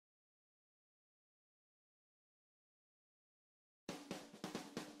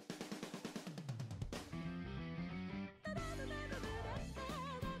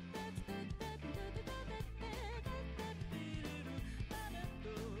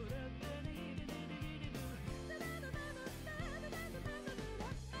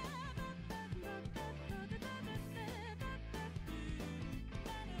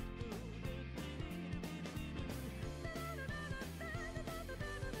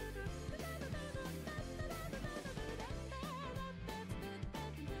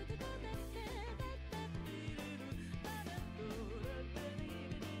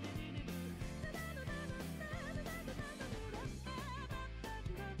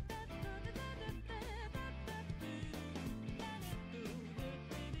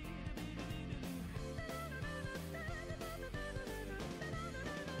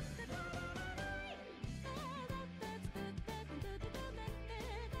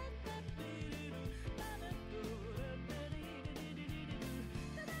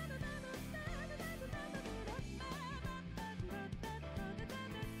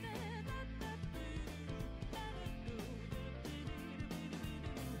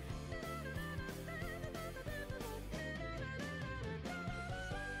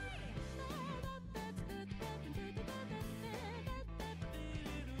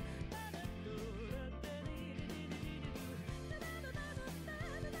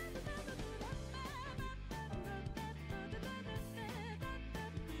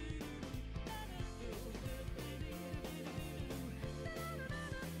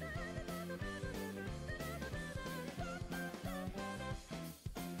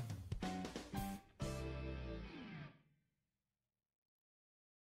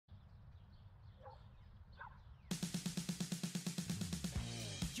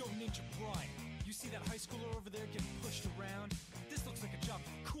Ninja Brian. You see that high schooler over there getting pushed around? This looks like a job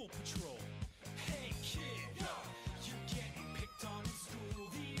for Cool Patrol. Hey kid, you're getting picked on in school.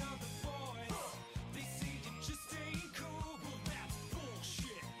 The other boys, they say you're just ain't cool. Well, that's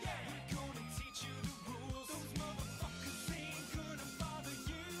bullshit. We're gonna teach you the rules. Those motherfuckers ain't gonna bother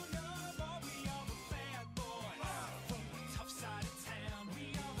you no more. We are the bad boys from the tough side of town. We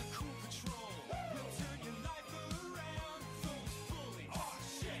are the Cool Patrol. We'll turn your life around. Those bullies,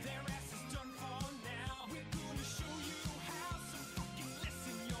 their ass is done for now. We're gonna show you how. So fucking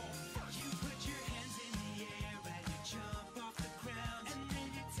listen, you're first. You put your hands in the air and you jump off the ground, and then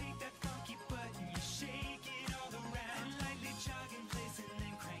you take that funky button, you shake it all around, and lightly jog in place and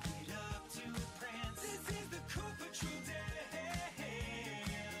then crank it up to a prance. This is the Cool Patrol dance.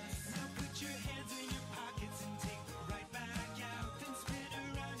 Now put your hands in your pockets and take them right back out. Then spin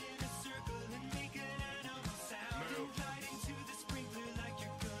around in a circle and make an animal sound. Then glide into the sprinkler like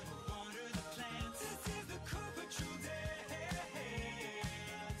you're gonna water the plants. This is the Cool Patrol dance.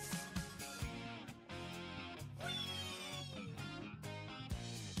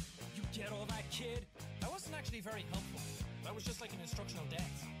 You get all that, kid? That wasn't actually very helpful. That was just like an instructional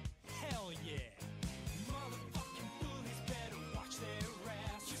dance. Hell yeah! Motherfucking bullies better watch their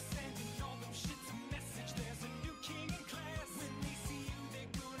ass. You're sending all them shits a message. There's a new king in class. When they see you,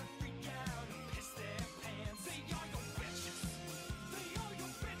 they're gonna freak out and piss their pants. They are your bitches. They are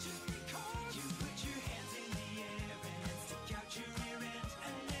your bitches because you put your hands in the air and stick out your rear end,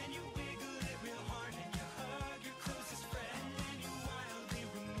 and then you wiggle it real hard and you hug your closest friend, and then you wildly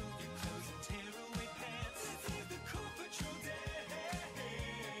remove your clothes and tear away pants. This is the Cool Patrol dance.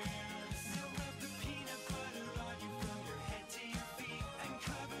 Now rub the peanut butter on you from your head to your feet, and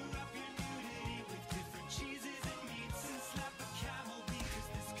cover up your nudity with different cheeses and meats, and slap a camel because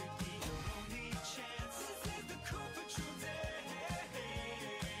this could be your only chance. This is the Cool Patrol dance.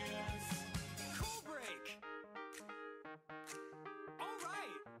 Cool break. All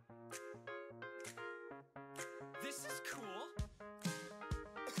right. This is cool.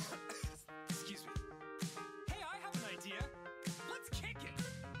 Excuse me. Hey, I have an idea. Let's kick it.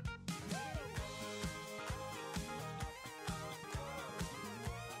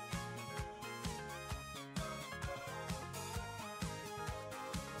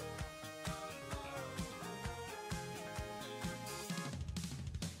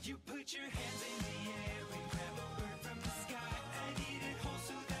 You put your hands in the air and grab a bird from the sky and eat it whole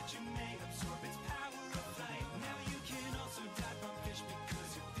so that you may absorb its power of flight. Now you can also dive from fish because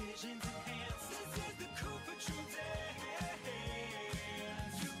your vision's enhanced. This is the Cool Patrol dance.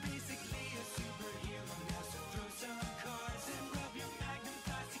 You're basically a superhero now, so throw some cars and rub your magnum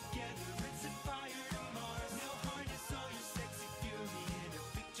thighs together and set fire to Mars. Now harness all your sexy fury in a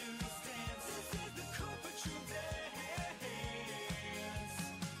victory stance. This is the Cool Patrol dance.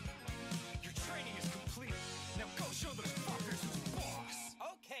 Your training is complete. Now go show those fuckers who's boss.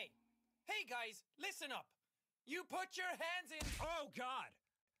 Okay. Hey guys, listen up. You put your hands in. Oh God,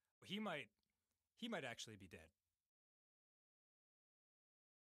 he might actually be dead.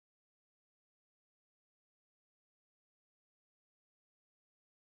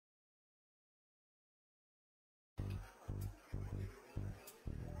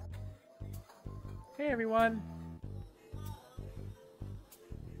 Hey everyone.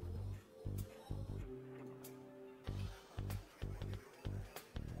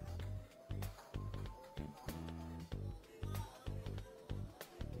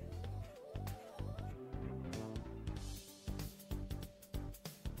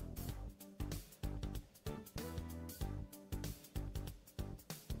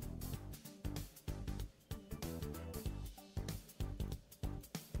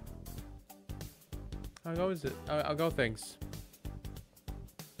 How goes it? I'll go things.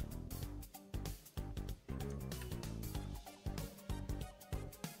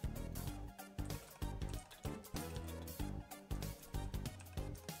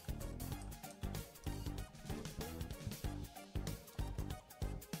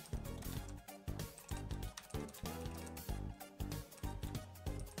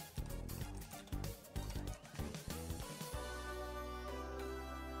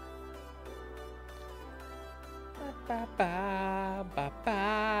 Ba ba ba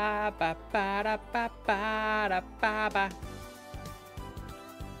ba ba ba da ba ba da ba ba.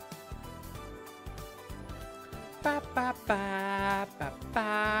 Ba ba ba ba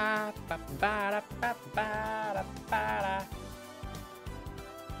ba ba ba da ba ba da ba da.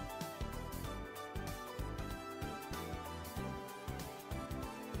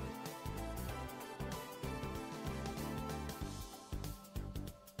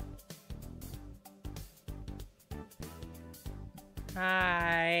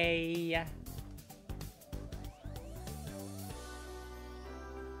 Hi.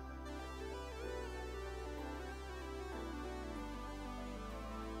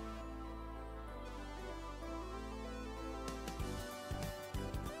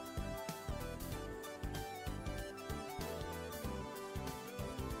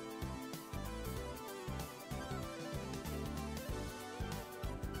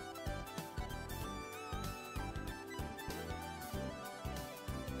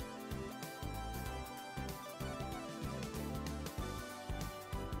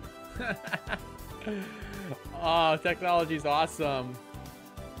 Oh, technology's awesome.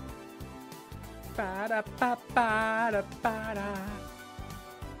 Ba-da-ba-ba-da-ba-da.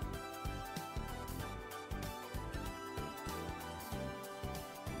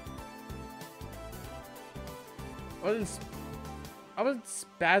 I wasn't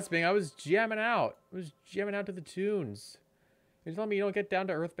spasming. I was jamming out. I was jamming out to the tunes. You're telling me you don't get down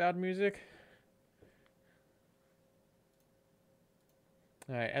to earthbound music?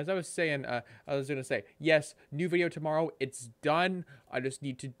 Alright, as I was saying, I was gonna say, yes, new video tomorrow. It's done. I just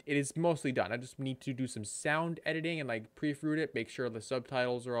need to, it is mostly done. I just need to do some sound editing and like proofread it, make sure the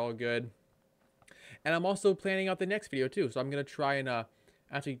subtitles are all good. And I'm also planning out the next video too. So I'm gonna try and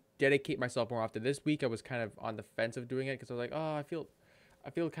actually dedicate myself more often. This week I was kind of on the fence of doing it because I was like, oh, I feel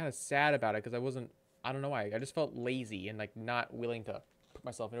kind of sad about it because I don't know why. I just felt lazy and like not willing to put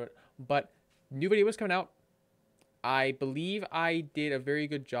myself into it. But new video is coming out. I believe I did a very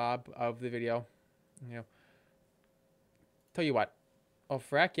good job of the video. You know, tell you what. Oh,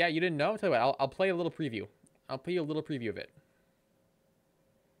 frack. Yeah, you didn't know? Tell you what, I'll play a little preview. I'll play you a little preview of it.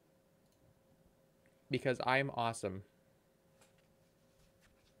 Because I'm awesome.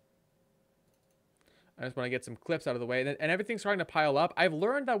 I just want to get some clips out of the way. And everything's starting to pile up. I've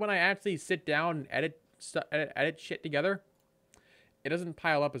learned that when I actually sit down and edit shit together, it doesn't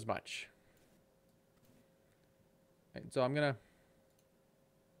pile up as much. Right, so I'm gonna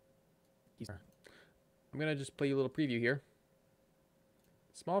just play you a little preview here.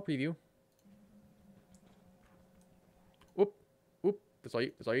 Small preview. Whoop, whoop. That's all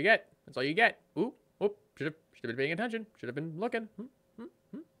you get. That's all you get. Oop, whoop. Should have been paying attention. Should have been looking.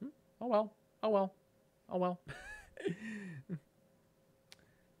 Oh well. Oh well. Oh well.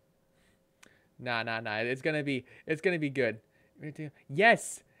 Nah. It's gonna be good.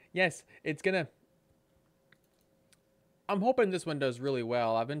 Yes. It's gonna. I'm hoping this one does really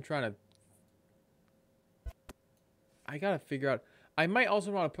well. I've been trying to... I gotta figure out... I might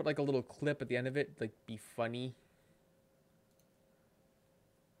also want to put like a little clip at the end of it. Like, be funny.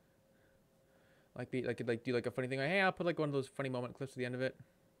 Like, do like a funny thing. Like, hey, I'll put like one of those funny moment clips at the end of it.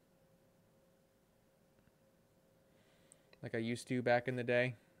 Like I used to back in the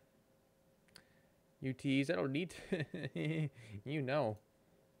day. You tease. I don't need to... You know.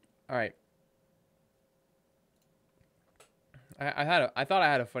 Alright. I thought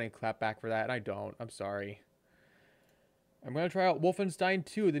I had a funny clapback for that, and I don't. I'm sorry. I'm gonna try out Wolfenstein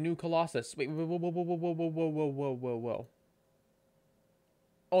 2, the new Colossus. Wait, whoa.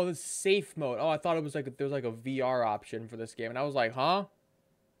 Oh, the safe mode. Oh, I thought it was like there was like a VR option for this game, and I was like, huh?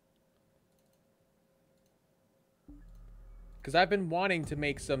 Because I've been wanting to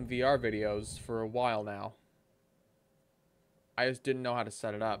make some VR videos for a while now. I just didn't know how to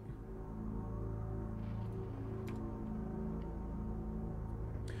set it up.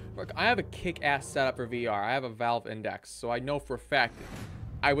 Look, I have a kick-ass setup for VR. I have a Valve Index, so I know for a fact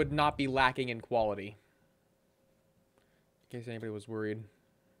I would not be lacking in quality. In case anybody was worried.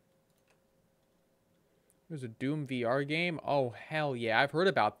 There's a Doom VR game? Oh, hell yeah. I've heard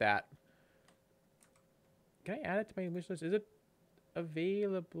about that. Can I add it to my wish list? Is it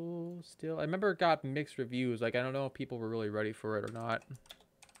available still? I remember it got mixed reviews. Like, I don't know if people were really ready for it or not.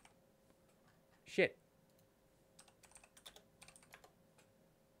 Shit.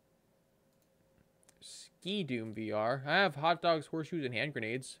 Ski Doom VR. I have hot dogs, horseshoes, and hand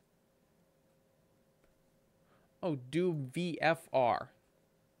grenades. Oh, Doom VFR.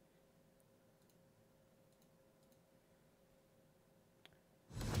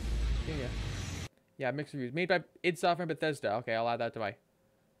 Yeah, mixed reviews. Made by id Software and Bethesda. Okay, I'll add that to my...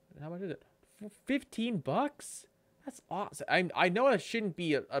 How much is it? 15 bucks? That's awesome. I know it shouldn't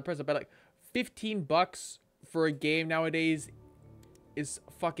be a present, but like 15 bucks for a game nowadays is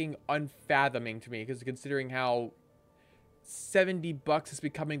fucking unfathoming to me, because considering how 70 bucks is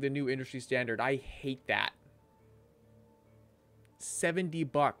becoming the new industry standard. I hate that. 70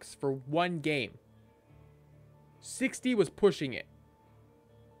 bucks for one game. 60 was pushing it.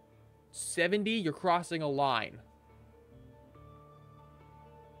 70, you're crossing a line.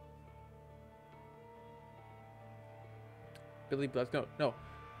 Billy Blaz. No, no.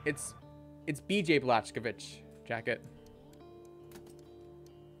 It's BJ Blazkowicz jacket.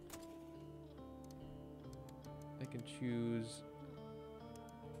 I can choose.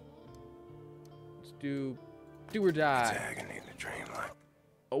 Let's do or die. It's agony to dream like.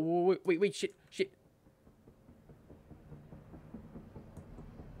 Oh, wait, shit. Yeah.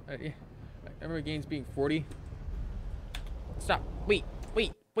 I remember games being 40. Stop. Wait.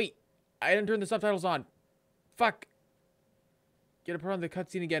 I didn't turn the subtitles on. Fuck. Gotta put on the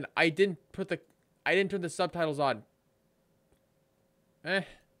cutscene again. I didn't turn the subtitles on. Back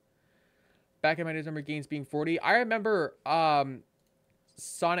in my days, I remember games being 40. I remember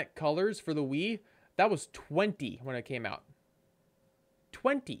Sonic Colors for the Wii. That was 20 when it came out.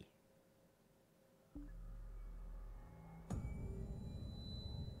 20.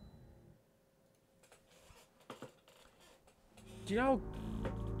 Do you know?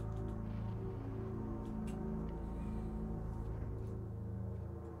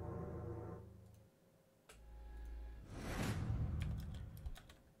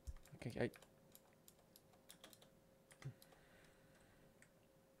 Okay, okay.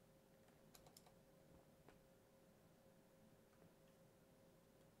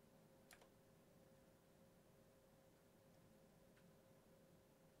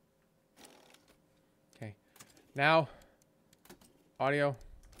 Now, audio,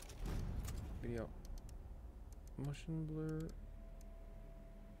 video, motion blur,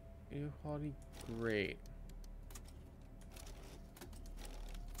 video quality, great.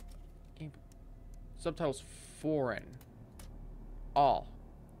 Subtitles foreign. All.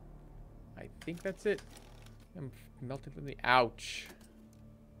 I think that's it. I'm melting from the ouch.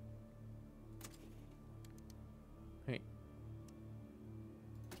 Hey.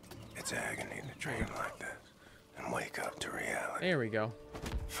 It's agony to dream like this and wake up to reality. There we go.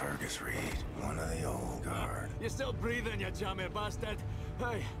 Fergus Reed, one of the old guard. You're still breathing, you jammy bastard.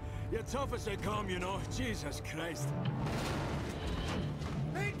 Hey, you're tough as they come, you know. Jesus Christ.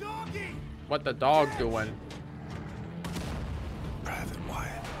 Hey, doggy! What the dog doing? Private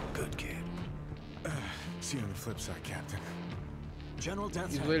Wyatt, good kid. See you on the flip side, Captain. General Death's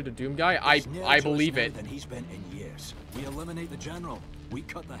He's head. related to Doom Guy? There's no I choice believe now it. than he's been in years. We eliminate the general. We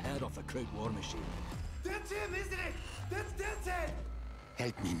cut the head off the Kraut war machine. That's him, isn't it? That's Death's head!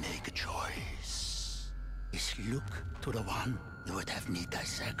 Help me make a choice. Is look to the one you would have me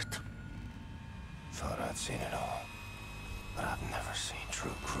dissect. Thought I'd seen it all, but I've never seen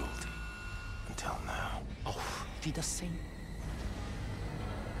true cruelty until now. Auf Wiedersehen.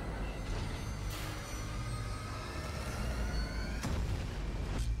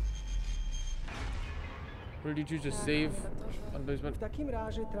 What did you choose to save? W takim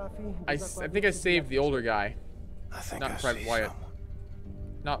razie trafi do I zakładu think I saved the older guy. I think I Not see Private Wyatt. someone.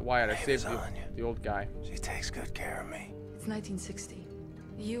 Not Wyatt, I Name saved is Anya. the old guy. She takes good care of me. It's 1960.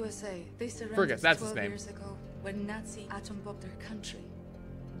 The USA, they surrendered Fergus, that's his 12 name. years ago when Nazi atom bombed their country.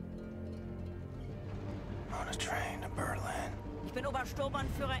 On a train to Berlin. Ich bin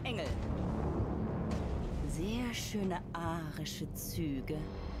Obersturmbannführer Engel. Sehr schöne arische Züge.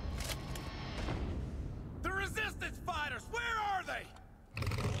 The resistance fighters, where are they?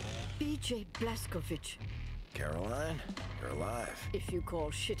 BJ Blazkowicz. Caroline, you're alive. If you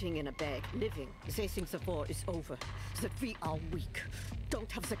call shitting in a bag living, they think the war is over, that we are weak, don't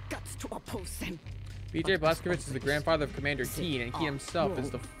have the guts to oppose them. BJ Blazkowicz is the grandfather of Commander Keen, and he himself is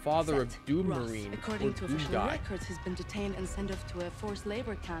the father of Doom Marine, or According to Doom official Guy. records, he's been detained and sent off to a forced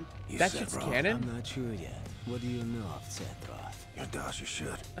labor camp. You That said shit's wrong. canon? I'm not sure yet. What do you know of Zetroth? Your does, you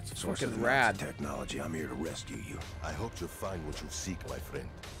should. That's Source fucking of the rad. Nazi technology. I'm here to rescue you. I hope you find what you seek, my friend.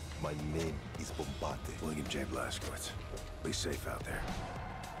 My name is Bombate. William J. Blazkowicz. Be safe out there.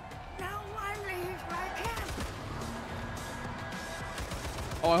 No one leaves my camp!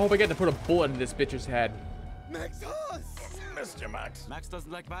 Oh, I hope I get to put a bullet in this bitch's head. Max Haas! Mr. Max. Max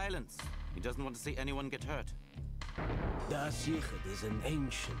doesn't like violence. He doesn't want to see anyone get hurt. Das Yichud is an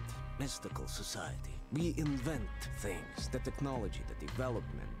ancient, mystical society. We invent things, the technology, the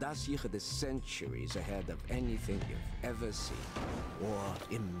development. Das Yichud is centuries ahead of anything you've ever seen or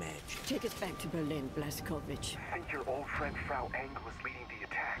imagined. Take us back to Berlin, Blazkowicz. I think your old friend Frau Engel was leading the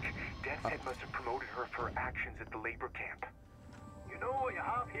attack. Death's Head must have promoted her for her actions at the labor camp. You know what you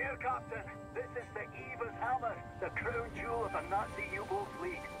have here, Captain? This is the Eva's Hammer, the crown jewel of the Nazi U-boat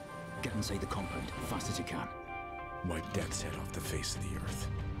fleet. Get inside the compound, fast as you can. Wipe Death's Head off the face of the earth.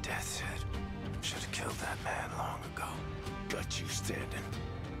 Death's Head. Should have killed that man long ago. Got you standing.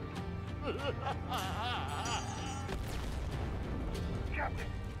 Captain,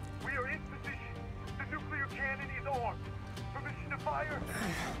 we are in position. The nuclear cannon is armed. Permission to fire?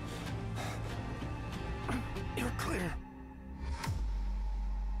 You're clear.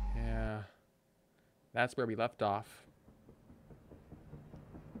 That's where we left off.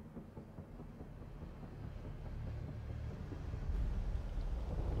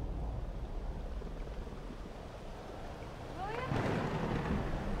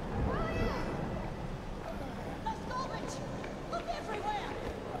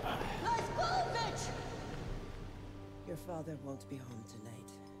 Your father won't be home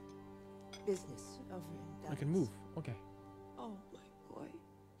tonight. Business over in Dallas. I can move. Okay. Oh, my boy.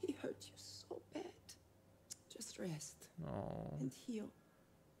 He hurt you so bad. Just rest. Oh. And heal.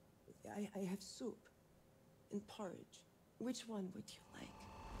 I have soup and porridge. Which one would you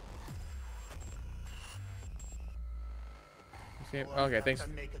like? Okay, thanks.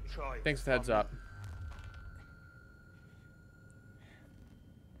 Thanks for the heads up.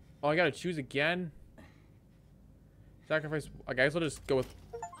 Oh, I gotta choose again? Sacrifice. I guess I'll just go with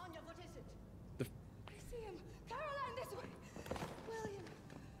Anya, what is it? the. I see him. Caroline, this way. William.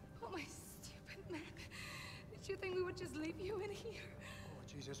 Oh, my stupid man. Did you think we would just leave you in here? Oh,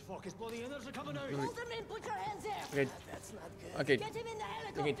 Jesus, fuck, his bloody innards are coming out. Really? Hold him in, put your hands there. Okay. That's not good. Okay. Get him in the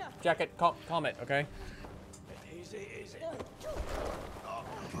helicopter. Okay. Jacket. Calm it. Okay. Easy, easy.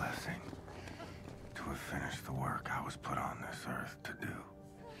 Blessing to have finished the work I was put on this earth to do.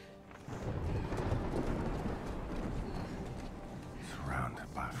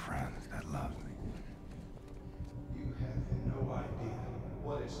 Surrounded by friends that love me. You have no idea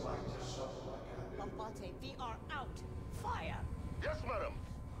what it's like to suffer like I do. Bombate, we are out. Fire. Yes, madam.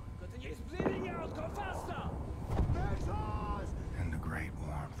 He's bleeding out. Go faster. And the great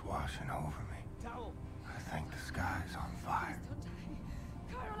warmth washing over me. Towel. I think the sky's on fire.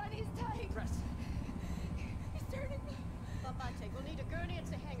 Caroline, he's dying. Press. He's turning blue. Bombate, we'll need a gurney at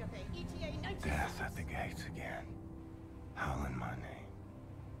the hangar bay. ETA 90 Death seconds. at the gates again. Howling my name.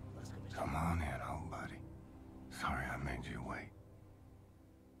 Come on in, old buddy. Sorry I made you wait.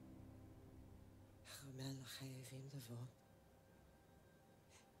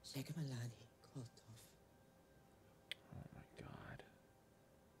 Oh my God.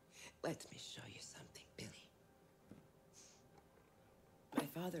 Let me show you something, Billy. My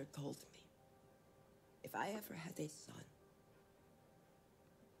father told me if I ever had a son,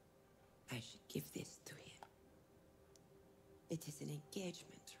 I should give this to him. It is an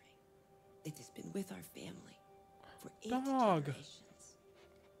engagement ring that has been with our family for 8 generations.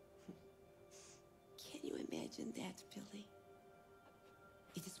 Can you imagine that, Billy?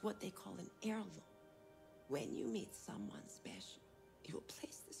 It is what they call an heirloom. When you meet someone special, you will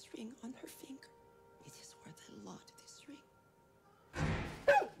place this ring on her finger. It is worth a lot, this ring.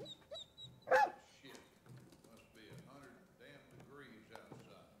 Must be 100 damn degrees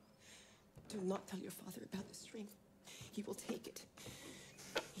outside. Do not tell your father about this ring. He will take it.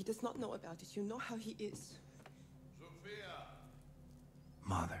 He does not know about it. You know how he is. Sophia!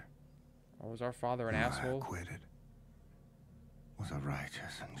 Mother. Or was our father an whom I asshole? acquitted was a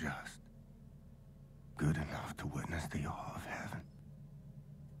righteous and just. Good enough to witness the awe of heaven.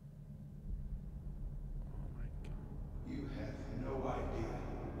 You have no idea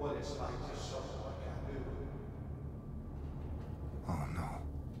what it's like to suffer like I do. Oh no.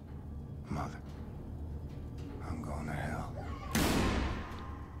 Mother. I'm going to hell.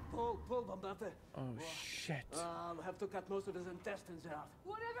 Pull, Bombate. Oh shit. I'll have to cut most of his intestines out.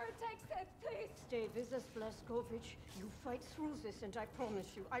 Whatever it takes, Dad, please. Stay with us, Blazkowicz. You fight through this, and I promise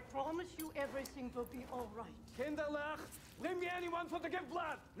you everything will be all right. Kinderlach, bring me anyone for to give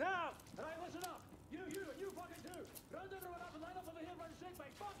blood. Now! Hey, listen up. You fucking too. Run to the up and line up over here by the sick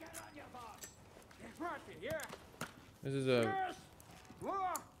bay. Fucking on your box. Yes, Marty, yeah. This is a. Yes!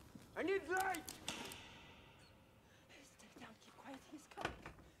 More! I need light! Stay down, keep quiet, he's coming.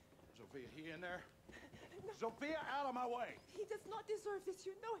 Sophia, he in there? Sophia, out of my way! He does not deserve this.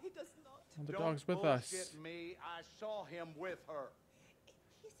 You know he does not. Oh, the Don't dog's with us. bullshit me. I saw him with her.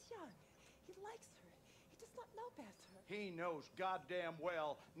 He's young. He likes her. He does not know better. He knows goddamn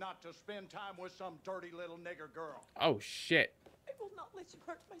well not to spend time with some dirty little nigger girl. Oh shit. I will not let you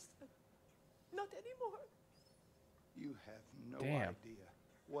hurt my son. Not anymore. You have no Damn. idea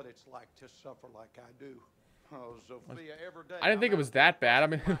what it's like to suffer like I do. Oh, Sophia, every day. I didn't think it was that bad. I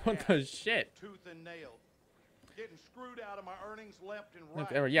mean, what the shit? Tooth and nail. Getting screwed out of my earnings left and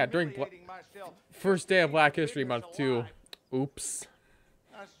right. Yeah, during humiliating myself. first day of Black History Month too. Oops.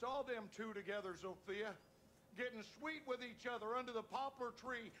 I saw them two together, Sophia. Getting sweet with each other under the poplar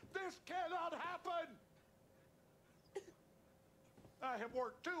tree. This cannot happen! I have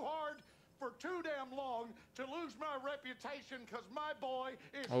worked too hard for too damn long to lose my reputation because my boy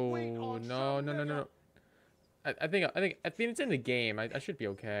is sweet Oh on no, some no, no, no, nigga. no. I think it's in the game. I should be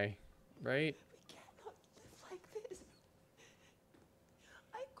okay, right? We cannot live like this.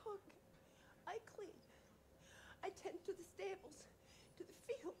 I cook. I clean.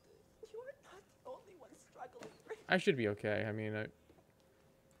 I should be okay. I mean,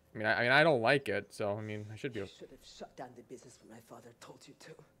 I don't like it, so I mean, I should be You okay. should have shut down the business when my father told you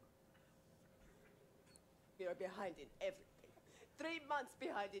to. You're behind in everything. 3 months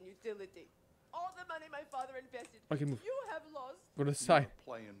behind in utility. All the money my father invested, Okay, move. you have lost. Go to the side.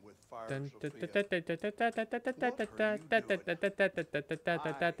 Playing with fire, Dun, Sophia. And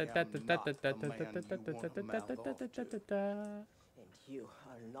you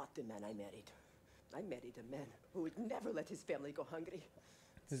are not the man I married. I married a man who would never let his family go hungry.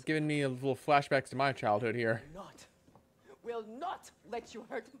 This is giving me a little flashbacks to my childhood here. Will not let you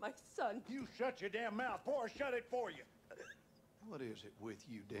hurt my son. You shut your damn mouth, or shut it for you. What is it with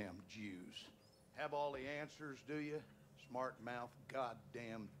you damn Jews? Have all the answers, do you? Smart mouth,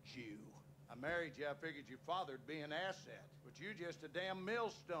 goddamn Jew. I married you, I figured your father'd be an asset. But you just a damn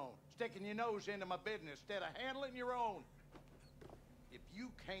millstone, sticking your nose into my business instead of handling your own. If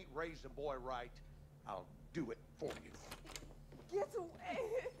you can't raise a boy right, I'll do it for you. Get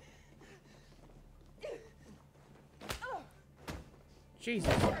away!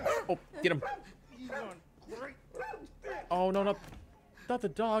 Jesus. Oh, get him. Oh, no, no. Not the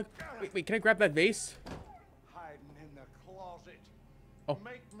dog. Wait, can I grab that vase? Hiding in the closet. Oh.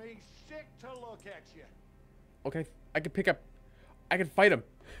 Make me sick to look at you. Okay, I can pick up. I can fight him.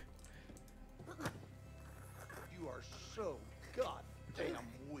 You are so goddamn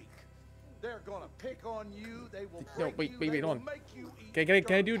weak. They're gonna pick on you. They will break wait, you. wait, They will hold on. make you eat Can I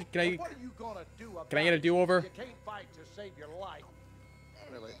dirt. do? Can I? What are you gonna do about Can I get a it? do-over? You can't fight to save your life.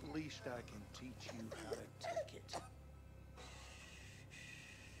 Well, at least I can teach you how to take it.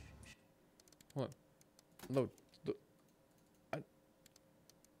 Hold on. Load.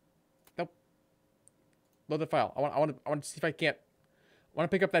 Nope. Load the file. I want to see if I can't. I want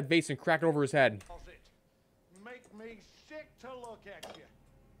to pick up that vase and crack it over his head. Make me sick to look at you.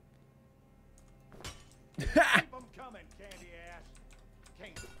 Keep them coming, candy ass.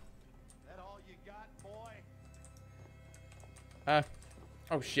 Can't. That all you got, boy?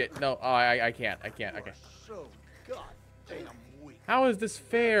 Oh shit. No. Oh, I can't. I can't. Okay. So goddamn weak. How is this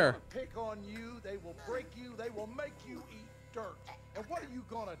fair? Pick on you, they will break you, they will make you eat dirt. And what are you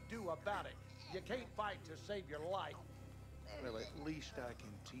gonna do about it? You can't fight to save your life. Well, at least I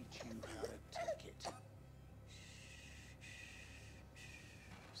can teach you how to take it.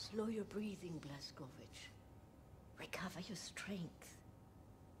 Slow your breathing, Blazkowicz. Recover your strength.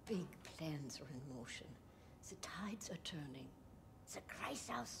 Big plans are in motion. The tides are turning. The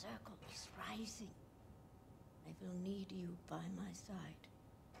Kreisau circle is rising. I will need you by my side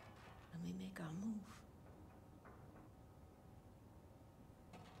when we make our move.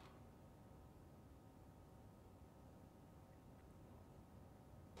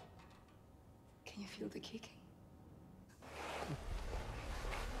 Can you feel the kicking?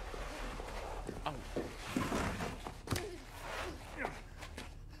 Oh.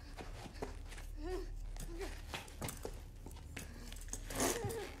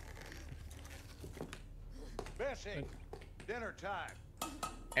 Bessie, dinner time.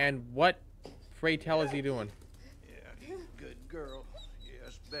 And what, pray tell, is he doing? Yeah, you good girl.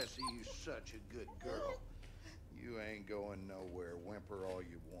 Yes, Bessie, you such a good girl. You ain't going nowhere. Whimper all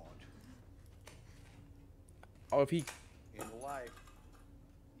you want. Oh, if he. In life,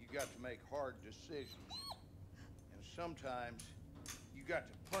 you got to make hard decisions. And sometimes, you got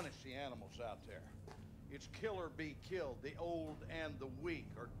to punish the animals out there. It's kill or be killed. The old and the weak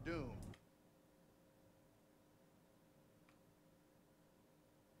are doomed.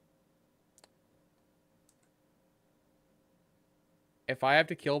 If I have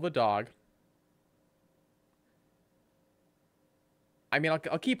to kill the dog, I mean,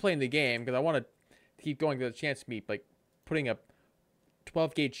 I'll keep playing the game because I want to keep going to the chance to me, like, putting a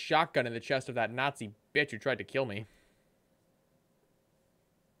 12-gauge shotgun in the chest of that Nazi bitch who tried to kill me.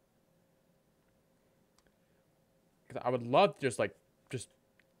 Because I would love to just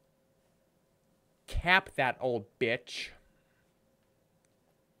cap that old bitch.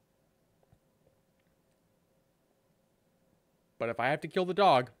 But if I have to kill the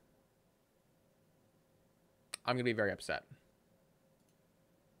dog, I'm going to be very upset.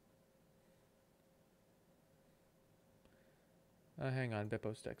 Hang on,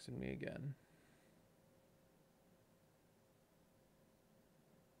 Bippo's texting me again.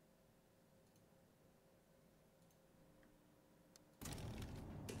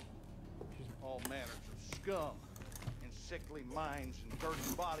 All manners of scum and sickly minds and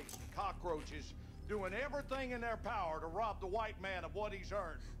dirty bodies and cockroaches doing everything in their power to rob the white man of what he's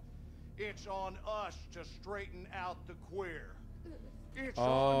earned. It's on us to straighten out the queer. It's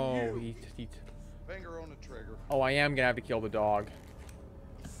on you. Finger on the trigger. Oh, I am gonna have to kill the dog.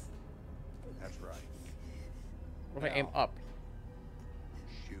 That's right. What if I aim up?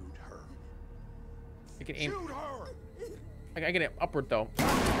 Shoot her. I can aim. Shoot her! I can aim upward though.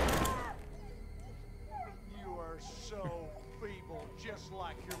 You are so feeble, just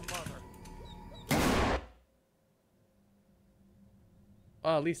like your mother.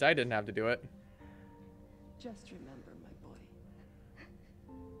 Well, at least I didn't have to do it. Just remember, my boy.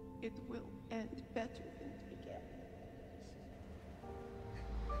 It will end better than it began.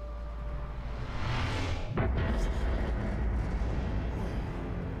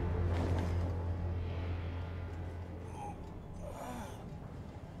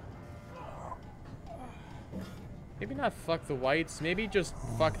 Maybe not fuck the whites. Maybe just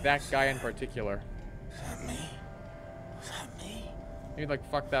fuck that guy in particular. Is that me? Was that me? Maybe like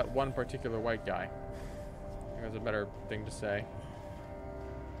fuck that one particular white guy. I think that's a better thing to say.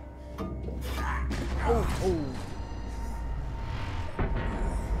 Oh.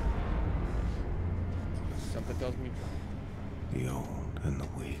 Something tells me. The old and the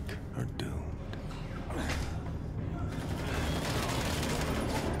weak are doomed.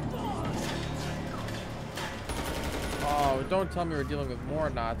 Oh, don't tell me we're dealing with more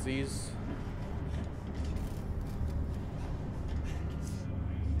Nazis.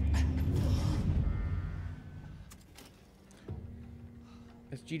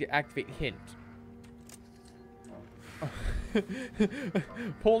 It's G to activate hint.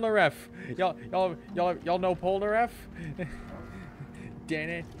 Polnareff. Y'all know Polnareff?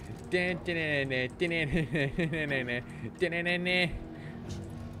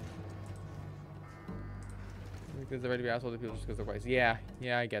 Because they're ready to be assholes to people just because they're white. Yeah,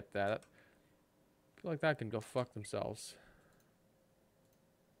 I get that. People like that can go fuck themselves.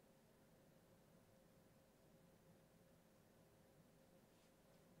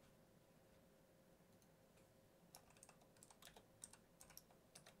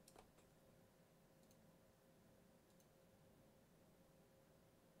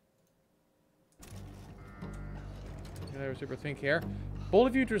 I super think here. Bold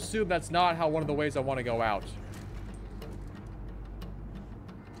of you to assume that's not how one of the ways I want to go out.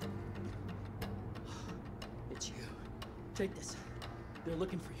 It's you. Take this. They're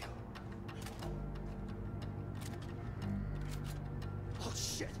looking for you. Oh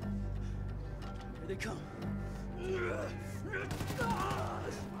shit! Here they come.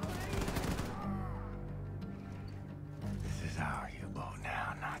 This is our U-boat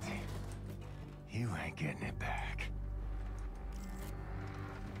now, Nazi. You ain't getting it back.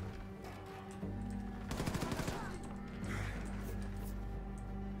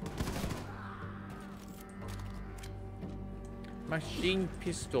 Machine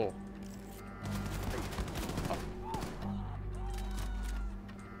pistol. Oh.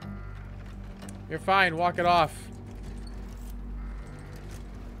 You're fine. Walk it off.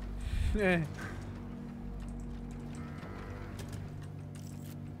 Why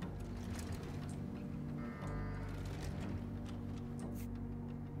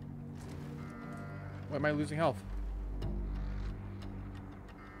am I losing health?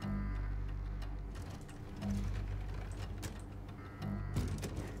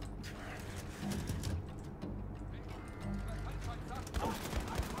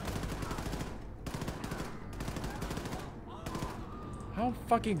 How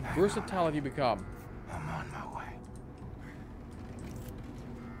fucking versatile have you become? I'm on my way.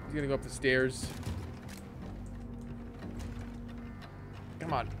 He's gonna go up the stairs.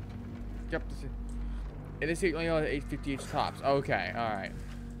 Come on. Get up the stairs. It is only 850 each tops. Okay, alright.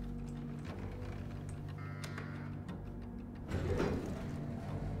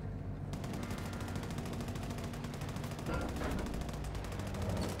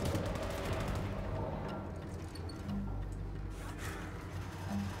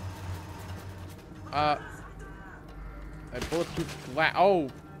 A bulletproof glass. Oh.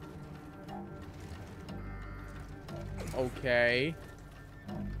 Okay.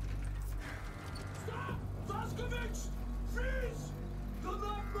 Stop! Blaskovich! Freeze! Do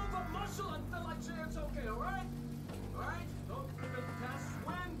not move a muscle until I say it's okay, alright? Alright? Don't forget to pass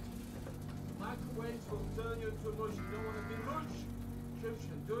wind. Microwaves will turn you into mush. You don't want to be mush.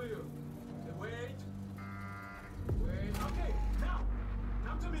 Egyptian, do you? Okay, wait. Wait. Okay, now.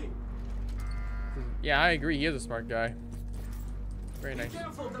 Come to me. Yeah, I agree. He is a smart guy. Very nice. Be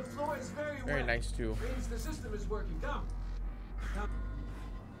careful, the floor is very wet. Very nice too. Means the system is working. Come. Come.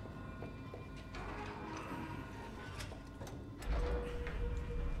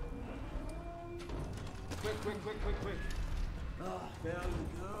 Quick. Ah, there you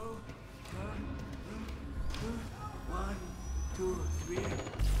go. 1, 2, 3. I'll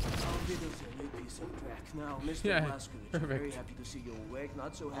give us a new piece of crack. Now, Mr. Yeah, Blaskovich, I'm very perfect. happy to see you awake.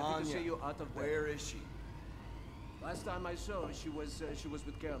 Not so happy to see you out of bed. Where is she? Last time I saw her, she was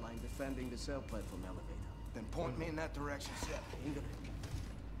with Caroline defending the cell platform elevator. Then point me in that direction, Seth. Ingrid,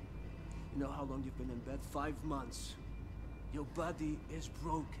 you know how long you've been in bed? 5 months. Your body is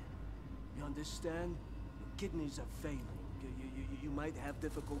broken. You understand? Your kidneys are failing. You might have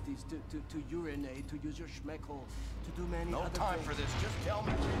difficulties to urinate, to use your schmeckhole, to do many other things. No time for this. Just tell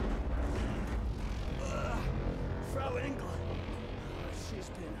me. Frau Engel. She's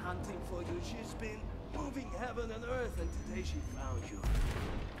been hunting for you. She's been moving heaven and earth, and today she found you.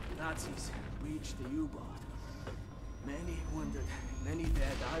 Nazis breached the U-boat. Many wounded, many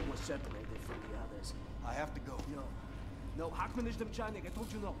dead. I was separated from the others. I have to go. No, Hackman is the mechanic. I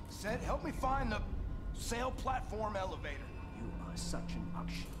told you no. Seth, help me find the sail platform elevator. You are such an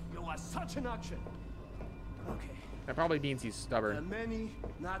action. You are such an action. Okay. That probably means he's stubborn. There are many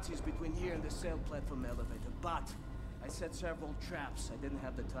Nazis between here and the sail platform elevator, but I set several traps. I didn't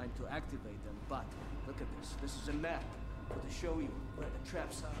have the time to activate them, but look at this. This is a map to show you where the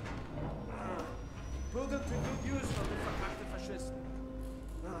traps are. Put them to good use for the verkackte Faschisten.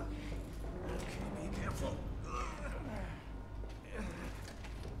 Okay, be careful.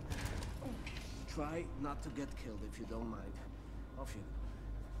 Try not to get killed if you don't mind. Off you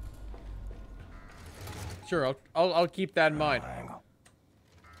go. Sure, I'll keep that in mind. Angle.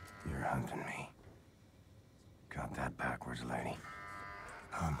 You're hunting me. Got that backwards, lady.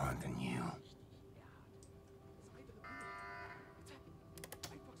 I'm hunting you.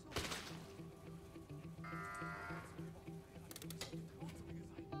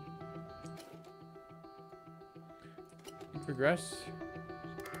 Progress.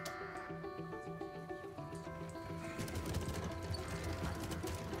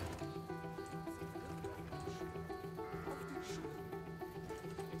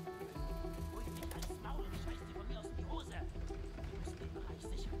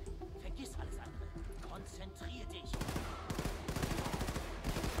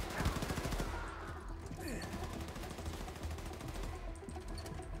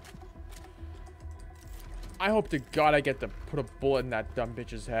 I hope to God I get to put a bullet in that dumb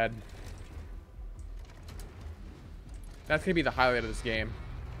bitch's head. That's gonna be the highlight of this game.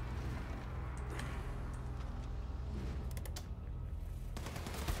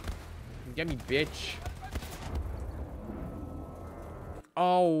 Get me, bitch.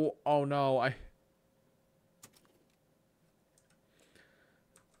 Oh no,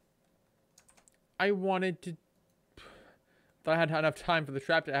 I wanted to... Thought I had enough time for the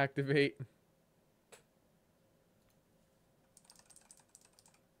trap to activate.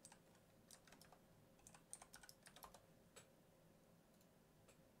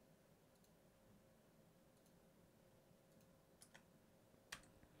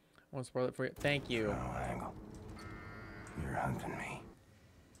 I won't spoil it for you. Thank you. No angle. You're hunting me.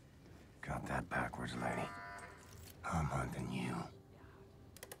 Got that backwards, lady. I'm hunting you.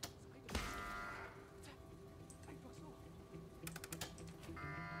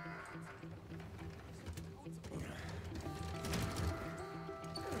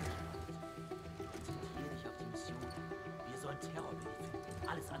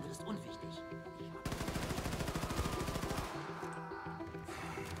 Alles andere ist unwichtig.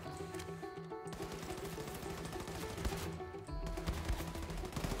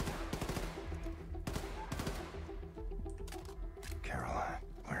 Caroline,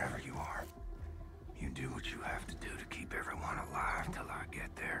 wherever you are, you do what you have to do to keep everyone alive till I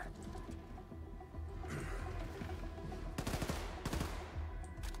get there.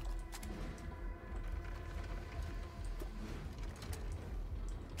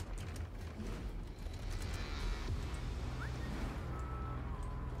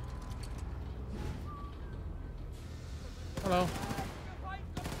 Hello.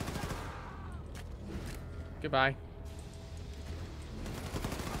 Goodbye.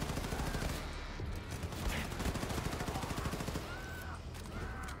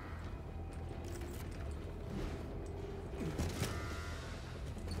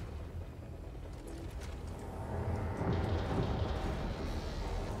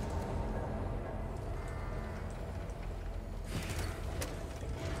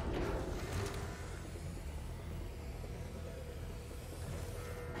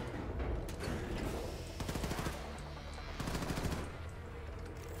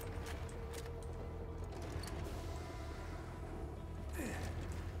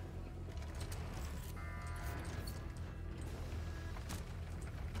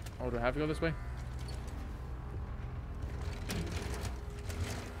 Oh, do I have to go this way?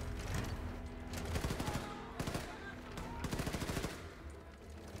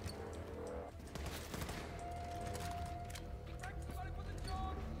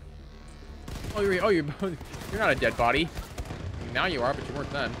 you're not a dead body. Now you are, but you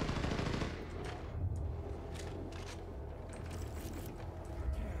weren't then.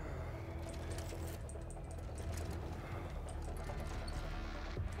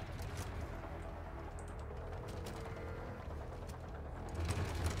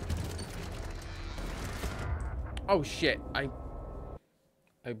 Oh shit! I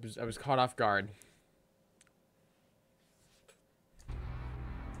was caught off guard.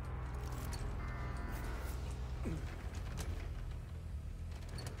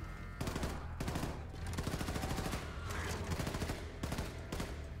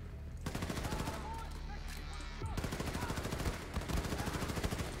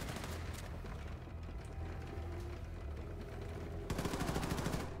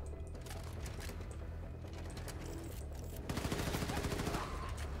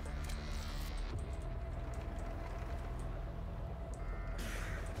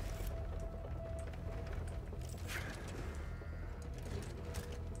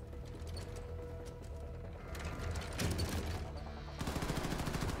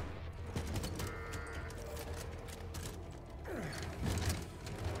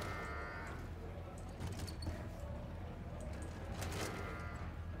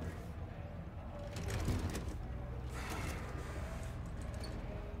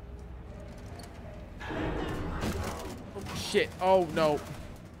 Shit. Oh, no.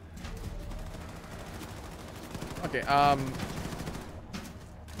 Okay,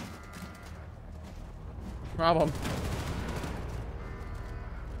 problem.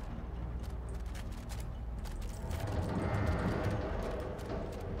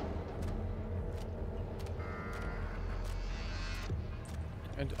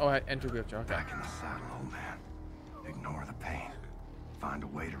 And, oh, enter wheelchair, okay. Back in the saddle, old man. Ignore the pain. Find a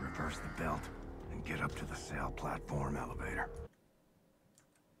way to reverse the belt and get up to the sail platform elevator.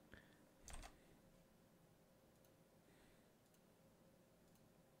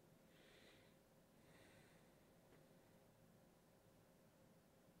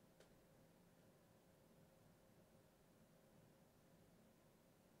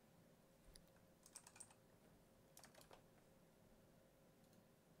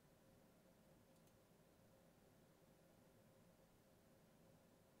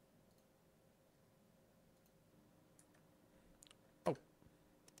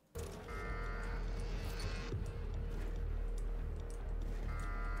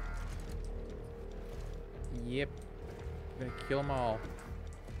 Yep. I'm gonna kill them all.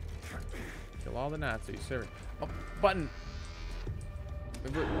 Kill all the Nazis. Sir. Oh, button!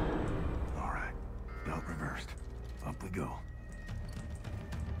 Alright. Belt reversed. Up we go.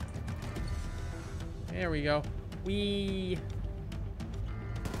 There we go. Whee!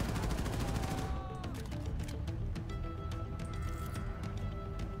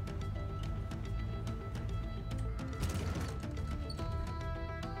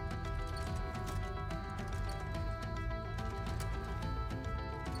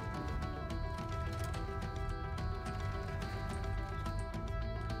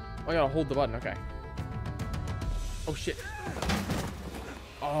 Oh, I gotta hold the button, okay. Oh shit.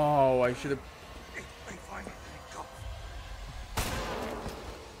 Oh, I should have.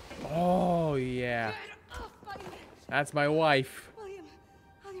 Oh yeah. That's my wife. William,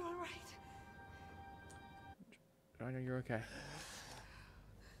 are you all right? I know you're okay.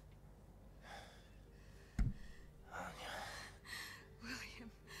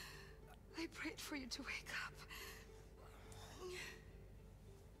 William, I prayed for you to wake up.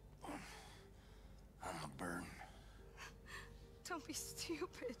 I'm a burden. Don't be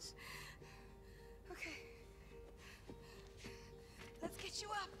stupid. Okay. Let's get you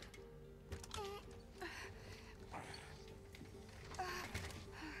up.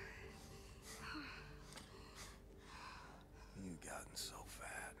 You've gotten so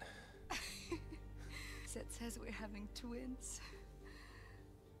fat. Zed says we're having twins.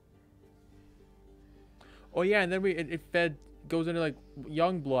 Oh yeah, and then it goes into like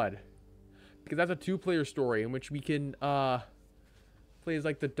young blood. Because that's a two-player story in which we can play as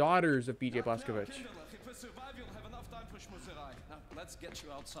like the daughters of BJ Blazkowicz. If we survive, you'll have enough time for schmoozerei. Now, let's get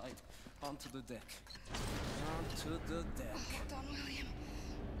you outside. Onto the deck. Onto the deck. Hold on, William.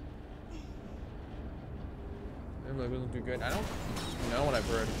 It really wasn't too good. I don't know what I've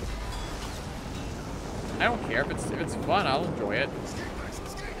heard. I don't care if it's fun. I'll enjoy it.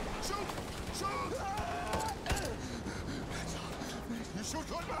 You shoot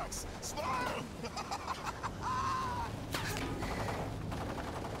good, Max. Smile.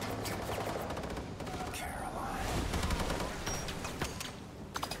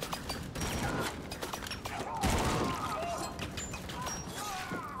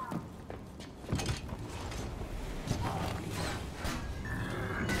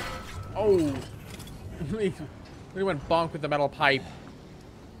 Oh. We went bonk with the metal pipe.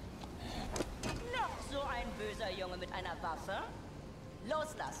 Noch so ein böser Junge mit einer Waffe?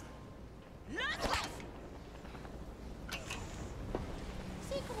 Loslassen! Loslassen!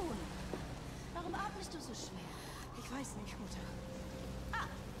 Sigrun, warum atmest du so schwer? Ich weiß nicht, Mutter. Ah,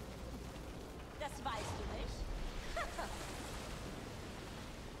 das weißt du nicht?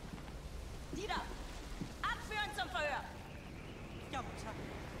 Dieter, abführen zum Verhör! Ja, Mutter.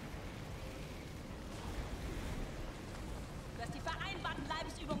 Du hast die vereinbarten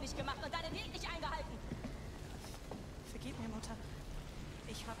Leibesübungen nicht gemacht und deine Diät nicht eingehalten. Vergib mir, Mutter.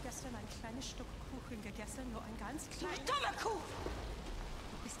 Ich habe gestern ein kleines Stück Kuchen gegessen, nur ein ganz kleines... Du dumme Kuh!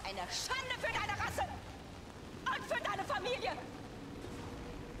 Du bist eine Schande für deine Rasse! Und für deine Familie!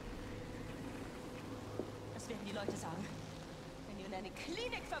 Das werden die Leute sagen, wenn du in eine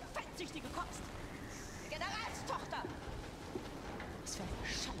Klinik für Fettsüchtige kommst. Generalstochter! Was für eine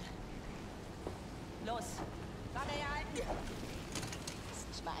Schande! Los, Waffe herhalten! Das ist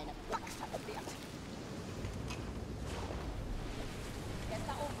nicht mal eine Backpfanne wert. Er ist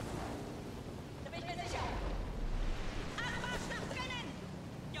da oben. Da bin ich mir sicher. Armarsch nach drinnen!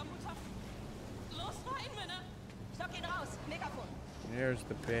 Ja, Mutter. Los rein, Männer! Stock ihn raus, Megafon. There's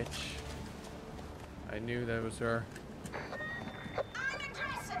the bitch. I knew that was her. I'm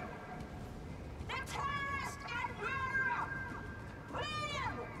addressing the terrorist and murderer,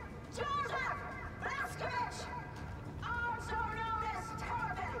 William Joseph Blazkowicz, also known as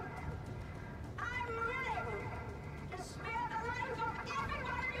Terrorman. I'm willing to spare the life of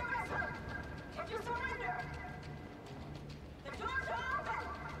everyone in your vessel. Can you surrender? The doors are open.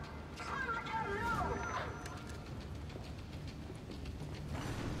 Come alone.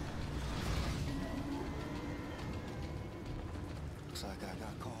 Looks like I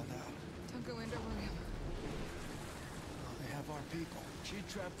got called out. Don't go in there, William. Oh, they have our people. She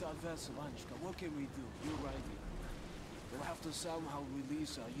trapped our vessel, Anishka. What can we do? You're right here. We'll have to somehow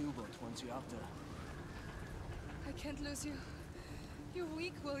release our U-boat once you're out there. I can't lose you. You're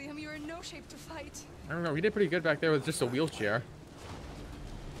weak, William. You're in no shape to fight. I don't know. We did pretty good back there with just a wheelchair.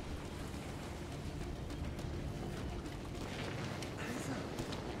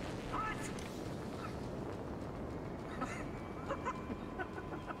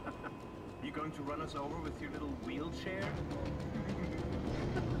 You going to run us over with your little wheelchair?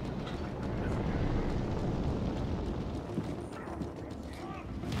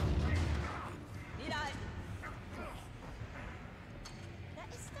 Niederhalten! Da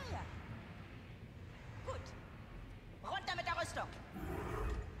ist er ja. Gut. Runter mit der Rüstung.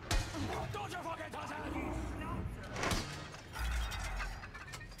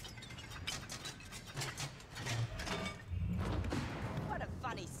 What a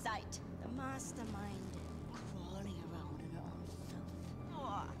funny sight. The mastermind crawling around in her own filth.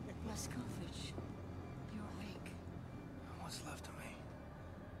 Oh, Blazkowicz, you're awake. What's left of me?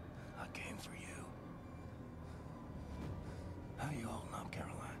 I came for you. How you holding up,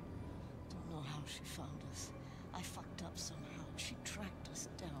 Caroline? Don't know how she found us. I fucked up somehow. She tracked us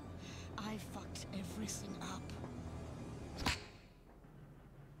down. I fucked everything up.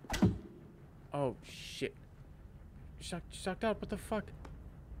 Oh shit. Sucked out. What the fuck?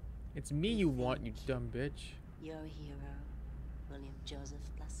 It's me you want, you dumb bitch. Your hero, William Joseph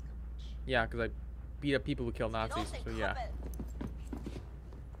Blazkowicz. Yeah, because I beat up people who kill Nazis. So yeah.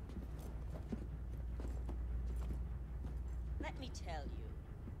 let me tell you.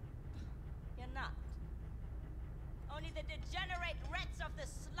 You're not. Only the degenerate rats of the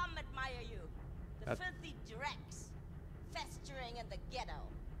slum admire you. The filthy dregs festering in the ghetto.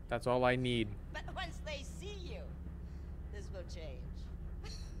 That's all I need. But once they see you, this will change.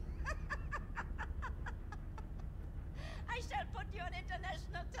 I shall put you on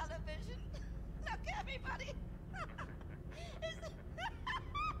international television. Look, everybody.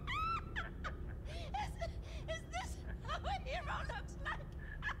 Is this how a hero looks like?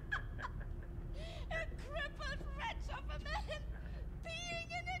 A crippled wretch of a man being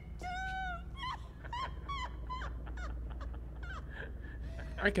in a tomb.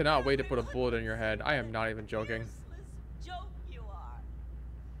 I cannot wait to put a bullet in your head. I am not even joking. Joke you are.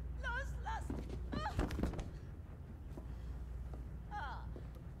 Loslassen. Ah,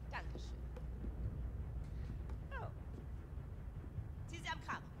 danke schön. Oh. Sie am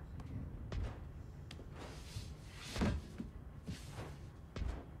Kram.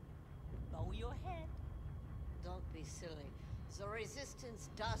 Bow your head. Don't be silly. The resistance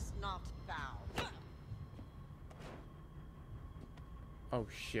does not bow. Oh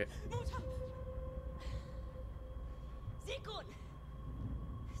shit. Mutter! Sigrun!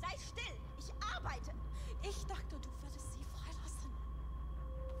 Sei still! Ich arbeite! Ich dachte, du würdest sie freilassen.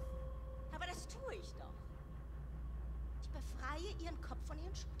 befreie ihren Kopf von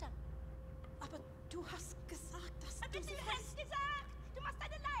ihren Schultern. Aber du hast gesagt, dass du sie hast gesagt! Du machst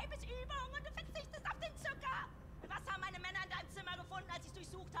deine Leibesübung und du verzichtest auf den Zucker! Und was haben meine Männer in deinem Zimmer gefunden, als sie es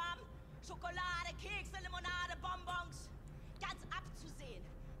durchsucht haben? Schokolade, Kekse, Limonade, Bonbons. Ganz abzusehen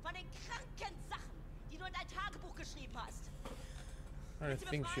von den kranken Sachen, die du in dein Tagebuch geschrieben hast. I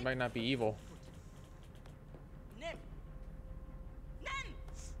think she might not be evil. Nimm! Nimm!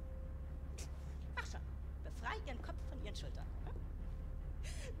 Mach schon. Befrei ihren Kopf von ihren Schultern.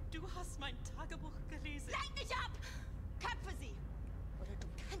 Du hast mein Tagebuch gelesen. Lenk nicht ab! Köpfe sie! Oder du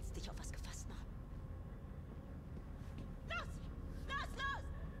kannst dich auf was gefasst machen. Los! Los, los!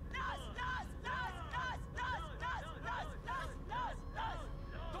 Los, los, los, los, los, los, los, los, los, los!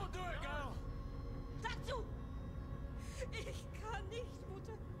 Don't do it, girl! Sag zu! Ich kann nicht,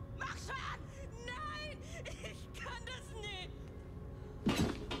 Mutter. Mach schon! Nein! Ich kann das nicht!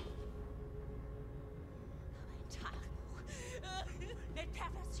 Ein Tagebuch. Mit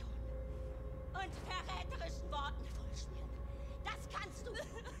Perversion und verräterischen Worten vollschmieren. Das kannst du.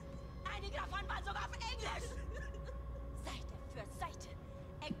 Einige davon waren sogar auf Englisch. Seite für Seite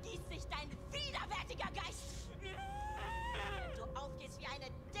ergießt sich dein widerwärtiger Geist. Wenn du aufgehst wie eine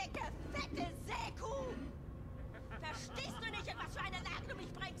dicke, fette Seekuh. Verstehst du nicht, in was für eine Lage du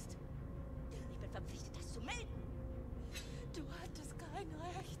mich bringst? Ich bin verpflichtet, das zu melden. Du hattest kein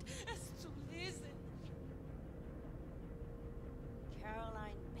Recht, es zu lesen.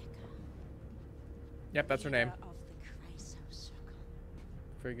 Caroline Becker. Yep, that's her name. Leader of the Chryso Circle.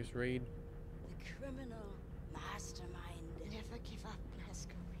 Fergus Reed. The criminal mastermind. Never give up,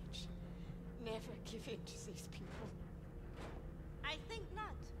 Blazkowicz. Never give in to these people. I think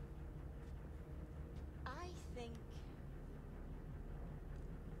not. I think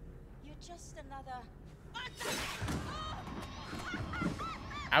you're just another.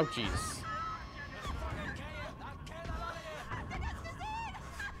 Ouchies.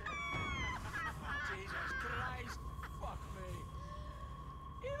 Jesus Christ! Fuck me!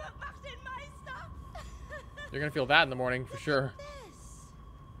 Übermach den Meister! You're gonna feel that in the morning for sure.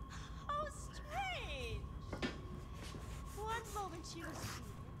 How strange! One moment she was here,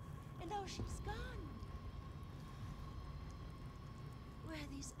 and now she's gone. Were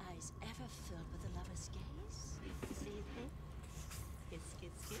these eyes ever filled with a lover's gaze? See things? Kiss,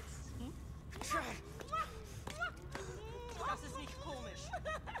 kiss, kiss. Hm? Das ist nicht komisch.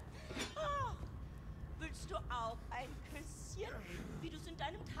 Oh, willst du auch ein Küsschen, wie du es in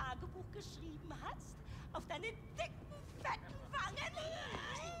deinem Tagebuch geschrieben hast? Auf deine dicken, fetten Wangen?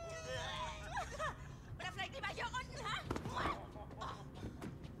 Oder vielleicht lieber hier unten, ha?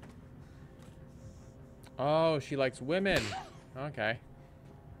 Oh, she likes women. Okay.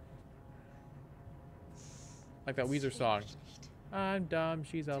 Like that Weezer song. I'm dumb,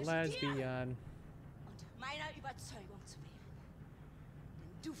 she's a lesbian. Und meiner Überzeugung zu wählen.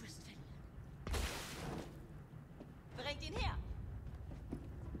 Denn du wirst finden. Bringt ihn her.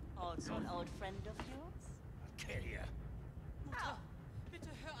 Also an old friend of yours? Kill you. Mutter, bitte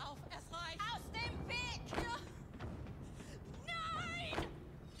hör auf, es reicht. Aus dem Weg! Nein!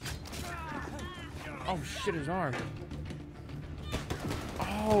 Oh shit, his arm.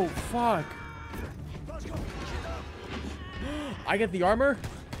 Oh fuck. I get the armor?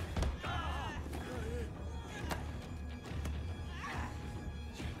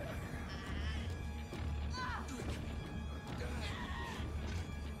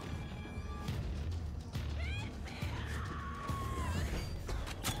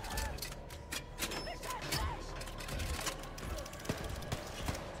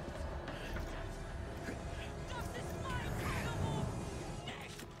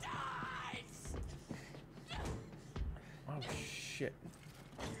 Shit.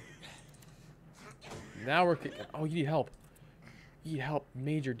 Now we're kicking. Oh, you need help. You need help,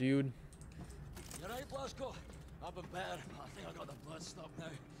 major dude. You right, Blasco? I've been better, but I think I got the blood stopped now.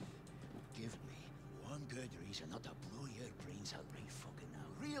 Give me one good reason not to blow your brains out right fucking now.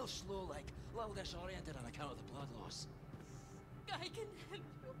 Real slow, like, a little disoriented on account of the blood loss. I can help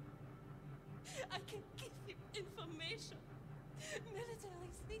you. I can give you information.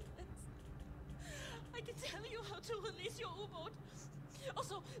 Military secrets. I can tell you how to release your U-boat.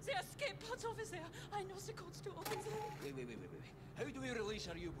 Also, the escape pod's over there. I know the codes to open them. Wait. How do we release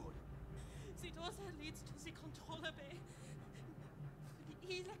our U-boat? The door that leads to the controller bay.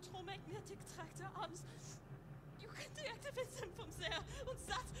 The electromagnetic tractor arms. You can deactivate them from there, and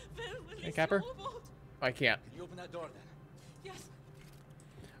that will release Hey, Capper? your U-boat. I can't. Can you open that door then? Yes.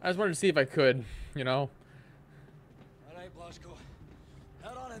 I just wanted to see if I could, you know. Alright, Blasco.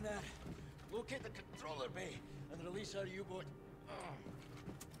 Head on in there. Locate the controller bay and release our U-boat.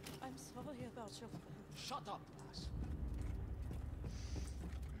 I'm sorry about your friend. Shut up, Blas.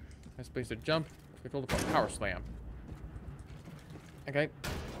 Nice place to jump. Let's go for power slam. Okay.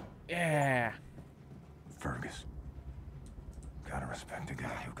 Yeah. Fergus. Gotta respect a guy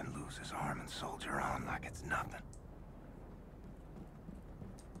who can lose his arm and soldier on like it's nothing.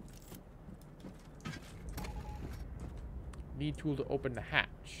 Need tool to open the hatch.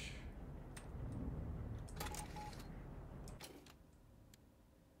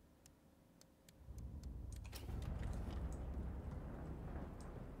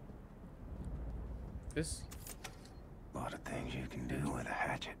 This? A lot of things you can do with a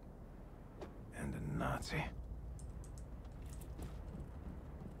hatchet. And a Nazi.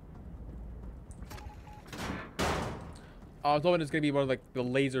 I was hoping it's gonna be one of like the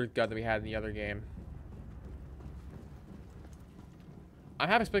laser gun that we had in the other game. I'm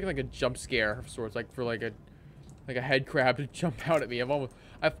half expecting like a jump scare of sorts, like for like a head crab to jump out at me.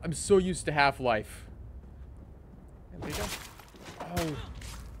 I'm so used to Half-Life. There we go. Oh.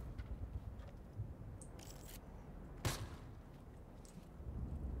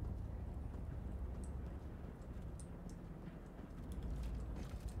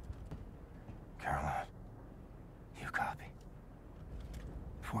 Caroline, you copy?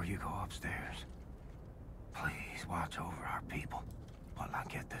 Before you go upstairs, please watch over our people while I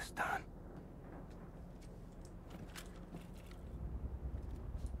get this done.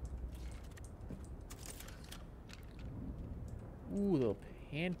 Ooh, little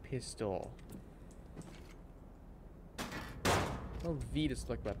hand pistol. Oh, V to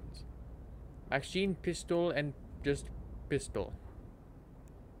select weapons. Machine pistol and just pistol.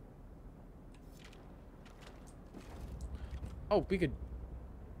 Oh, we could.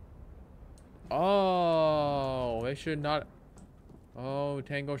 Oh, they should not. Oh,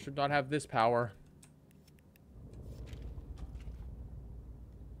 Tango should not have this power.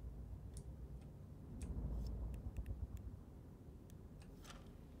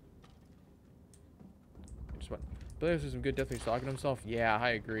 Just what? But there's some good deathly stalking himself. Yeah,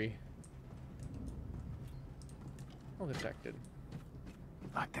 I agree. Well detected.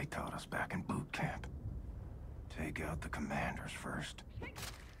 Like they taught us back in boot camp. Take out the commanders first.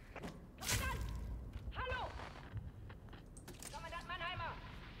 Hallo! Kommandant Mannheimer!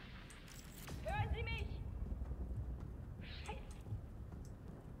 Hören Sie mich? Scheiße!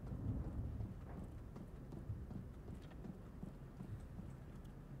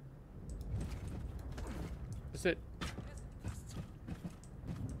 That's it.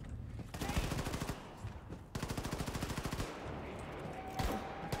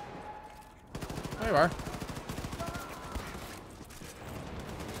 There you are.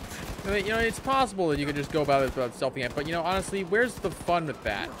 You know, it's possible that you could just go about it without stealthing it, but you know, honestly, where's the fun with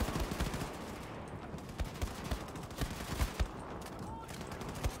that?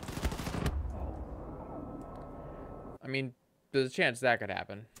 I mean, there's a chance that could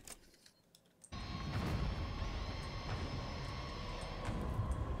happen.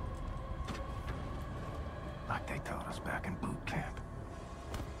 Like they taught us back in boot camp.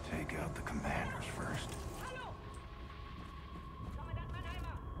 Take out the commanders first.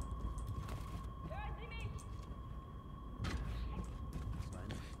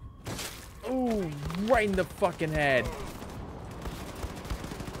 Ooh, right in the fucking head.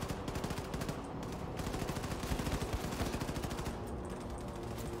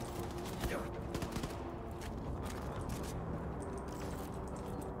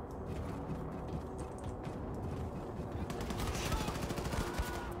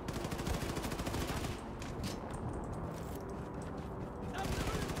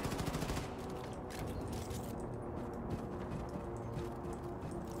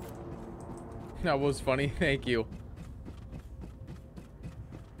 That was funny. Thank you.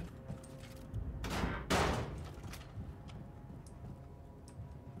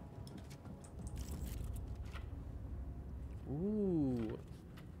 Ooh.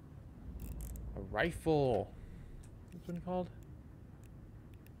 A rifle. What's it called?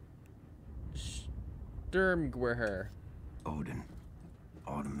 Sturmgewehr. Odin.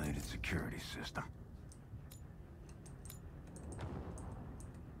 Automated security system.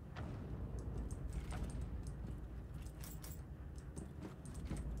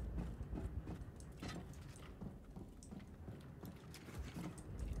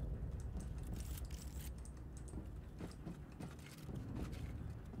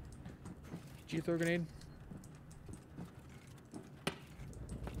 Did you throw a grenade?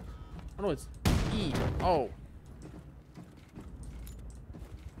 Oh no, it's E. Oh.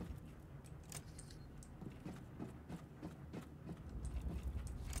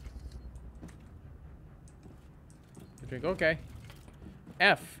 Drink. Okay.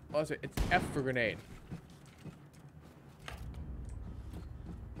 F. Oh, it's F for grenade.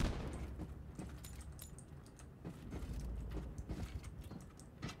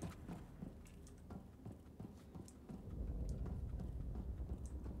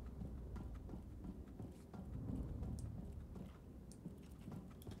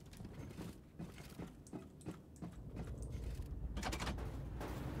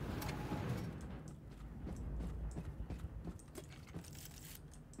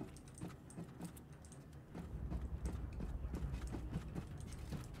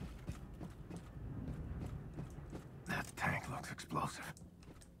 looks explosive.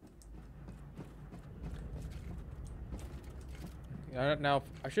 Yeah, now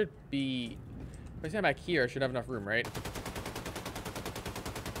I should be. If I stand back here, I should have enough room, right?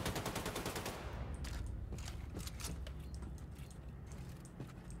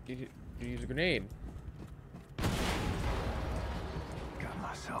 You use a grenade. Got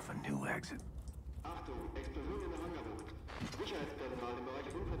myself a new exit.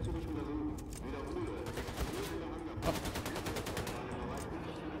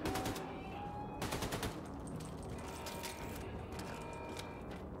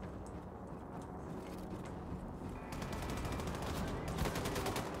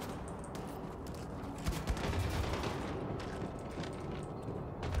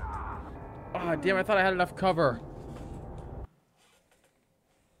 Ah, damn, I thought I had enough cover.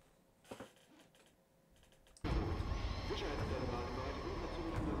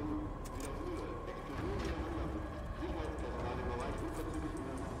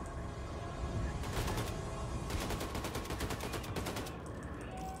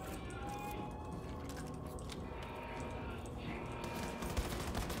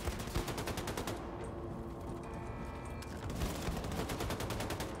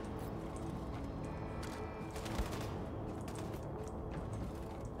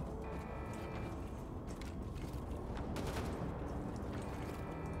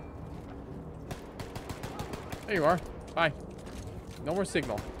 There you are. Bye. No more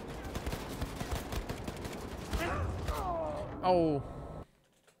signal. Oh.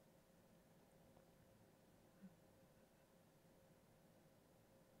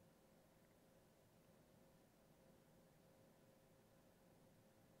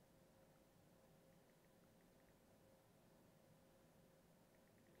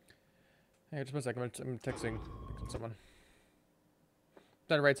 Hey, just one second. I'm texting someone. I'm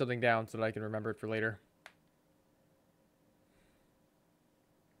trying to write something down so that I can remember it for later.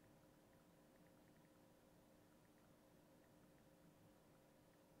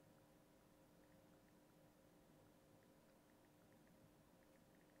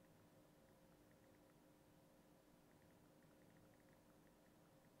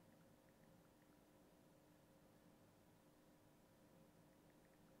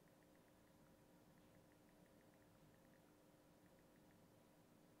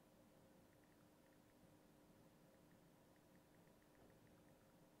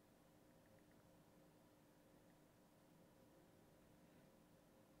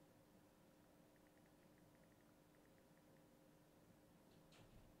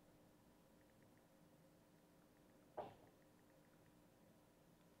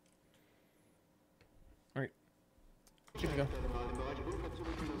 All right. Here we go.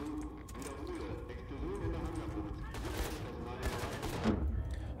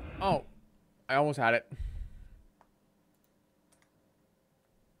 Oh, I almost had it.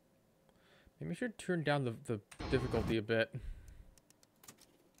 Maybe I should turn down the difficulty a bit.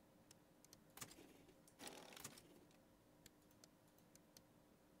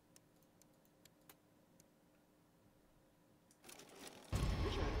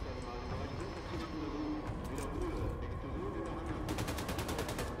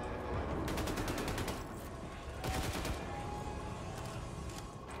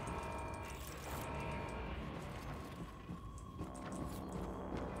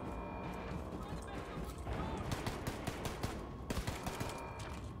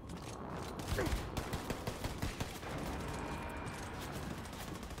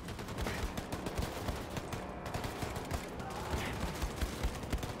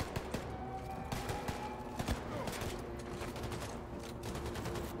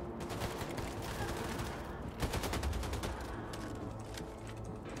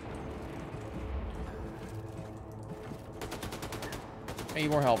 I need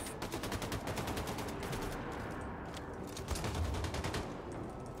more health.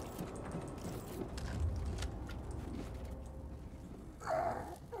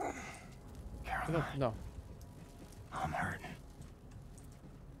 Caroline, No. I'm hurting.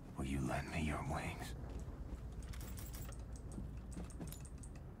 Will you lend me your wings?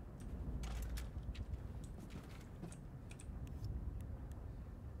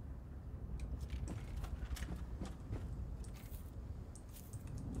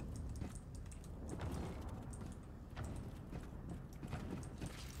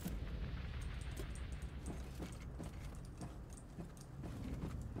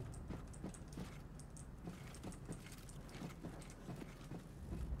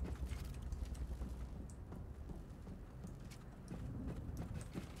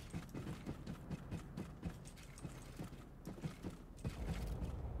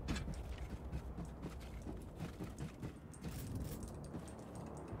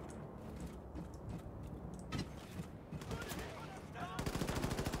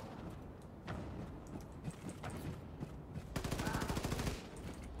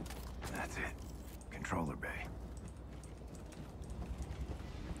 controller bay.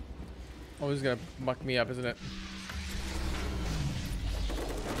 Oh, this is gonna muck me up, isn't it?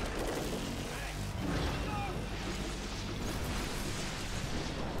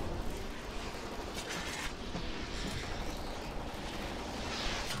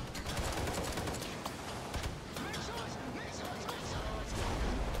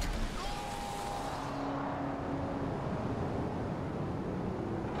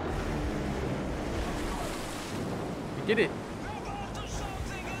 We did it.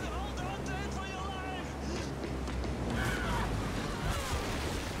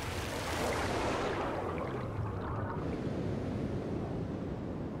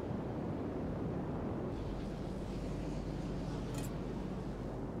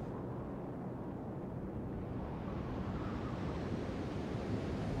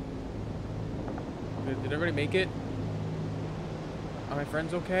 Did everybody make it? Are my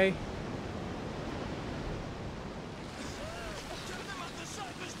friends okay?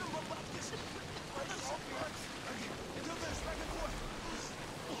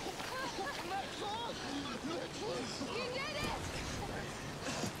 You did it!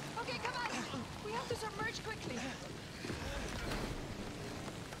 Okay, come on. We have to submerge quickly.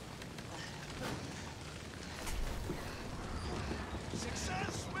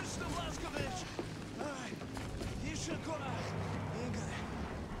 Success, Mr. Blazkowicz! Alright, you should go out. You ain't got it.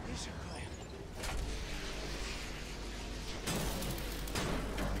 You should clear.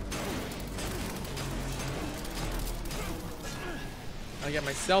 I get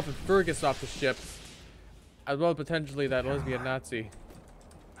myself and Fergus off the ship, as well as potentially that lesbian Nazi.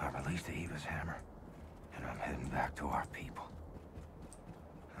 I released the Eva's hammer, and I'm heading back to our people.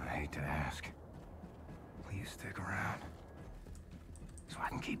 I hate to ask. Please stick around, so I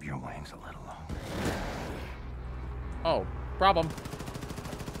can keep your wings a little longer. Oh, problem.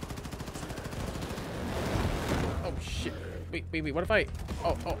 Oh shit! Wait! What if I?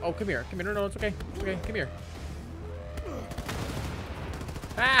 Oh! Come here! No, it's okay. It's okay. Come here.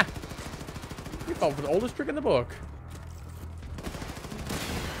 Ah! You fell for the oldest trick in the book.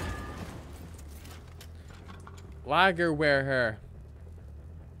 Lager wear her.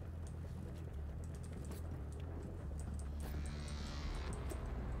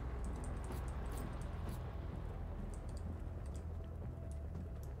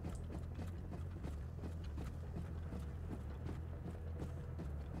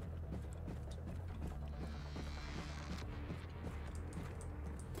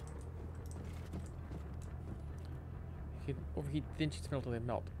 Overheat thin sheets of metal till they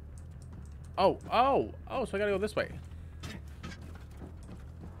melt. Oh, so I gotta go this way.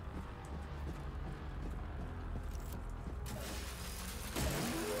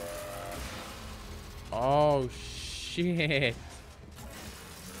 Oh shit.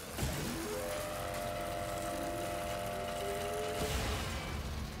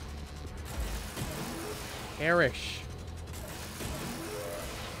 Perish.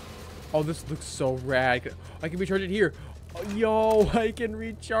 Oh, this looks so rad. I can recharge it here. Oh, yo, I can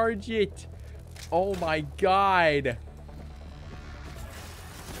recharge it. Oh my god.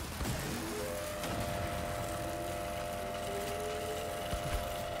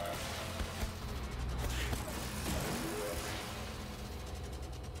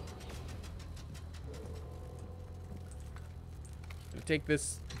 Take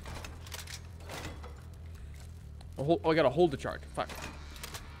this. Oh, I gotta hold the charge. Fuck.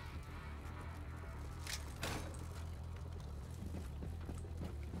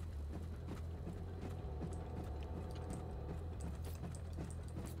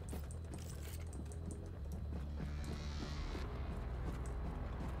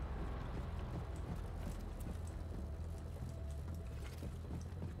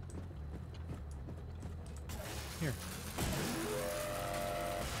 Here.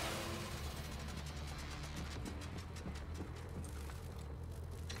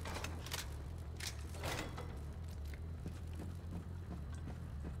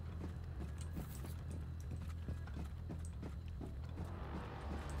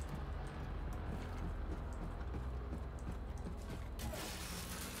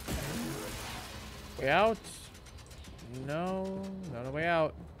 Way out? No, not a way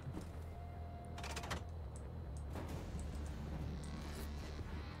out.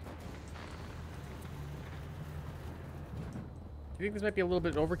 Do you think this might be a little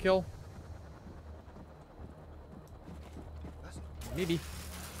bit overkill? Maybe.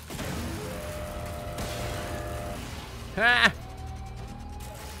 Ha!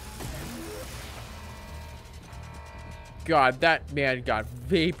 God, that man got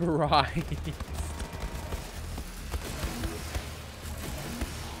vaporized.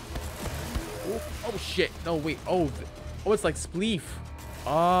 Oh shit. No, wait. Oh, oh, it's like spleef.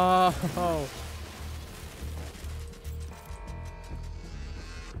 Oh.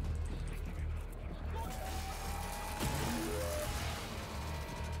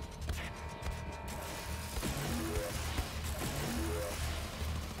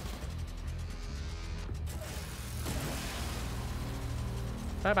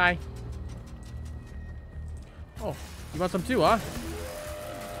 Bye-bye. Oh, you want some too, huh?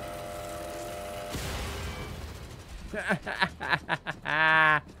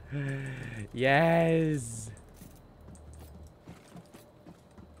 Yes.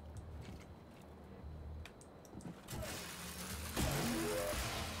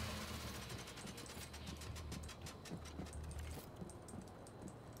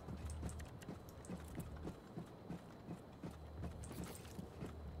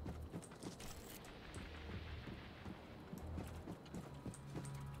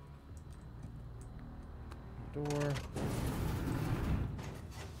 Door.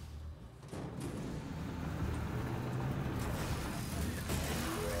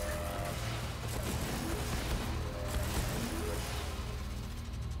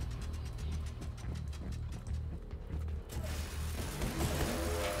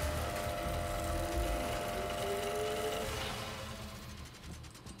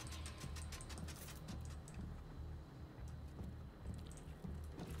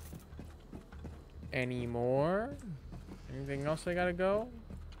 Any more? Anything else I gotta go?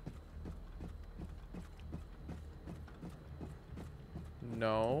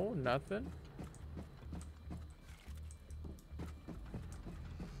 No, nothing.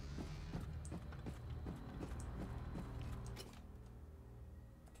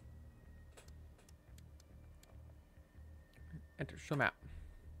 Enter show map.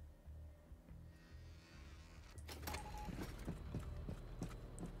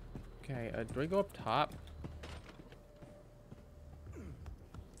 Okay, do I go up top?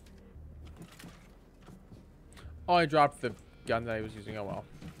 Oh, I dropped the gun that I was using. Oh well.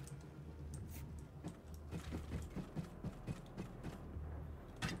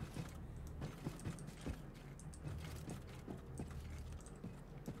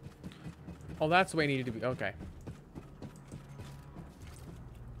 Oh, that's the way it needed to be. Okay.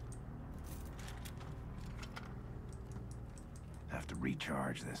 Have to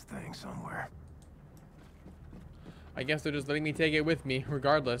recharge this thing somewhere. I guess they're just letting me take it with me,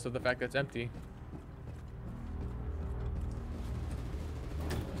 regardless of the fact that it's empty.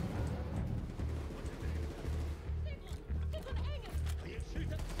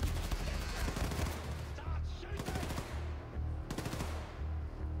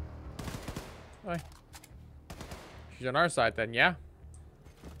 Hi. She's on our side then, yeah?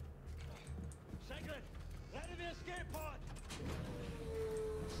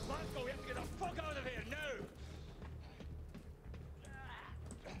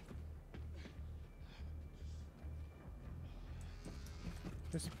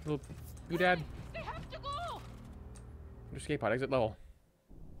 This little doodad. They have to go. Escape pod, exit level.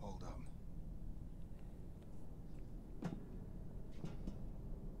 Hold up.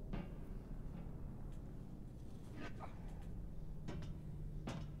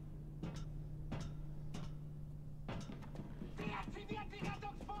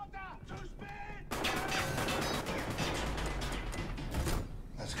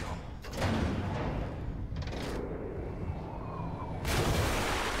 Let's go.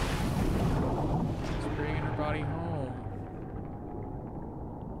 Just bringing her body home.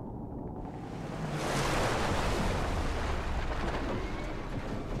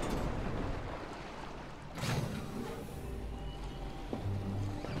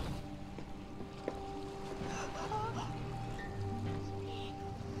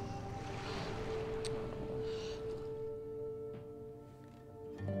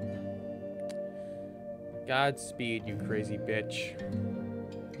 Godspeed, you crazy bitch.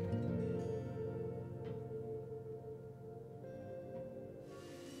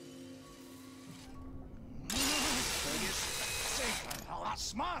 Oh, that's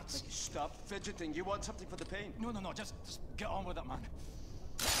smart. Stop fidgeting. You want something for the pain? No, just get on with it, man.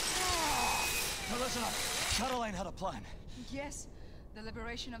 Now listen up. Caroline had a plan. Yes, the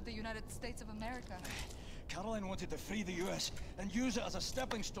liberation of the United States of America. Caroline wanted to free the US and use it as a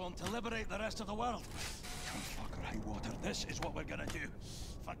stepping stone to liberate the rest of the world. Come fuck or high water, this is what we're gonna do.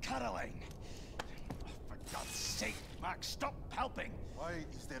 For Caroline. For God's sake, Max, stop helping. Why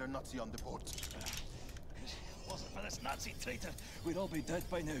is there a Nazi on the boat? If it wasn't for this Nazi traitor, we'd all be dead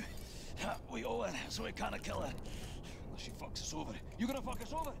by now. We owe her, so we can't kill her. Unless she fucks us over. You gonna fuck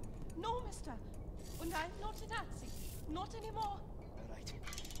us over? No, mister. And I'm not a Nazi. Not anymore. All right.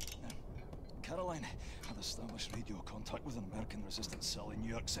 Now, Caroline had established radio contact with an American resistance cell in New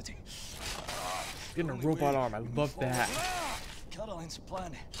York City. Getting a robot arm, I love that. Caroline's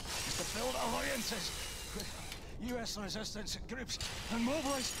plan is to build alliances with U.S. resistance groups and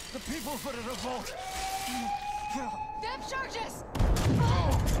mobilize the people for a revolt. Depth charges!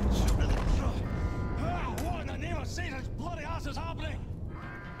 What in the name of Satan's bloody ass is happening?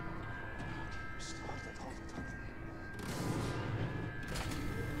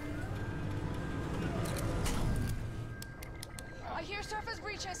 I hear surface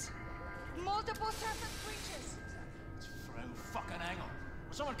breaches. Multiple surface breaches. It's Frau fucking Engel.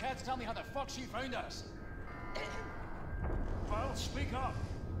 Will someone care to tell me how the fuck she found us? Well, speak up.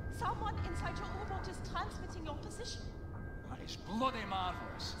 Someone inside your U-boat is transmitting your position. That is bloody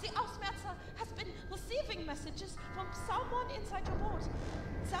marvelous. The Ausmerzer has been receiving messages from someone inside your boat.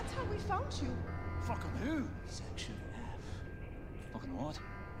 That's how we found you. Fucking who? Section F. Fucking what?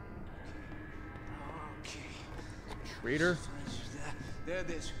 Okay. Traitor? There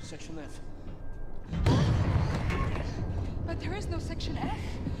it is, Section F. But there is no Section F.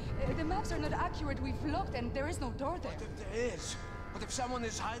 The maps are not accurate. We've looked and there is no door there. But if there is? What if someone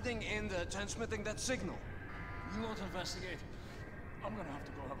is hiding in there, transmitting that signal? You want to investigate? I'm gonna have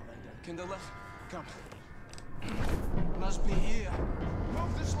to go have a lay down. Kinderlich, come. Must be here.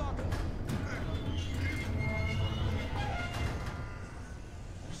 Move this locker.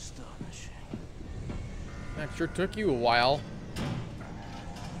 Astonishing. That sure took you a while.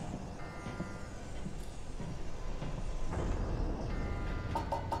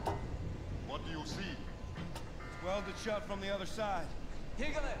 What do you see? Welded shut from the other side.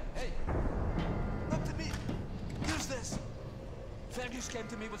 Hegele, hey! Look to me! Use this! Fergus came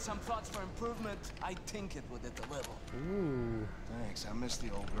to me with some thoughts for improvement. I tinkered with it a little. Ooh. Thanks, I miss the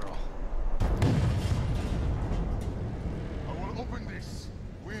old girl. I will open this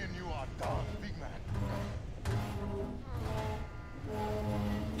when you are done, big man.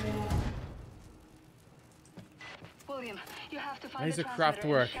 William, you have to find Nice the craft transmitter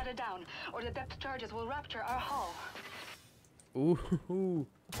work. and shut it down, or the depth charges will rupture our hull. Ooh.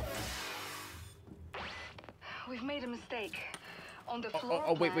 We've made a mistake. On the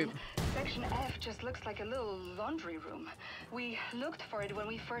floor wait. plan, Section F just looks like a little laundry room. We looked for it when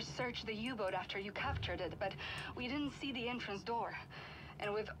we first searched the U-boat after you captured it, but we didn't see the entrance door.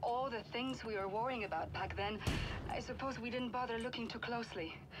 And with all the things we were worrying about back then, I suppose we didn't bother looking too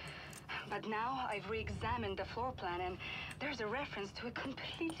closely. But now I've re-examined the floor plan, and there's a reference to a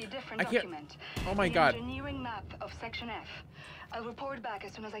completely different document. Oh my the God. engineering map of Section F. I'll report back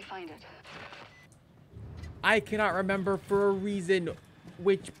as soon as I find it. I cannot remember for a reason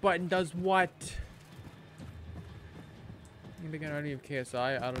which button does what. I think I don't have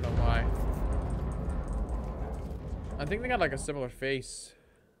KSI. I don't know why. I think they got like a similar face.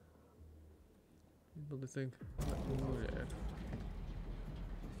 Build this thing.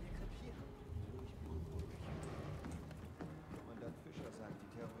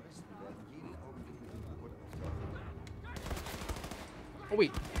 Oh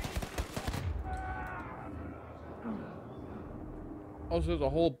wait. Oh, so there's a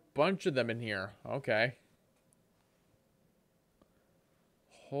whole bunch of them in here. Okay.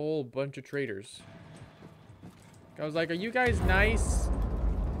 Whole bunch of traitors. I was like, are you guys nice?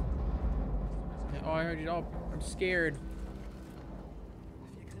 Oh, I heard you. Oh, I'm scared.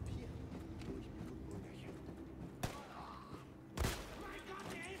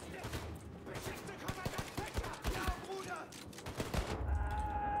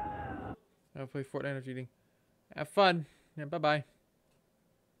 I'll play Fortnite after eating. Have fun. Yeah, bye-bye.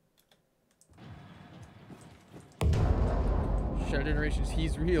 Shadow Generations,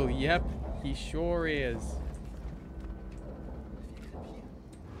 he's real. Yep, he sure is.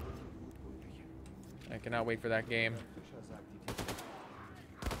 I cannot wait for that game.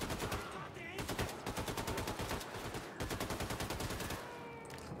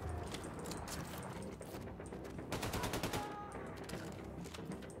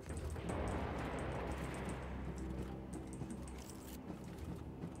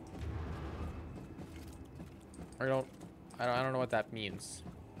 I don't know what that means.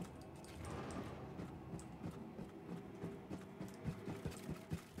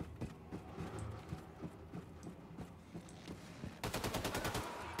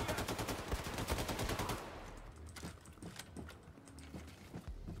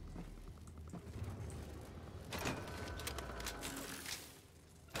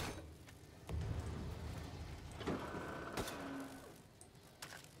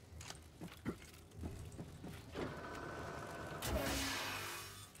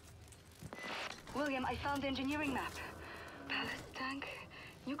 William, I found the engineering map. Ballast tank,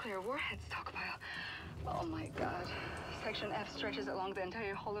 nuclear warhead stockpile. Oh my god. Section F stretches along the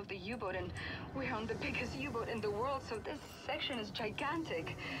entire hull of the U-boat, and we're on the biggest U-boat in the world, so this section is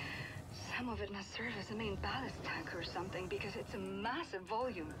gigantic. Some of it must serve as a main ballast tank or something, because it's a massive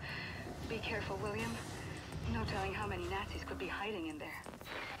volume. Be careful, William. No telling how many Nazis could be hiding in there.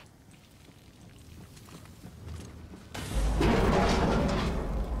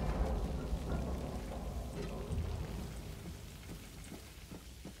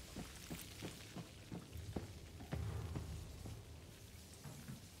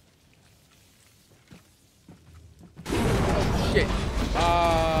 Shit.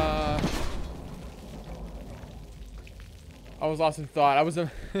 I was lost in thought. I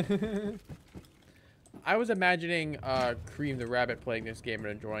was imagining Cream the rabbit playing this game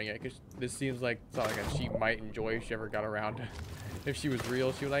and enjoying it, because this seems like something that she might enjoy if she ever got around. If she was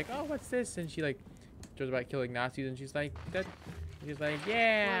real, she was like, "Oh, what's this?" And she like goes about killing Nazis, and she's like, "That." She's like,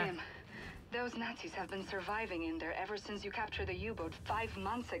 "Yeah." William, those Nazis have been surviving in there ever since you captured the U-boat 5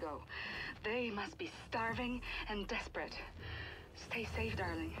 months ago. They must be starving and desperate. Stay safe,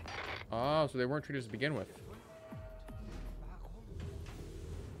 darling. Oh, so they weren't traitors to begin with.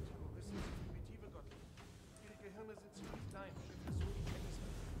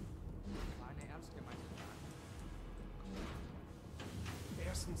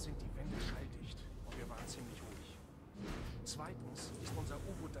 Erstens sind die Wände schalldicht und wir waren ziemlich ruhig. Zweitens ist unser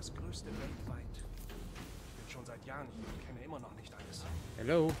U-Boot das größte weltweit. Ich bin schon seit Jahren hier und kenne immer noch nicht alles.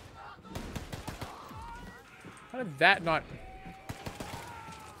 Hello. How did that not...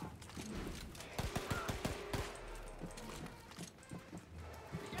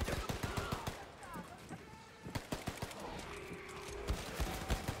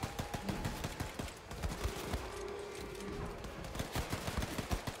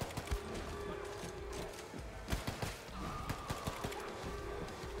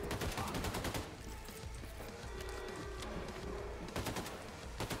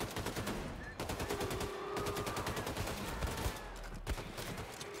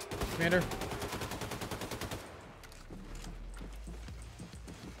 Commander.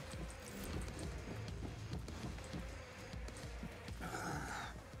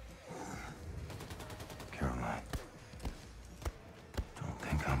 Caroline, don't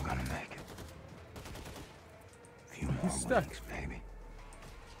think I'm gonna make it. A few more weeks, baby.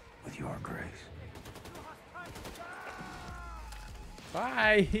 With your grace.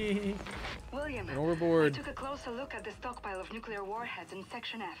 Bye. William, and overboard. I took a closer look at the stockpile of nuclear warheads in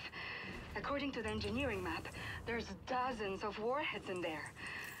Section F. According to the engineering map, there's dozens of warheads in there.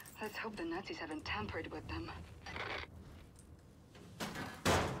 Let's hope the Nazis haven't tampered with them.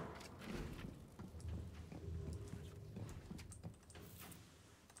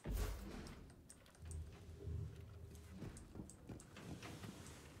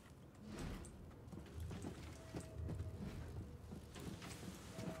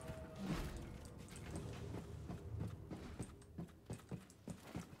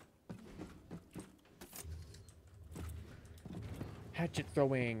 Hatchet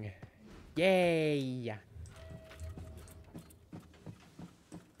throwing. Yay.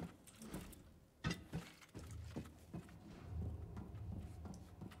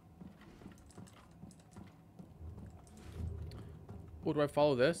 Oh, do I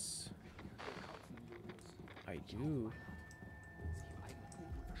follow this? I do.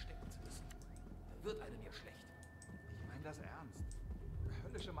 Wird einem ja schlecht. Ich meine das ernst.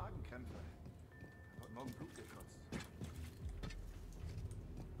 Höllische Magenkrämpfe. Heute Morgen Blut gekotzt.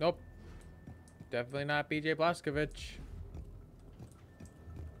 Nope. Definitely not BJ Blazkowicz.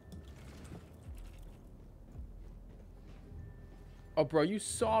 Oh, bro, you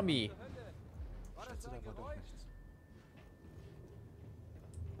saw me.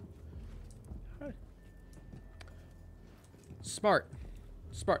 Smart.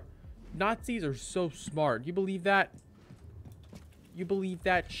 Smart. Nazis are so smart. You believe that? You believe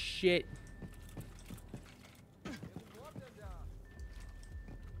that shit?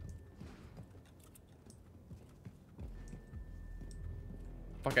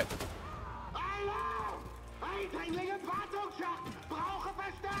 Fuck it.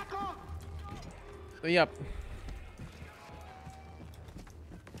 Yep.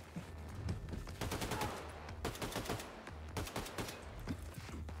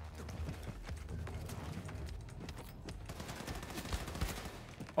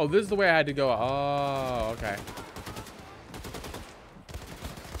 Oh, this is the way I had to go. Oh, okay.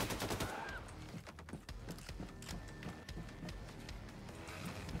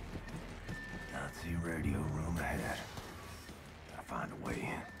 Nazi radio room ahead. Gotta find a way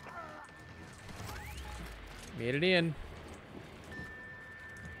in. Made it in.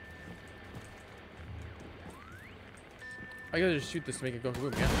 I gotta just shoot this to make it go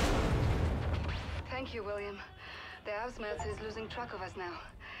boom, yeah. Thank you, William. The Ausmelz is losing track of us now.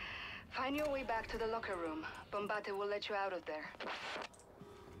 Find your way back to the locker room. Bombate will let you out of there.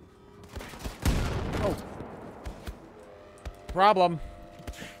 Oh. Problem.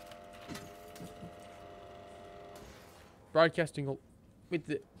 Broadcasting. Wait,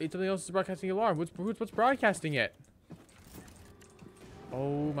 something else is broadcasting alarm. What's broadcasting it?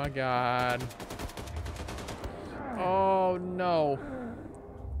 Oh my god. Oh no.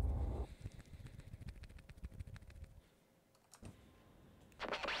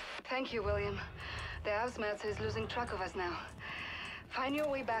 Thank you, William. The Ausmelz is losing track of us now. Find your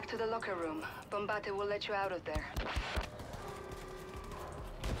way back to the locker room. Bombate will let you out of there.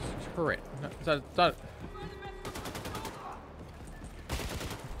 Turret. No, it's not.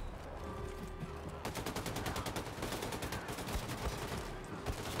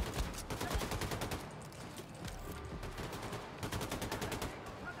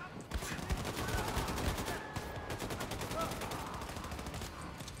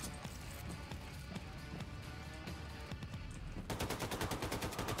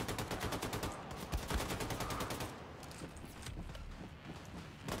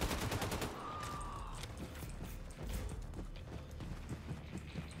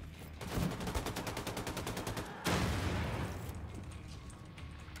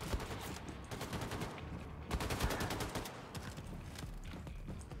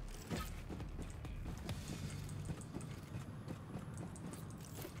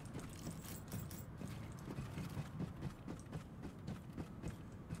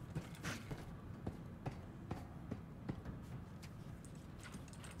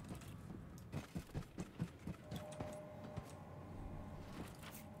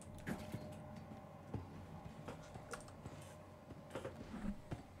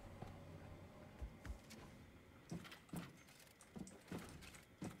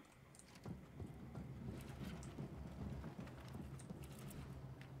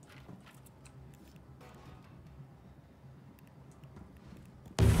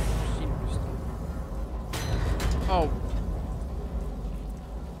 Oh.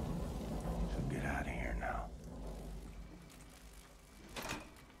 So get out of here now.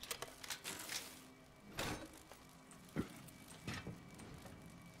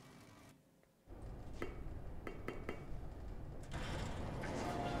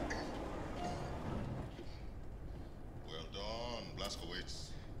 Well done, Blazkowicz.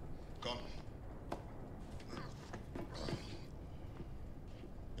 Come.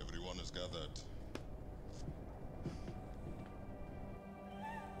 Everyone is gathered.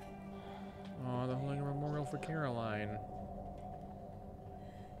 Oh, they're holding a memorial for Caroline.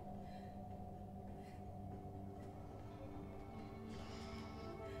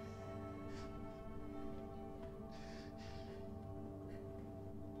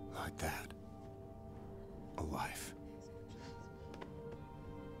 Like that. A life.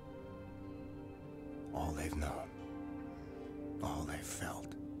 All they've known. All they've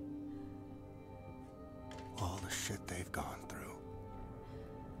felt. All the shit they've gone through.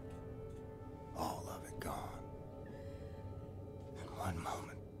 All of it gone. In one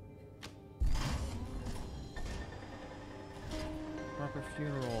moment. Proper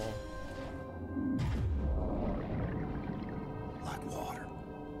funeral. Like water.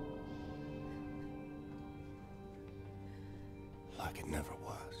 Like it never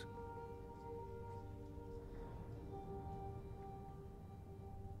was.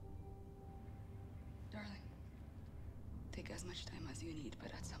 Darling, take as much time as you need,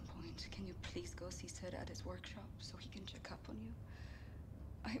 but at some point, can you please go see Sid at his workshop so he can check up on you?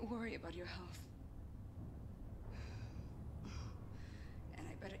 I worry about your health. And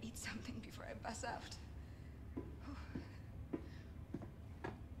I better eat something before I pass out.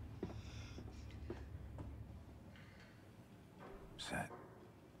 Set.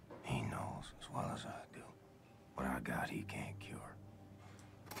 He knows as well as I do. What I got, he can't cure.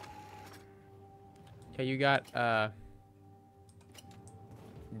 Okay, you got,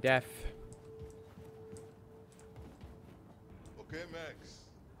 death. Okay, Max.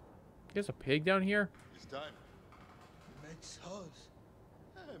 There's a pig down here? It's time. Max house.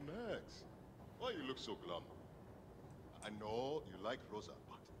 Hey, Max. Why you look so glum? I know you like Rosa,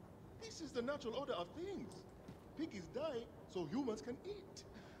 but this is the natural order of things. Piggies die so humans can eat.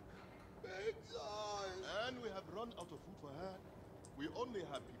 Max house. And we have run out of food for her. We only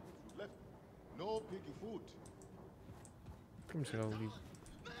have people food left. No piggy food. I'm just gonna leave.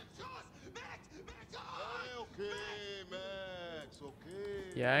 Okay, Max, okay.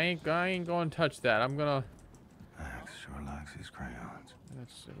 Yeah, I ain't gonna touch that. I'm gonna. Max sure likes his crayons.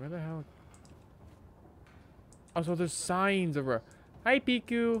 Let's see, where the hell? Oh, so there's signs over. Hi,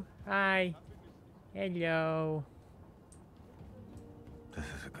 Piku. Hi. Hello. This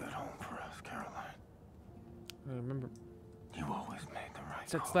is a good home for us, Caroline. I remember. You always made the right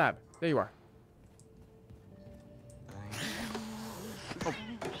Set call. slab. There you are. Oh, is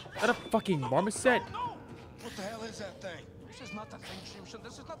that a fucking marmoset? What the hell is that thing? This is not the thing, Shimshin.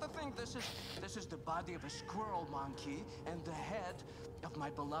 This is not the thing. This is the body of a squirrel monkey and the head of my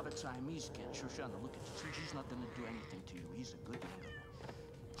beloved Siamese kid, Shoshana. Look at you. She's not gonna do anything to you. He's a good young.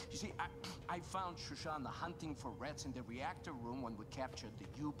 You see, I found Shoshana hunting for rats in the reactor room when we captured the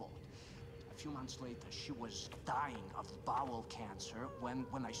U-boat. A few months later, she was dying of bowel cancer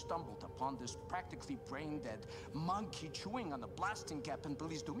when I stumbled upon this practically brain-dead monkey chewing on a blasting cap. And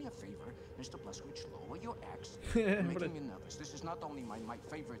please do me a favor, Mr. Blazkowicz, lower your axe. You're making me nervous. This is not only my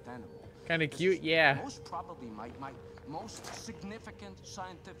favorite animal. Kind of cute, yeah. Most probably my most significant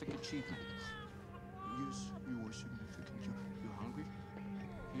scientific achievement. Yes, you are significant. You're hungry?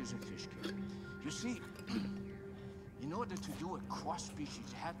 Here's a fish cake. You see, in order to do a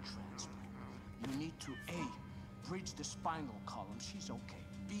cross-species head transplant, you need to A, bridge the spinal column. She's okay.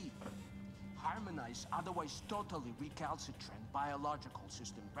 B, harmonize otherwise totally recalcitrant biological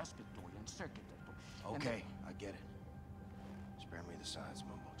system, respiratory and circuitry. Okay, I get it. Spare me the science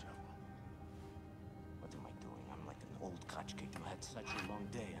mumbo jumbo. What am I doing? I'm like an old kachkik who had such a long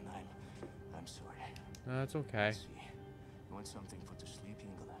day, and I'm sorry. That's okay. Let's see. You want something for the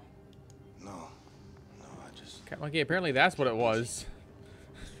sleeping glass? No, I just... Okay, apparently that's what it was.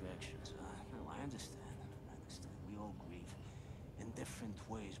 Distractions, no, I understand. We all grieve in different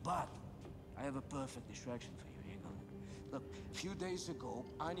ways, but I have a perfect distraction for you. Here you go. Look, a few days ago,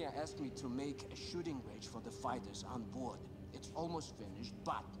 Anya asked me to make a shooting range for the fighters on board. It's almost finished,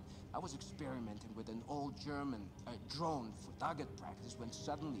 but I was experimenting with an old German drone for target practice when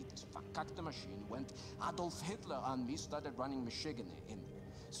suddenly this verkackte machine went Adolf Hitler on me, started running Michigan in there.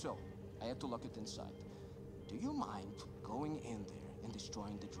 So, I had to lock it inside. Do you mind going in there and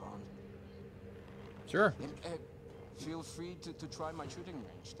destroying the drone? Sure. And, feel free to try my shooting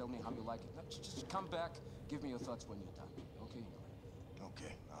range. Tell me how you like it. No, just come back, give me your thoughts when you're done. Okay?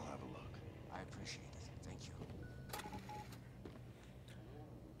 Okay, I'll have a look. I appreciate it. Thank you.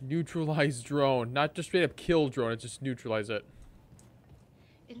 Neutralize drone. Not just straight up kill drone, it's just neutralize it.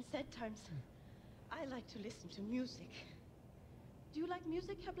 In sad times, I like to listen to music. Do you like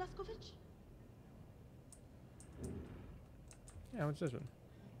music, Herr Blazkowicz? Yeah, what's this one?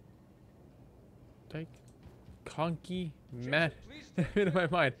 Take Conky Matt. In my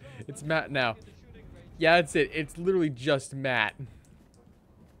mind, it's Matt now. Yeah, that's it. It's literally just Matt.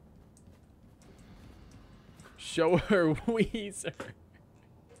 Show her Weezer.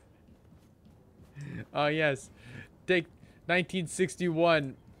 Oh yes, take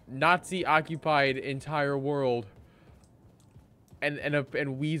 1961 Nazi-occupied entire world, and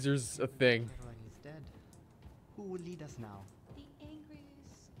Weezer's a thing. He's dead. Who will lead us now? The angry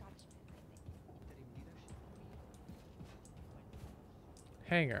Scotchman,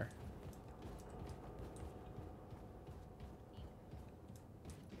 Hanger.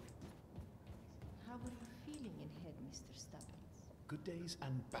 How are you feeling in head, Mr. Stubbins? Good days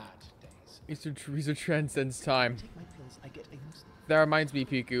and bad days. Weezer transcends time. Take my pills, I get aimless. That reminds me,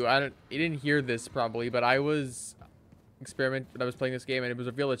 Piku. You didn't hear this probably, but I was when I was playing this game, and it was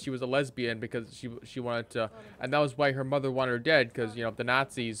revealed that she was a lesbian because she wanted to, and that was why her mother wanted her dead, because you know the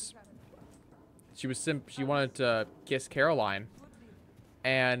Nazis. She wanted to kiss Caroline,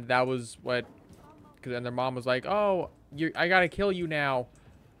 and that was what, because then their mom was like, oh, I gotta kill you now,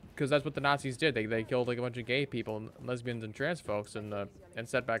 because that's what the Nazis did. They killed like a bunch of gay people and lesbians and trans folks and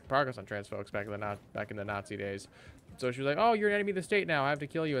set back progress on trans folks back in the Nazi days. So she was like, oh, you're an enemy of the state now. I have to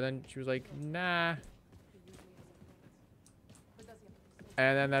kill you. And then she was like, nah.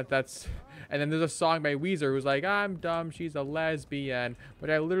 And then and then there's a song by Weezer who's like, I'm dumb, she's a lesbian. But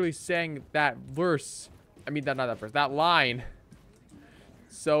I literally sang that verse. I mean, not that verse, that line.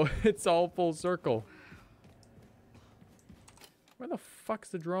 So it's all full circle. Where the fuck's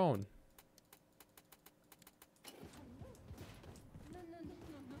the drone? No.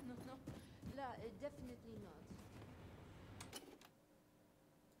 La, definitely not.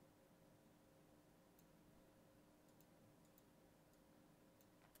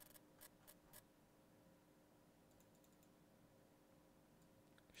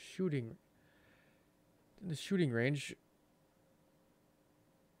 Shooting. In the shooting range.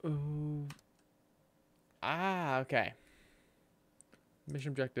 Oh. Ah, okay. Mission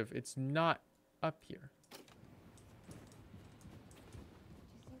objective. It's not up here. Do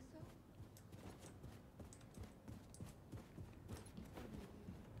you think so?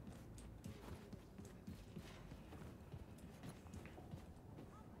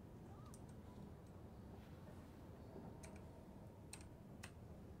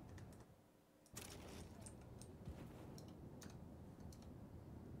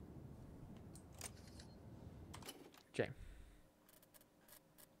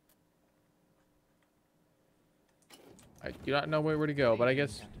 I do not know where to go, but I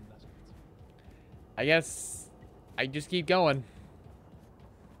guess I just keep going.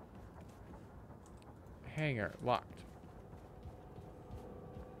 Hangar locked.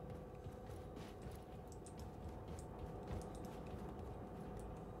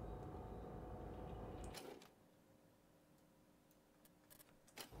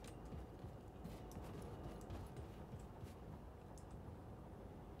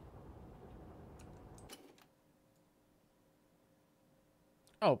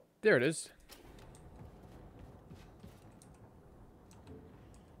 Oh, there it is.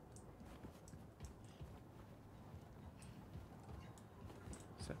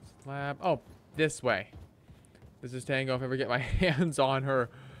 Set slab. Oh, this way. This is Tango if I ever get my hands on her.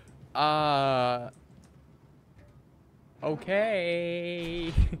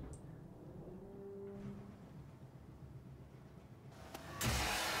 Okay.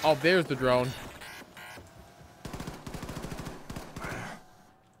 Oh, there's the drone.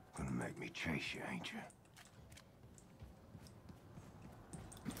 Gonna make me chase you, ain't you?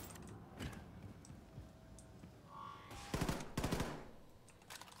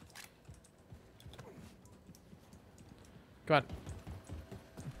 Come on.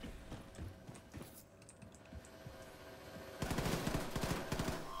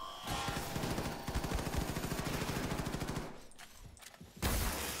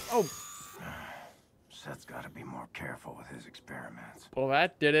 Oh. Seth's got to be more careful with his experiments. Well,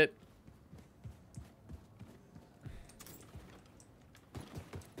 that did it.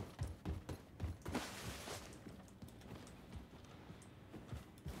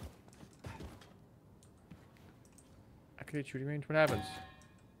 Activate shooting range. What happens?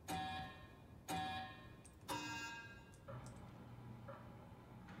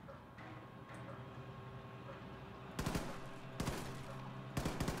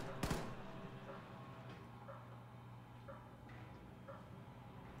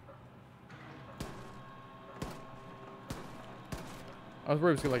 I was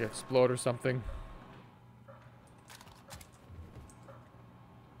worried it was gonna like explode or something.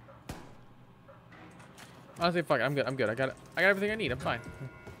 Honestly, fuck it. I'm good. I'm good. I got everything I need. I'm fine.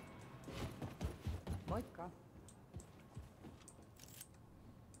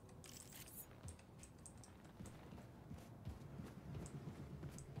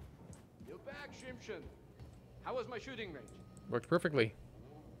 You're back, Shimshin. How was my shooting range? Worked perfectly.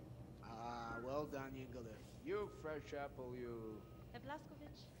 Ah, well done, Yingler. You fresh apple, you. Herr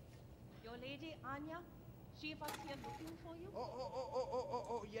Blaskovich, your lady Anya, she was here looking for you.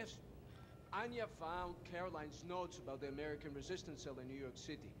 Oh, yes. Anya found Caroline's notes about the American resistance cell in New York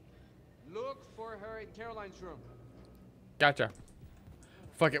City. Look for her in Caroline's room. Gotcha.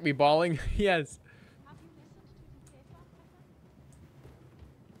 Fuck it. We balling? Yes.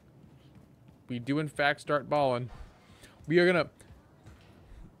 We do in fact start balling. We are gonna.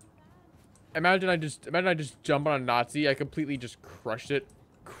 Imagine I just jump on a Nazi. I completely just crush their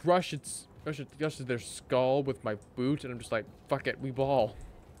skull with my boot, and I'm just like, fuck it, we ball.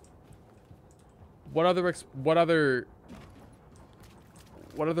 What other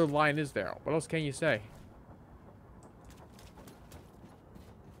line is there? What else can you say?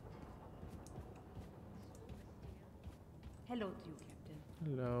 Hello to you, Captain.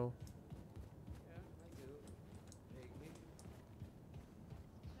 Hello. Yeah, I do. Vaguely.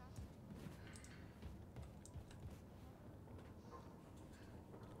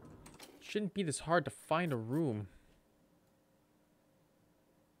 Shouldn't be this hard to find a room.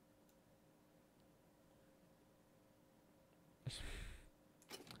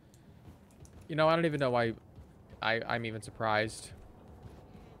 You know, I don't even know why I'm even surprised.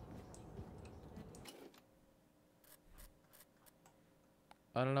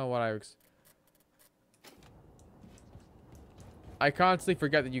 I don't know what I constantly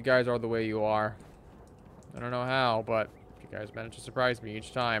forget that you guys are the way you are. I don't know how, but you guys manage to surprise me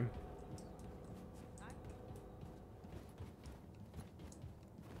each time.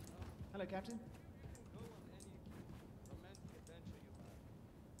 Hello, Captain.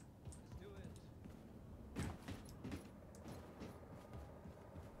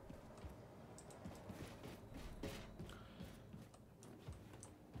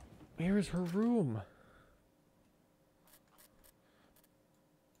 Where is her room?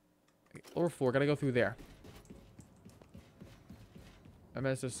 Lower floor, gotta go through there. I'm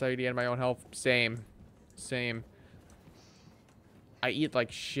in society and my own health. Same. I eat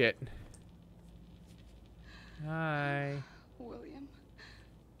like shit. Hi. William.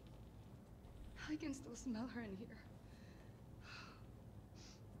 I can still smell her in here.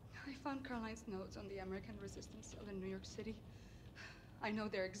 I found Caroline's notes on the American resistance cell in New York City. I know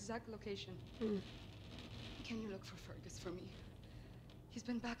their exact location. Can you look for Fergus for me? He's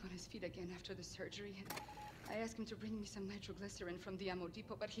been back on his feet again after the surgery. I asked him to bring me some nitroglycerin from the ammo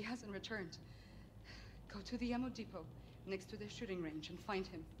depot, but he hasn't returned. Go to the ammo depot next to the shooting range and find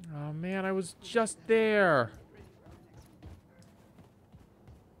him. Oh man, I was just there.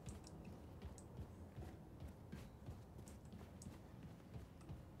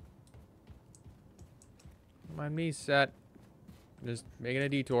 Mind me, Set. Just making a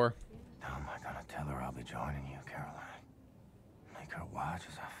detour. How am I gonna tell her I'll be joining you, Caroline? Make her watch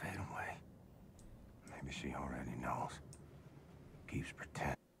as I fade away. Maybe she already knows. Keeps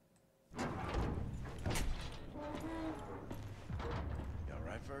pretending. You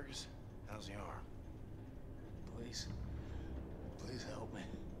alright, Fergus? How's the arm? Please. Please help me.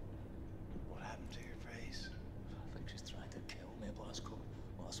 What happened to your face? I think she's trying to kill me, Blasco.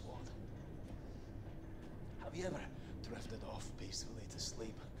 Last word. Have you ever drifted off peacefully to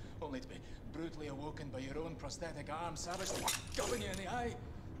sleep, only to be brutally awoken by your own prosthetic arm savagely gubbing you in the eye?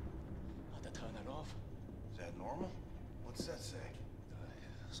 Had to turn it off. Is that normal? What's that say?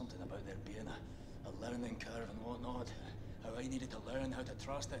 Something about there being a learning curve and whatnot. How I needed to learn how to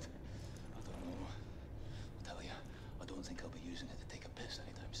trust it. I don't know. I'll tell you, I don't think I'll be using it to take a piss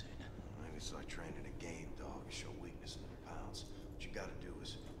anytime soon. Maybe it's like training a game dog. You show weakness and it pounds. What you gotta do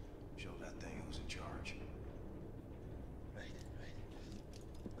is show that thing who's in charge. Right.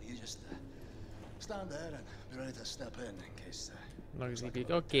 Well, you just stand there and be ready to step in case. Long as you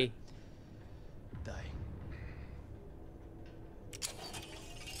think, okay. Die.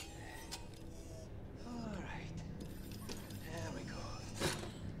 All right. There we go.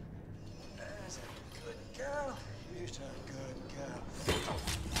 There's a good girl. You're a good girl.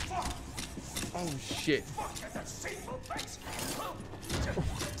 Fuck! Oh shit. Fuck you, that sinful face! Oh,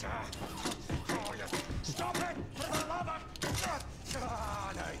 you stop it! For the love of...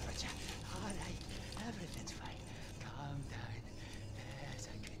 Oh, no, gotcha. All right, everything's fine. Calm down. There's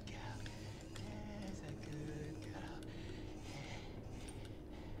a good girl. There's a good girl.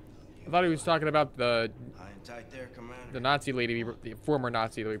 I thought he was talking about the High and tight there, Commander. the Nazi lady, the former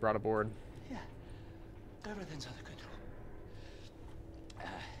Nazi that we brought aboard. Yeah, everything's under control.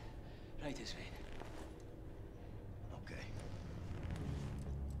 Right is right. Okay.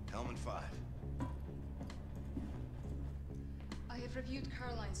 Helmet 5. I have reviewed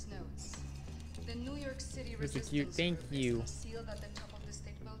Caroline's notes. The New York City That's a resistance cute thank group you. is concealed at the top of the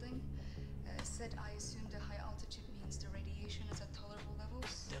state building. Said I assume the high altitude means the radiation is at tolerable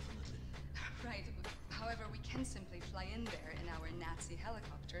levels? Definitely. Right. However, we can simply fly in there in our Nazi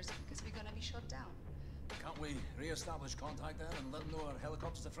helicopters because we're gonna be shot down. Can't we re-establish contact then and let them know our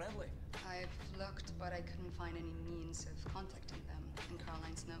helicopters are friendly? I've looked, but I couldn't find any means of contacting them in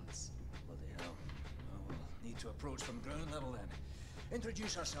Caroline's notes. Bloody hell. Well, we'll need to approach from ground level then.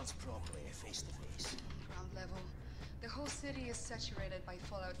 Introduce ourselves properly, face to face. Ground level. The whole city is saturated by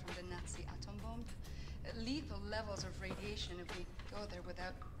fallout from the Nazi atom bomb. Lethal levels of radiation if we go there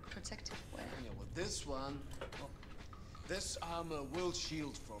without protective wear. Yeah, with this one, look, this armor will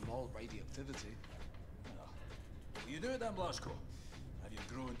shield from all radioactivity. Will you do it then, Blasco? Have you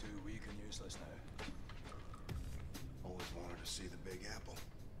grown too weak and useless now? Always wanted to see the Big Apple.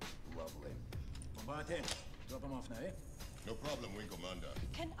 Lovely. Well, back in. Drop him off now, eh? No problem, Wing Commander.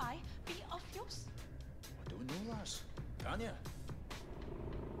 Can I be of use? I don't know, lass. Can ya?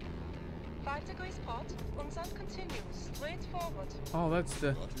 5 degrees port. Unsand continues. Straight forward. Oh, that's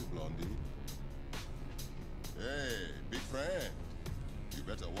the... Got you, Blondie. Hey, big friend. You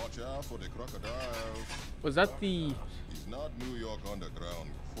better watch out for the crocodiles. Was that the... It's not New York underground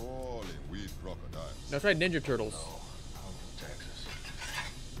crawling with crocodiles. No, that's right, Ninja Turtles. I'm from Texas.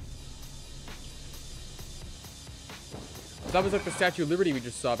 That was like the Statue of Liberty we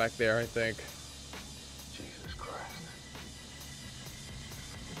just saw back there, I think. Jesus Christ.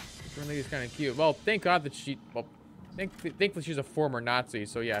 This lady's kind of cute. Well, thank God that she... Well, thankfully she's a former Nazi,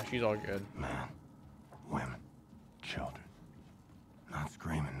 so yeah, she's all good. Men, women, children. Not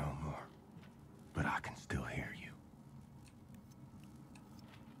screaming no more. But I can still hear you.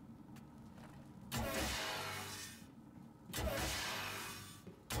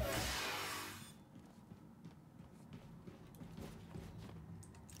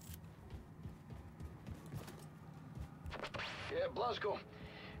 Yeah, Blasco.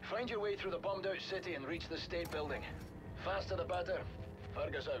 Find your way through the bombed out city and reach the state building. Faster the better.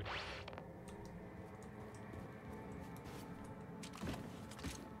 Fergus out.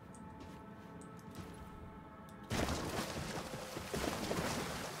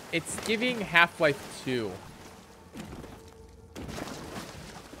 It's giving Half-Life 2.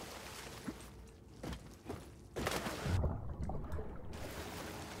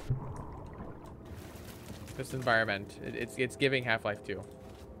 This environment. It's giving Half-Life 2.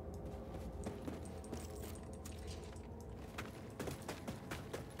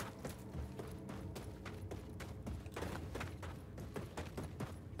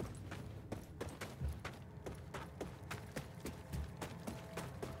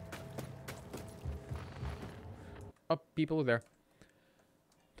 Oh, people are there.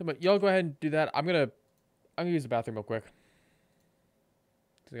 But y'all go ahead and do that. I'm gonna use the bathroom real quick.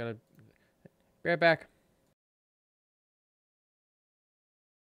 I gotta be right back.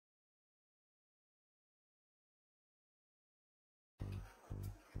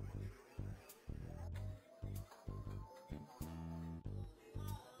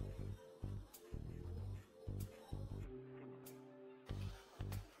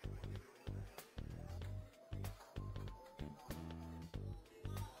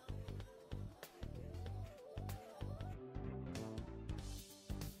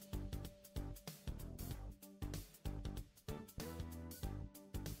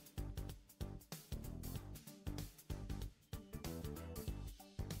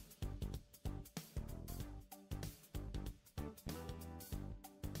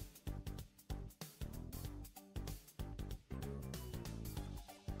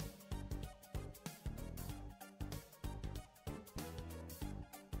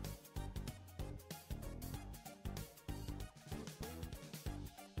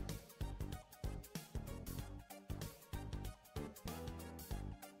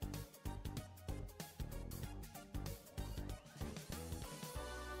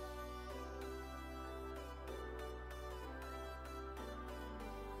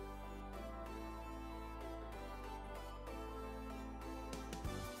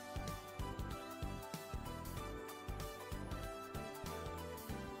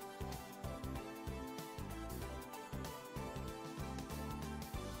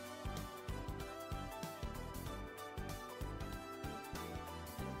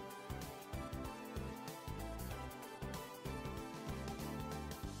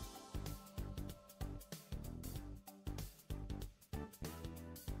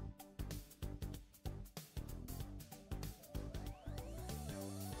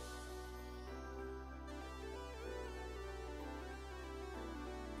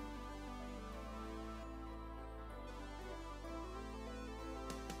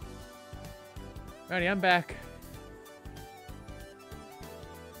 Alrighty, I'm back.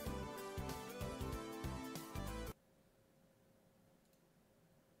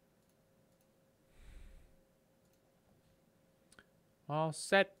 All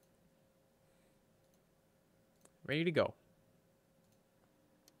set. Ready to go.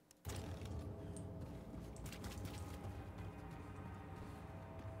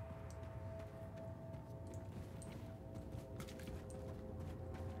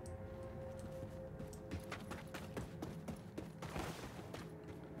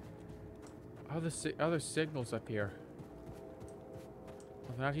 Other signals up here.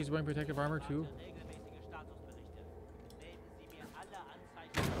 Are Nazis wearing protective armor too?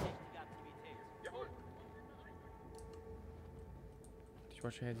 Did you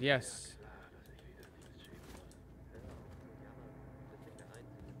wash your hands? Yes.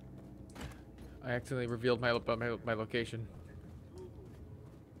 I accidentally revealed my location.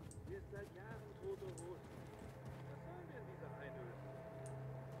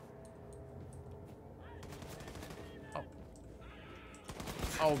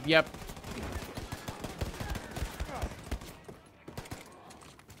 Oh, yep.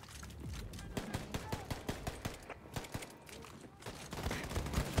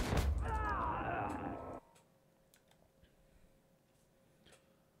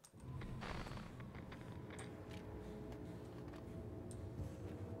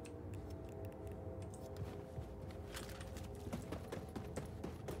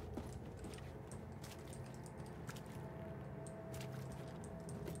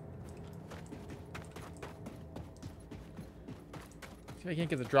 See if I can't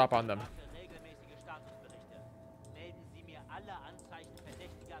get the drop on them.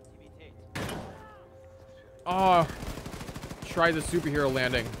 Oh, try the superhero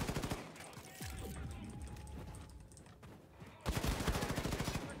landing.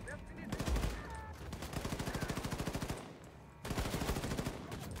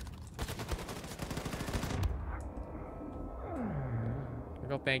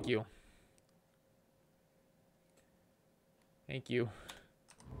 Oh, thank you. Thank you.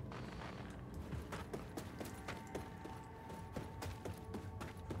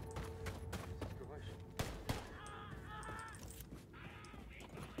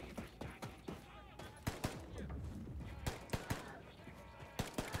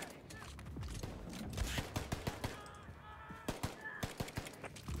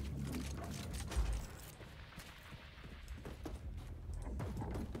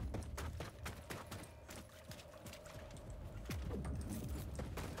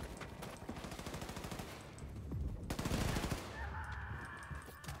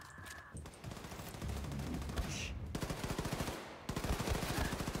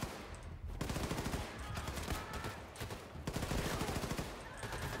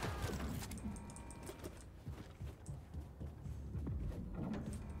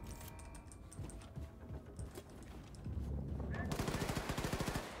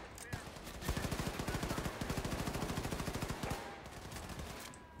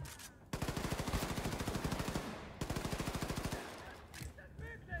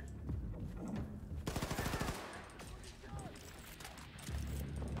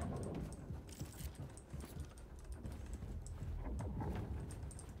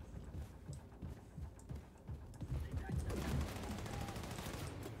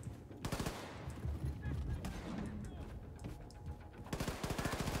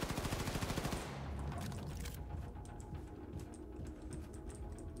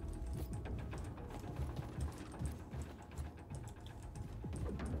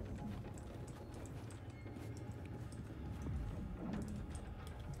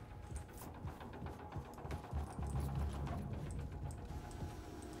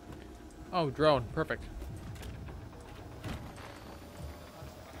 Oh, drone. Perfect.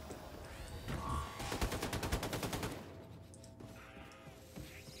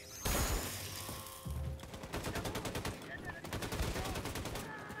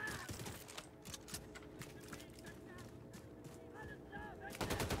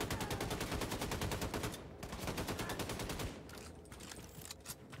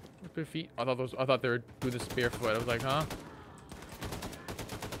 Their feet. I thought they were doing the spear foot. I was like, huh?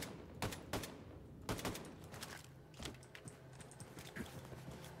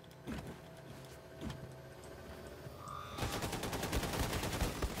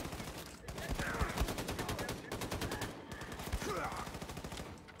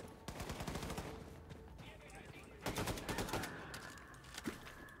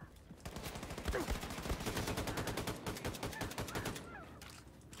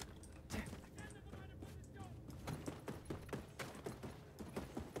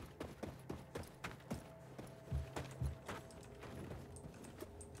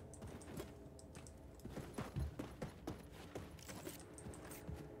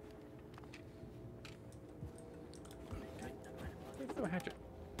 Throw a hatchet.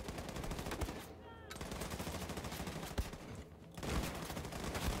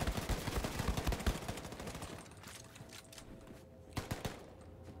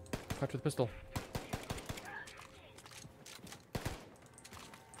 Catch with pistol.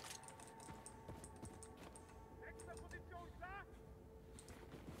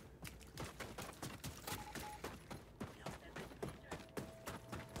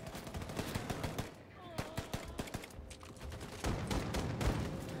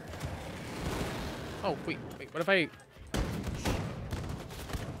 Oh, wait, what if I...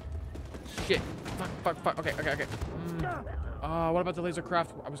 Shit. Fuck. Okay. What about the laser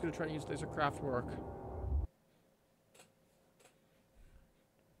craft? I was gonna try to use laser craft work.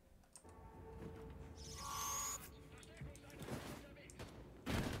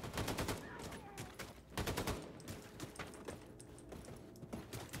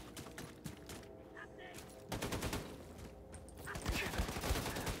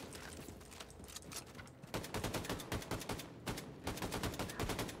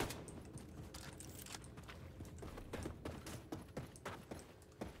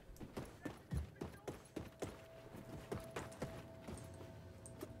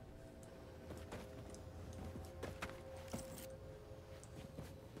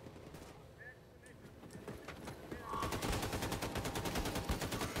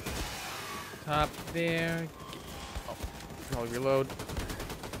 Top there. Oh, probably reload.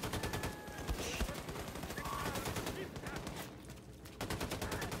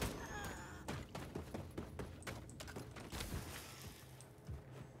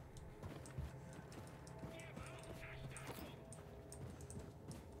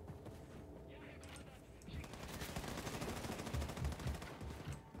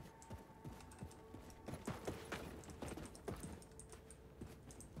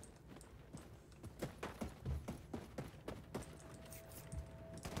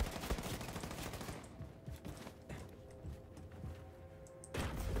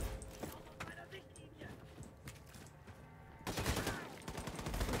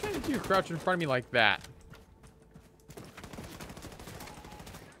 Why did you crouch in front of me like that?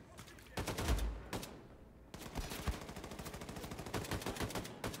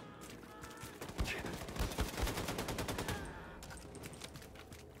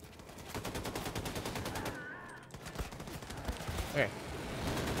 Okay.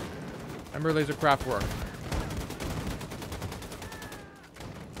 Remember laser craft work.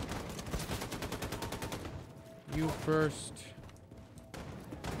 You first.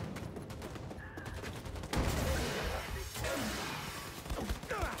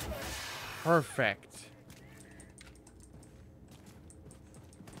 Perfect.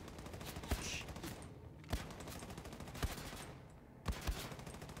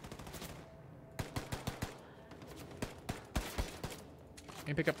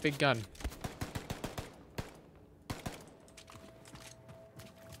 And pick up big gun.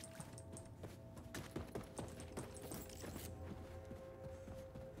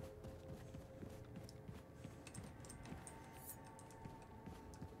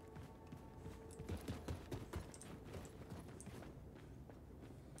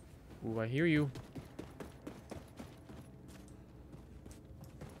 Ooh, I hear you.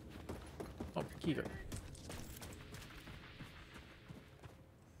 Oh, Keegan.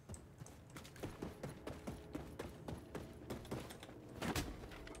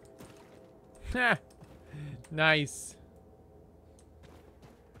 Ha! Nice.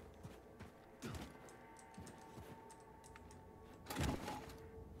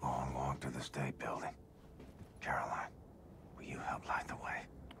 Long to the state building. Caroline, will you help light the way?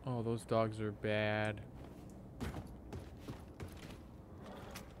 Oh, those dogs are bad.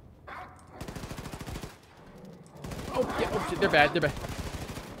 Oh, yeah, oh shit, they're bad, they're bad.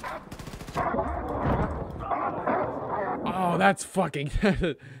 Oh, that's fucking,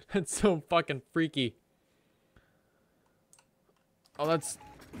 that's so fucking freaky. Oh, that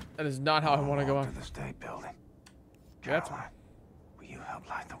is not how I want to go on. To the state building. That's Caroline, will you help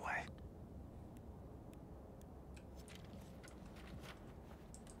light the way?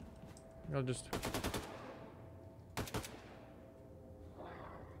 I'll just...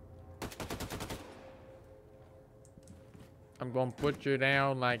 I'm gonna put you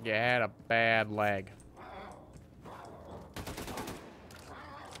down like you had a bad leg.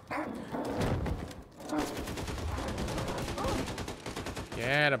 You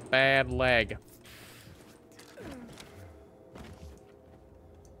had a bad leg.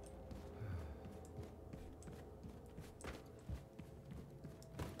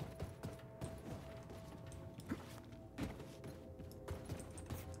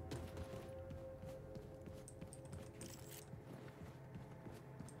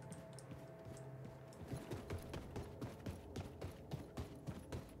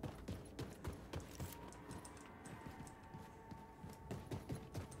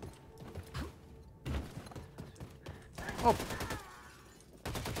 Oh.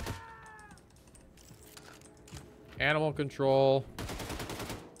 Animal control.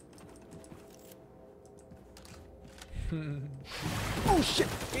 Oh shit!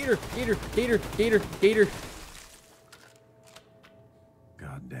 Gator! Gator! Gator! Gator! Gator!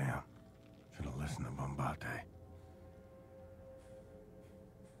 Goddamn. Should have listened to Bombate.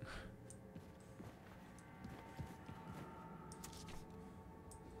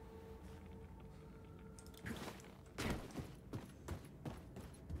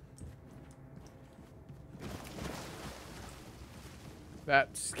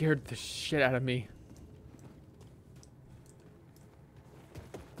 That scared the shit out of me.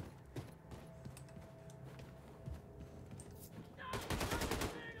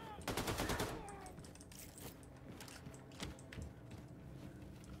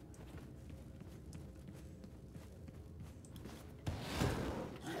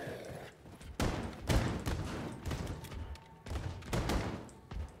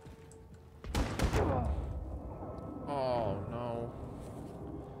 Oh no.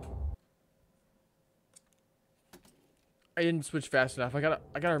 I didn't switch fast enough. I gotta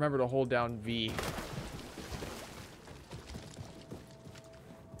remember to hold down V.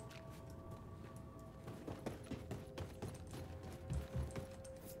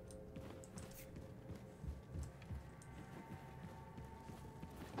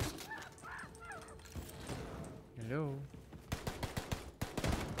 Hello.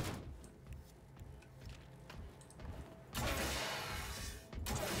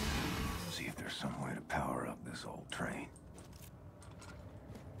 See if there's some way to power up this old train.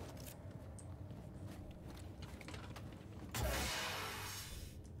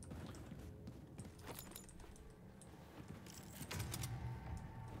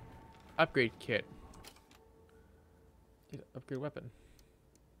 Upgrade kit. Need an upgrade weapon.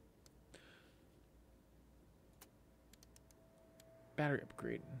 Battery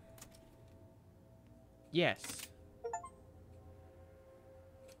upgrade. Yes.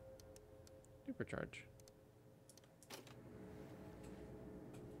 Supercharge.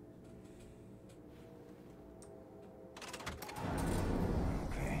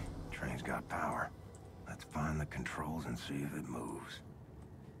 Okay, train's got power. Let's find the controls and see if it moves.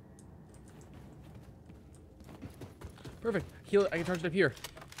 Perfect. Heal it. I can charge it up here.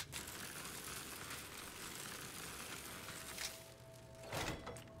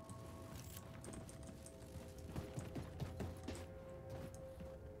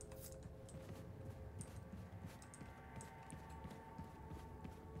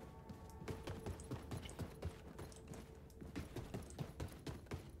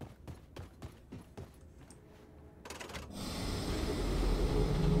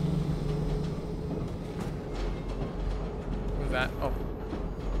 That? Oh.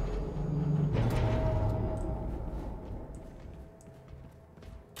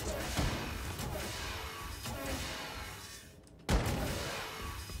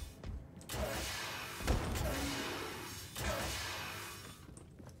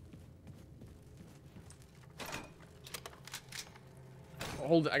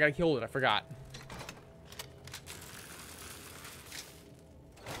 Hold it. I gotta kill it. I forgot.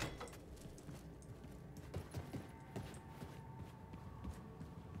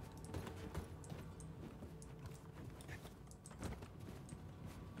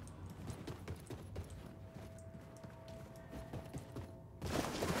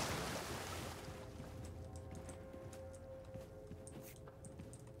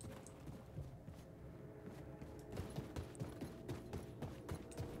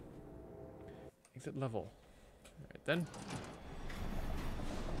 Exit level. Alright then.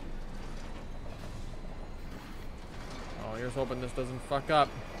 Oh, here's hoping this doesn't fuck up.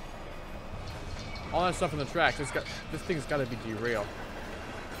 All that stuff in the tracks. This thing's got to be derailed.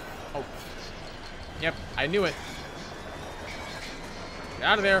 Oh. Yep, I knew it. Get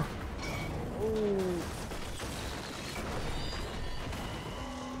out of there. Ooh.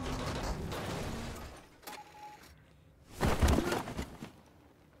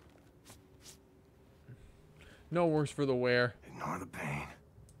 No worse for the wear. Ignore the pain.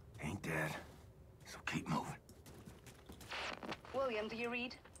 Ain't dead. So keep moving. William, do you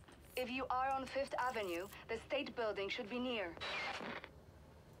read? If you are on 5th Avenue, the State Building should be near.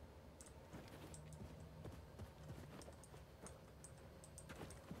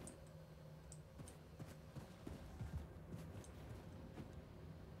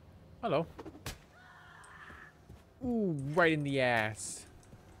 Hello. Ooh, right in the ass.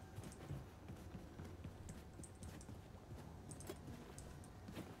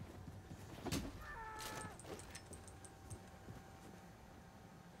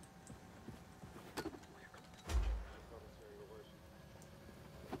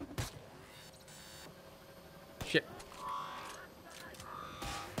 Shit.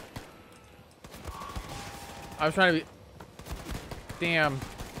 I was trying to be... Damn.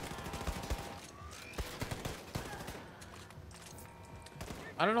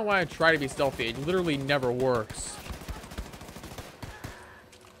 I don't know why I try to be stealthy. It literally never works.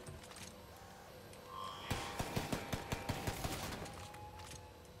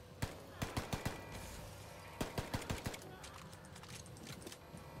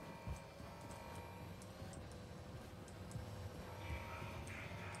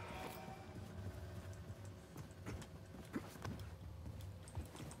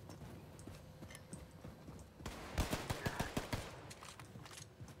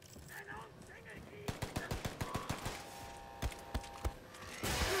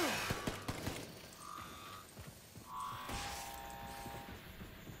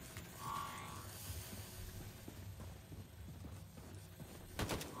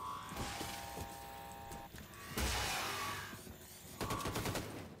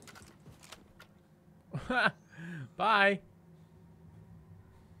 Bye.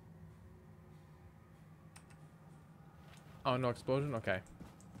 Oh, no explosion? Okay.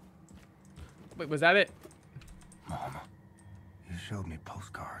 Wait, was that it? Mama, you showed me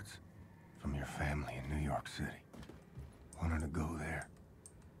postcards from your family in New York City. Wanted to go there.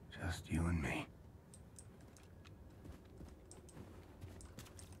 Just you and me.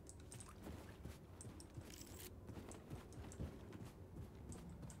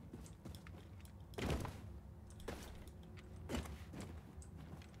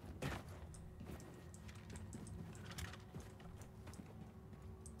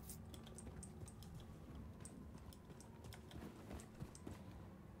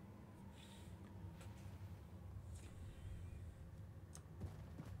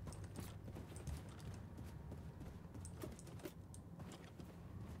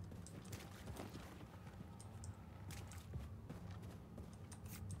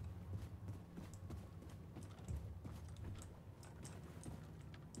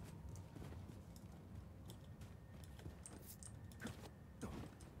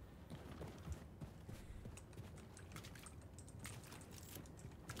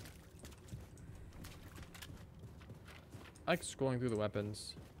 I like scrolling through the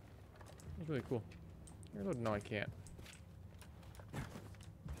weapons. It's really cool. Reload? No, I can't.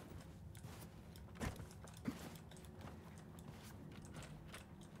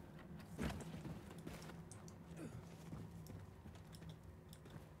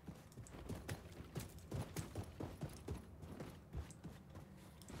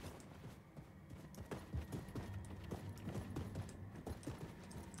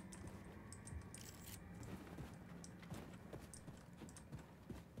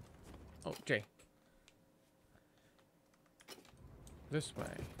 Oh, Jay. This way.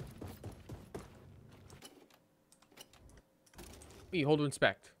 E, hold to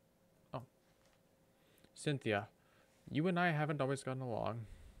inspect. Oh. Cynthia, you and I haven't always gotten along.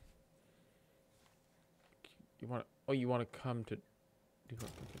 You want to... Oh, you want to come to... Okay.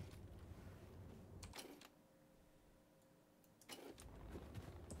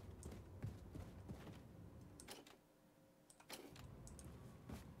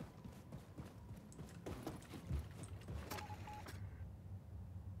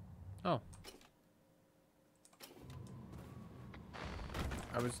 Oh.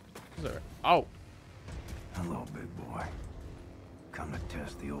 I was there. Oh. Hello, big boy. Come to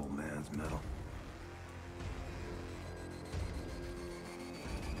test the old man's mettle.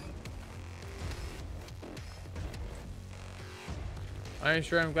 I'm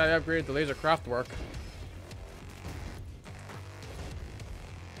sure I'm glad I upgraded the laser craft work.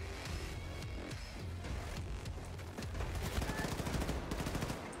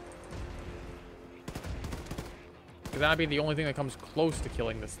 Because that'd be the only thing that comes close to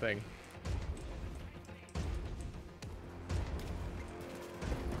killing this thing.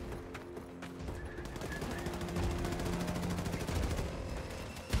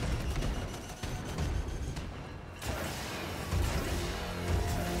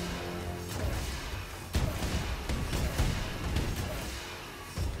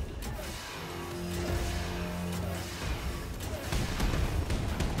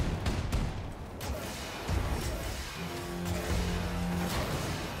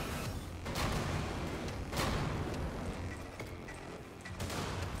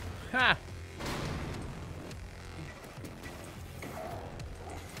 Ha!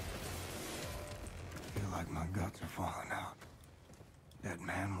 I feel like my guts are falling out. Dead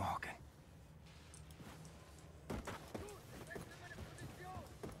man walking.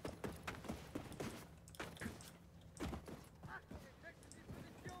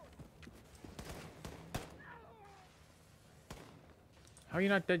 How are you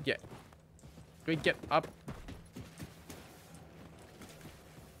not dead yet? Can we get up?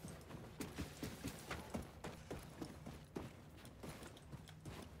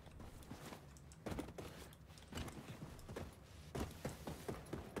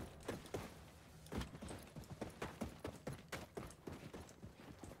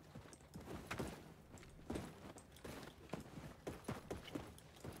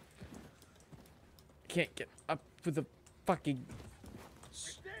 Can't get up with the fucking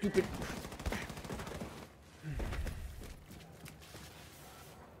stupid.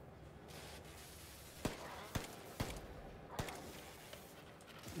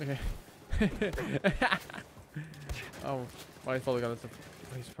 Okay. Oh, my fault. I got this.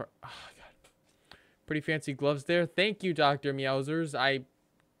 Oh, God. Pretty fancy gloves there. Thank you, Dr. Meowsers. I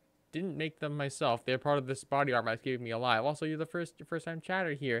didn't make them myself. They're part of this body armor that's keeping me alive. Also, you're the first time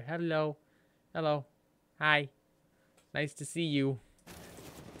chatter here. Hello. Hello. Hi. Nice to see you.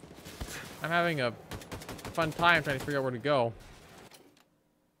 I'm having a fun time trying to figure out where to go.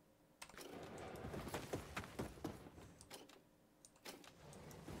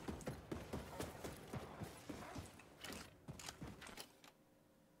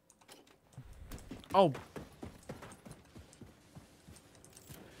 Oh.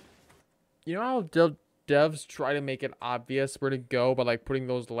 You know how devs try to make it obvious where to go by like putting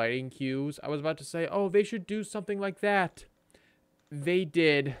those lighting cues? I was about to say, oh, they should do something like that. They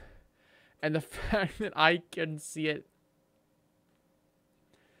did. And the fact that I can see it.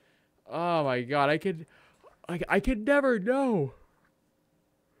 Oh my god, I could never know.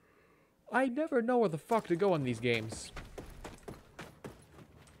 I never know where the fuck to go in these games.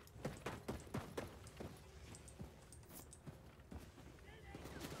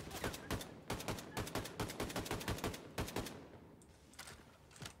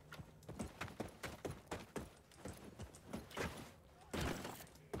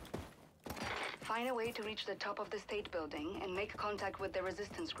 Find a way to reach the top of the state building and make contact with the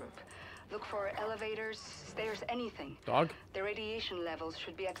resistance group. Look for elevators, stairs, anything. Dog? The radiation levels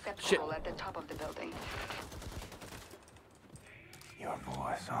should be acceptable at the top of the building. Your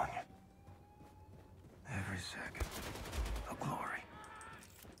boy, Sonya. Every second. A glory.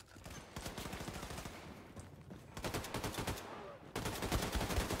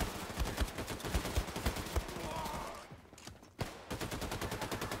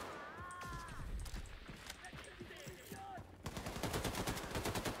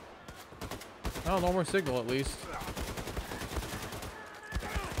 Oh, no more signal at least.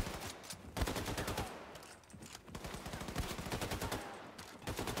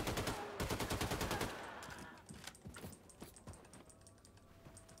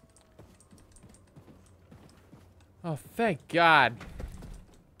 Oh, thank God.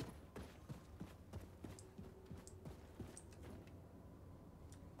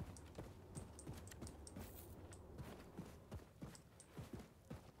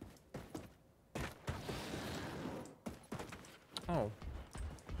 Oh.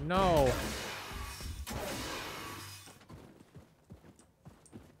 No.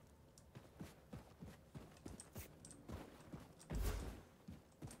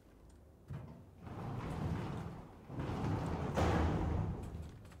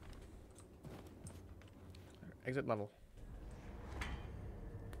 Exit level.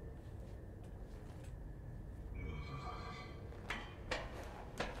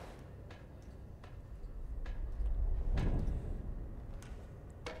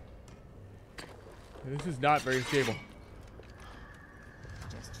 This is not very stable.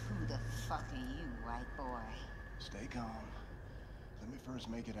 you, white boy. Stay calm. Let me first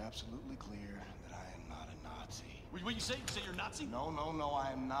make it absolutely clear that I am not a Nazi. What you say? You say you're a Nazi? No,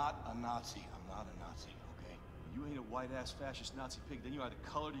 I am not a Nazi. I'm not a Nazi, okay? You ain't a white-ass fascist Nazi pig, then you're either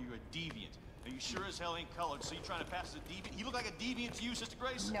colored or you're a deviant. And you sure as hell ain't colored, so you trying to pass as a deviant? He look like a deviant to you, Sister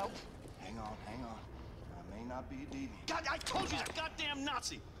Grace? Nope. Hang on. I may not be a deviant. God, I told you he's a goddamn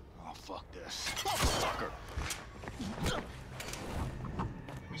Nazi! Oh, fuck this. Oh, sucker!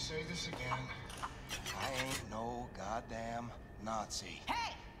 Let me say this again. I ain't no goddamn Nazi.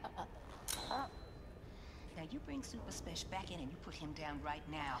 Hey! Now you bring Super Special back in and you put him down right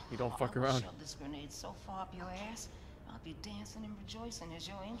now. You don't fuck I will around. shove this grenade so far up your ass, I'll be dancing and rejoicing as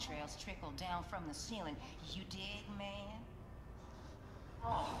your entrails trickle down from the ceiling. You dig, man?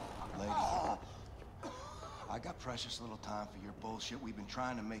 Lady, I got precious little time for your bullshit. We've been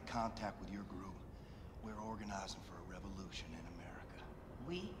trying to make contact with your group. We're organizing for a revolution in America.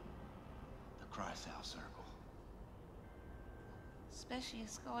 We? The Christ House Circle. Especially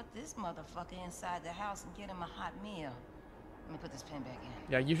escort this motherfucker inside the house and get him a hot meal. Let me put this pen back in.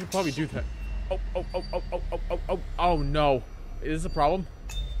 Yeah, you should probably do that. Oh no. Is this a problem?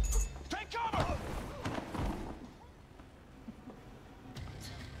 Take cover!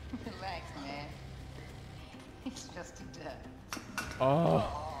 Relax, man. It's just a duck. Oh.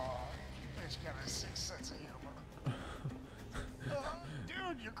 Bitch got a sixth sense of humor.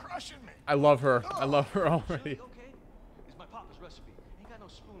 Dude, you're crushing me. I love her. I love her already. Okay. It's my papa's recipe. Ain't got no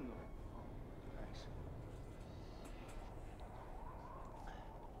spoon though. Oh, thanks.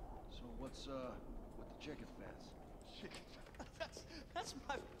 So what's with the chicken fence? That's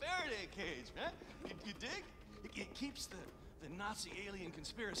my Faraday cage, man. You dig? It keeps the Nazi alien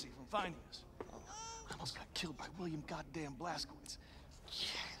conspiracy from finding us. I almost got killed by William goddamn Blazkowicz.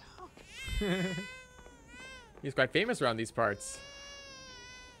 He's quite famous around these parts.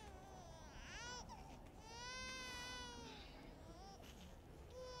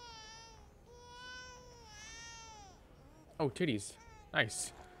 Oh, titties.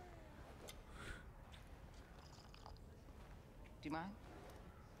 Nice. Do you mind?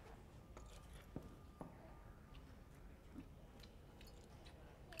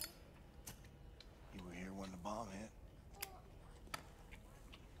 You were here when the bomb hit.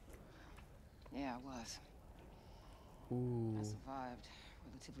 Yeah, I was. Ooh. I survived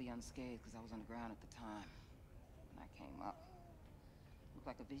relatively unscathed because I was on the ground at the time. When I came up, looked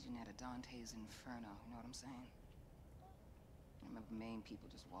like a vision out of Dante's Inferno. You know what I'm saying? I remember Maine people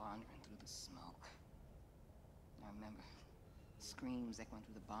just wandering through the smoke. I remember screams echoing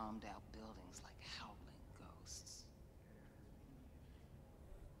through the bombed-out buildings like howling ghosts.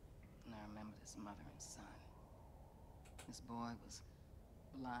 And I remember this mother and son. This boy was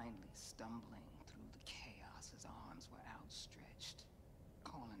blindly stumbling through the chaos. His arms were outstretched,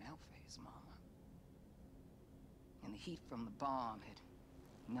 calling out for his mama. And the heat from the bomb had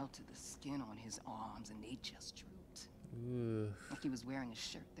melted the skin on his arms, and they just drooped. Ugh. Like he was wearing a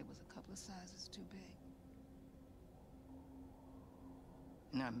shirt that was a couple of sizes too big.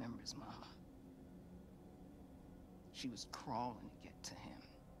 And I remember his mama. She was crawling to get to him.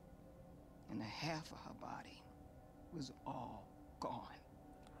 And the half of her body was all gone.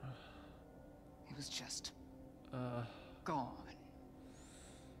 It was just gone.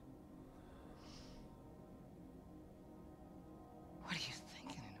 What are you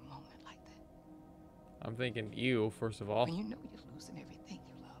thinking in a moment like that? I'm thinking you, first of all. When you know you're losing everything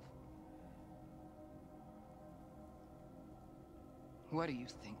you love. What are you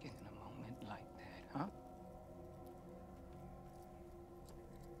thinking in a moment like that, huh?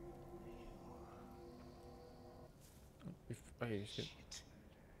 Oh, yeah, shit.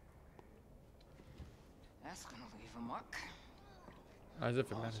 That's gonna leave a mark. As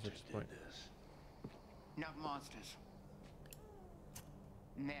if it matters at this point. Not monsters.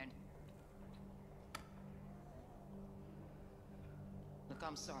 Men. Look,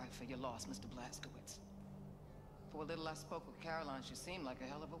 I'm sorry for your loss, Mr. Blazkowicz. For a little I spoke with Caroline, she seemed like a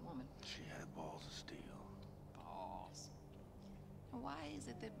hell of a woman. She had balls of steel. Balls. Why is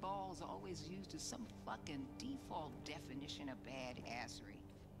it that balls are always used as some fucking default definition of badassery?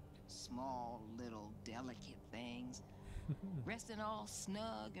 Small, little, delicate things. Resting all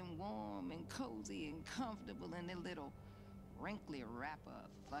snug and warm and cozy and comfortable in their little wrinkly wrapper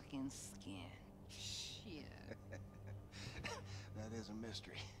of fucking skin. Shit. That is a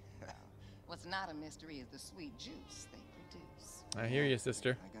mystery. What's not a mystery is the sweet juice they produce. I hear you,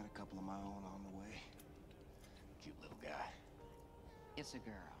 sister. I got a couple of my own on the way. Cute little guy. It's a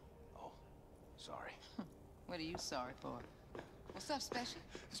girl. Oh, sorry. What are you sorry for? What's up, Special?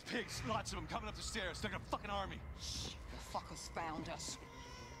 There's pigs, lots of them coming up the stairs. They're like a fucking army. Shh, the fuckers found us.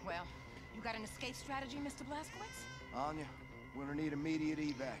 Well, You got an escape strategy, Mr. Blazkowicz? Anya, we're gonna need immediate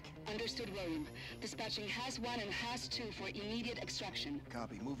evac. Understood, William. Dispatching Has-1 and Has-2 for immediate extraction.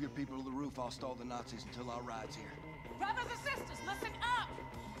 Copy. Move your people to the roof. I'll stall the Nazis until our ride's here. Brothers and sisters, listen up!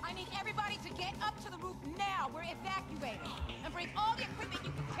 I need everybody to get up to the roof now. We're evacuating. And bring all the equipment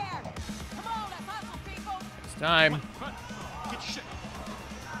you can carry. Come on, let's hustle, people! It's time. Get shit.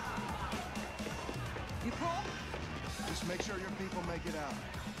 You cool? Just make sure your people make it out.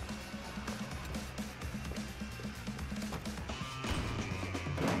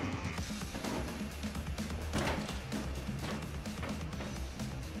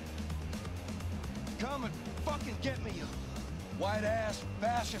 Come and fucking get me, you white-ass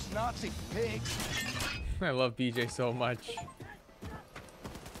fascist Nazi pigs. I love BJ so much.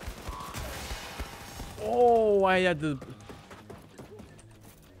 Oh, I had the...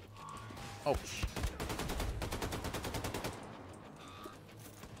 Oh,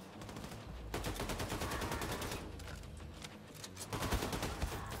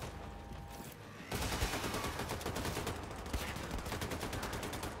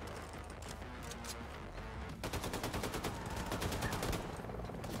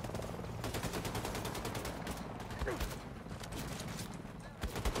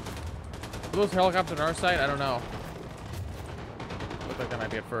 are those helicopters on our side? I don't know. Looked like that might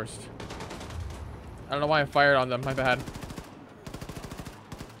be at first. I don't know why I fired on them. My bad.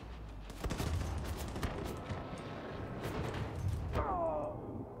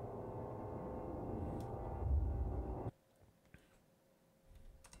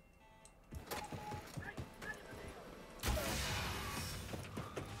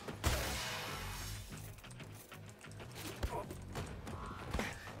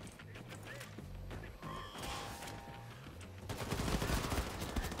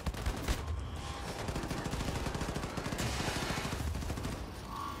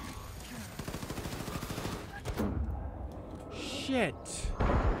 Shit.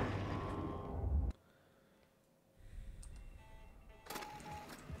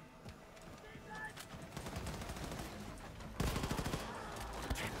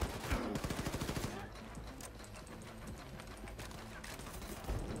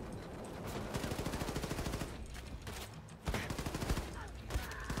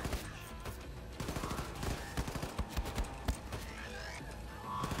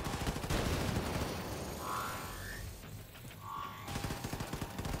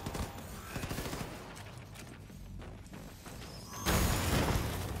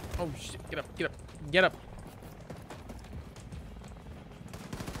 Oh shit, get up, get up, get up.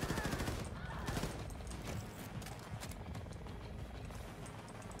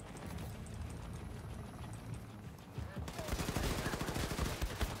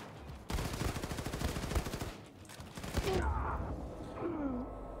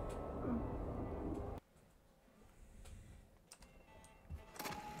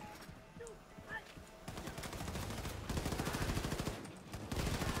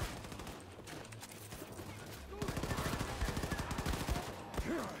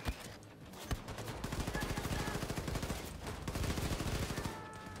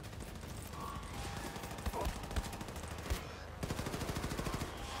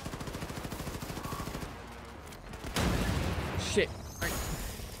 Shit. Right.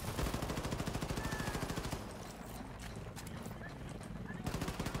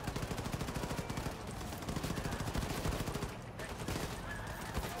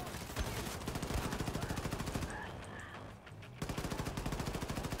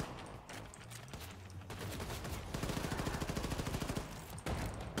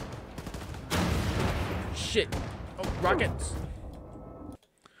 Shit. Oh, rockets.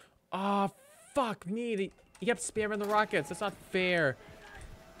 Ah, fuck me. He kept spamming the rockets. That's not fair.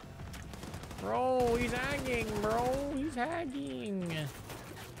 Bro, he's hanging, bro. He's hanging.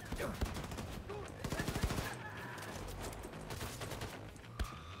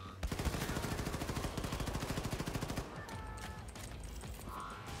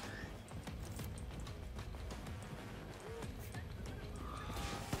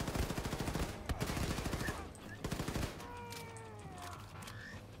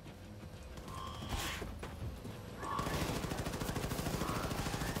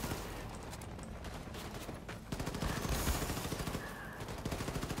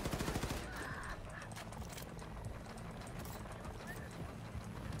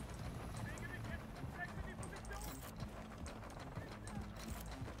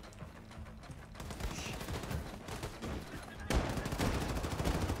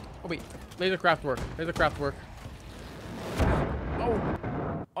 Oh, wait. Laser craft work. Laser craft work. Oh.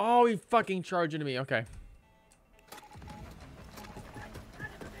 Oh, he fucking charged into me. Okay.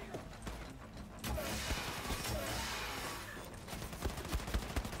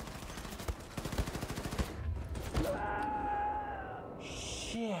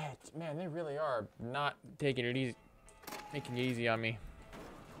 Shit, man, they really are not taking it easy, making it easy on me.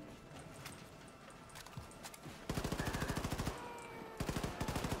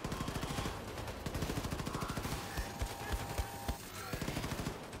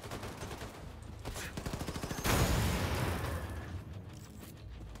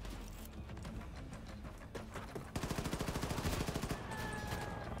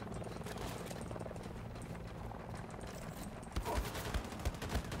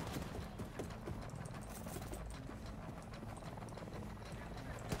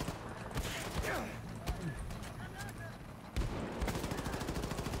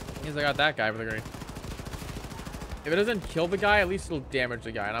 I got that guy with a grenade. If it doesn't kill the guy, at least it'll damage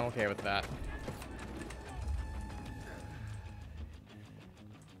the guy, and I'm okay with that.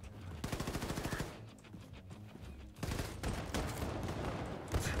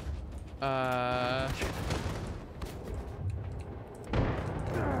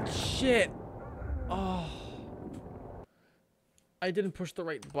 Shit. Oh. I didn't push the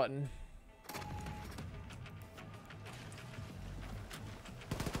right button.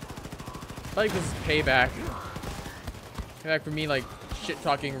 I feel like this is payback. Payback for me, like,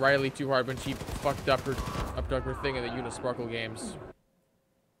 shit-talking Riley too hard when she fucked up her thing in the Unisparkle games.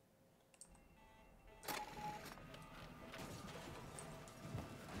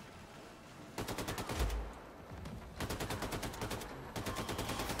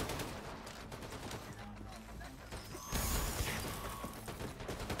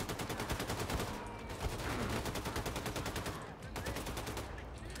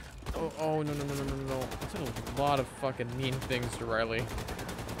 Oh, no. I said a lot of fucking mean things to Riley.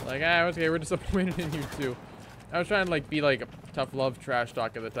 Like, okay, we're disappointed in you too. I was trying to, like, be like a tough love trash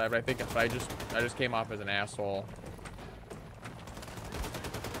talk at the time, but I think I just came off as an asshole.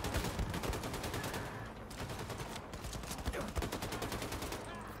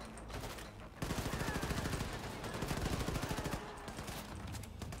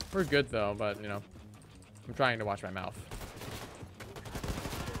 We're good though, but you know, I'm trying to watch my mouth.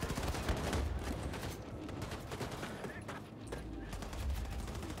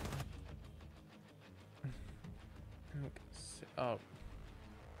 Oh.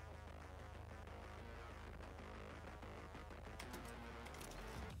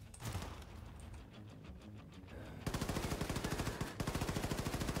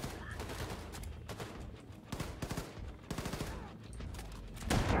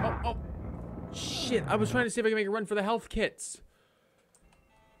 Oh. Shit, I was trying to see if I can make a run for the health kits.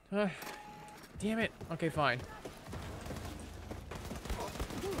 Damn it. Okay, fine.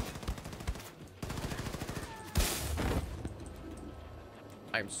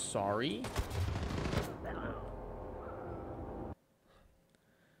 I'm sorry.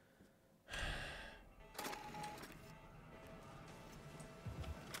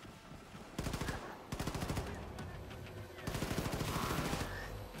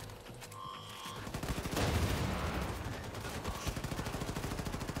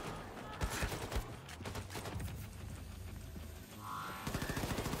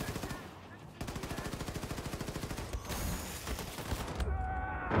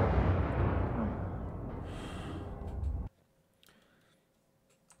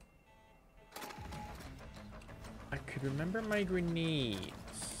 Remember my grenades.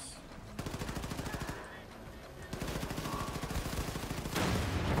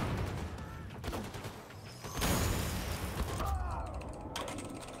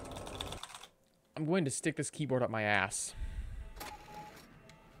 I'm going to stick this keyboard up my ass.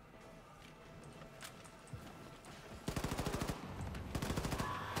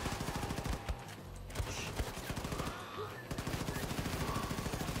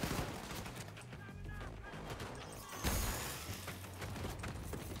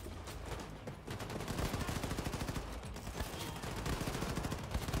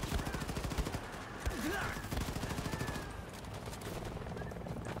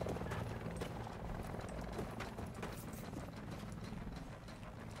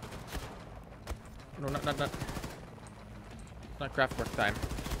 No, not craft work time.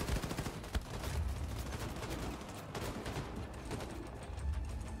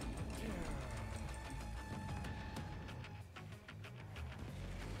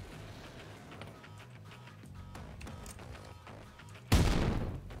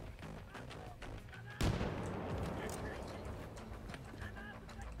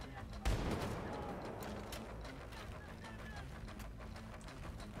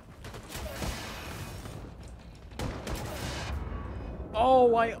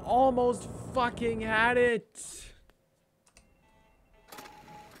 Oh, I almost fucking had it.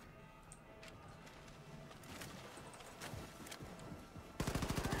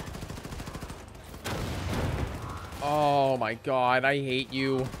 Oh my god, I hate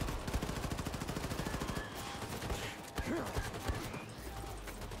you.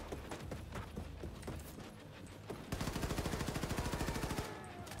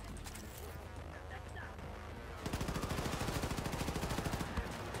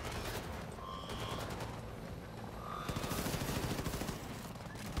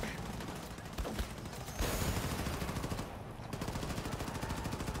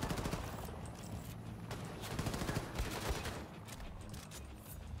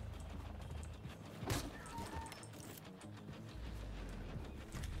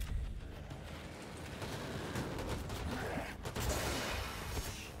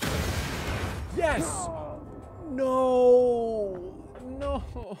 Yes! No! No!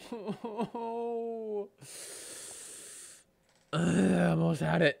 I almost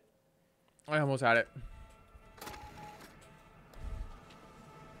had it. I almost had it.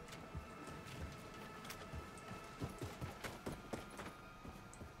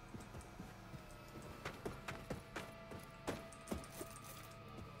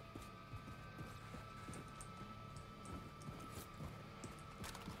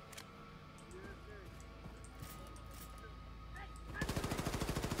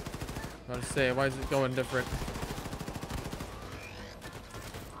 I was about to say, why is it going different?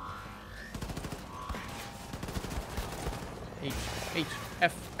 H,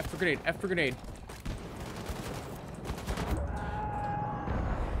 F for grenade, F for grenade.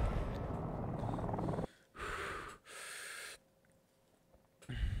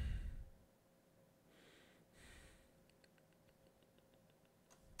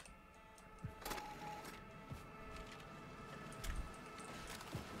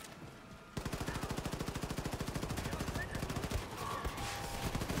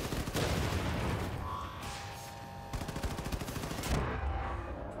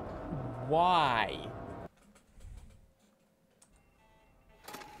 Why?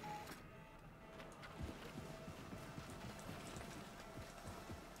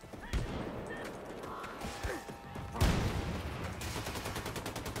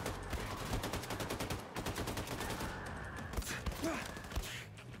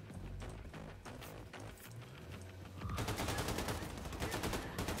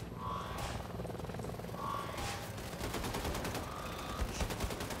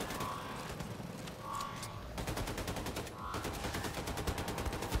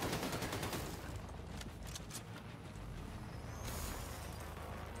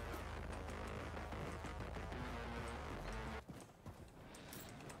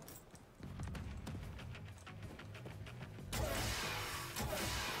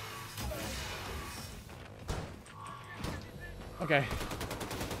 Okay.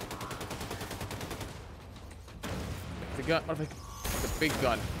 The gun. What if I... The big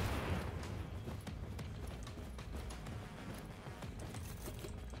gun.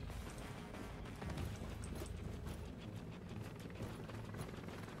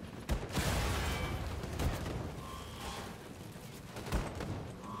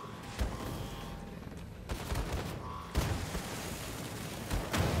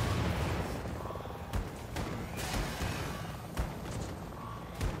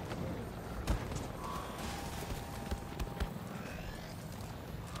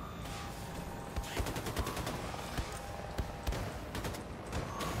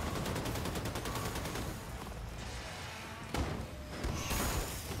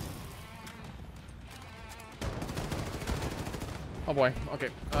 Oh boy, okay.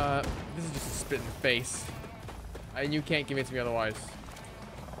 This is just a spit in the face. And you can't convince me otherwise.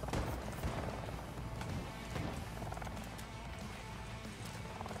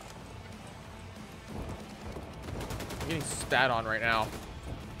 I'm getting spat on right now.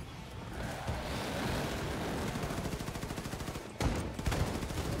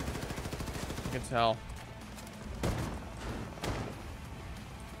 I can tell.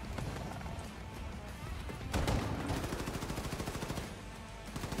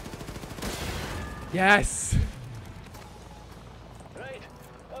 Yes! Right,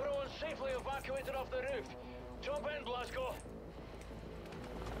 everyone's safely evacuated off the roof. Jump in, Blasco.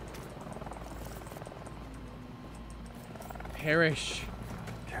 Perish.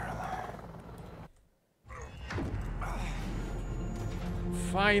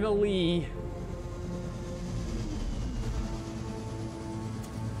 Finally.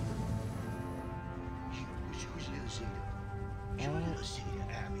 Who's little Cedar? You're little Cedar,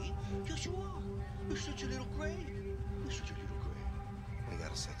 Abby. Yes, you are. You're such a little gray. You're such a little gray. We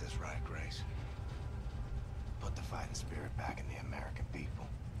gotta set this right, Grace. Put the fighting spirit back in the American people.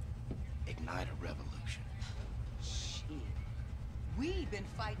 Ignite a revolution. Shit. We've been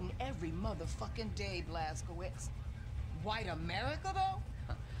fighting every motherfucking day, Blazkowicz. White America,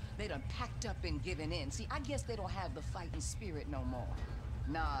 though? They done packed up and given in. See, I guess they don't have the fighting spirit no more.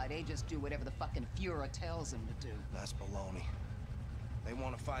 Nah, they just do whatever the fucking Fuhrer tells them to do. That's baloney. They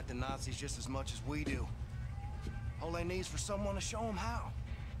want to fight the Nazis just as much as we do. All they need is for someone to show them how.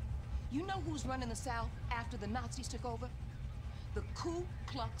 You know who's running the South after the Nazis took over? The Ku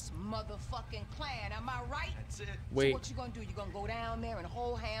Klux motherfucking Klan, am I right? That's it. Wait. So what you gonna do? You gonna go down there and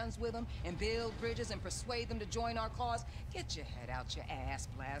hold hands with them and build bridges and persuade them to join our cause? Get your head out your ass,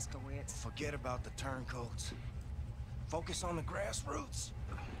 Blazkowicz. Forget about the turncoats. Focus on the grassroots.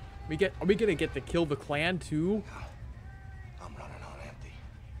 Are we gonna get to kill the Klan too? I'm running on empty.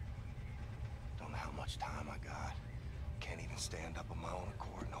 Don't know how much time I got. Can't even stand up on my own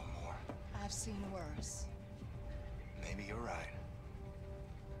accord no more. I've seen worse. Maybe you're right.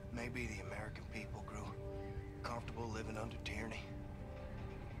 Maybe the American people grew comfortable living under tyranny.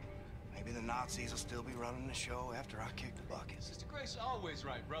 Maybe the Nazis will still be running the show after I kick the bucket. Sister Grace always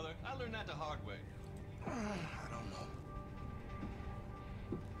right, brother. I learned that the hard way. I don't know.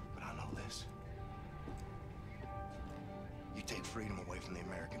 But I know this. You take freedom away from the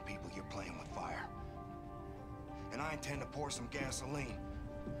American people, you're playing with fire. And I intend to pour some gasoline.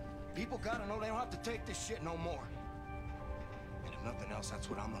 People gotta know they don't have to take this shit no more. And if nothing else, that's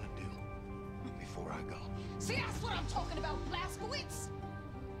what I'm gonna do before I go. See, that's what I'm talking about, Blazkowicz.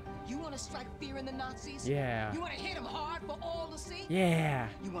 You want to strike fear in the Nazis? Yeah. You want to hit them hard for all to see? Yeah.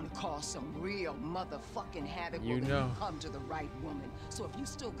 You want to cause some real motherfucking havoc? You well, then know. you come to the right woman. So if you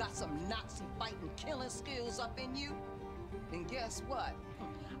still got some Nazi fighting, killing skills up in you, then guess what?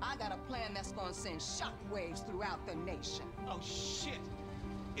 I got a plan that's gonna send shockwaves throughout the nation. Oh, shit.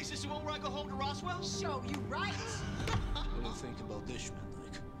 Is this the one where I go home to Roswell? Show you right. What do you think about this,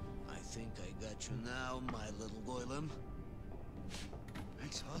 Schmidlik? I think I got you now, my little golem.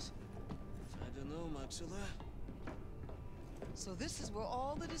 Thanks, Hoss. I don't know, Maxilla. So this is where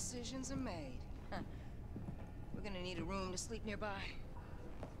all the decisions are made. Huh. We're gonna need a room to sleep nearby.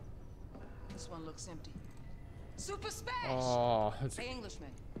 This one looks empty. Super Smash! Oh, that's... Hey,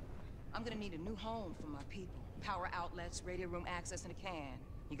 Englishman. I'm gonna need a new home for my people. Power outlets, radio room access, and a can.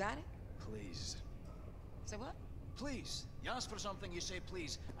 You got it? Please. Say what? Please. You ask for something, you say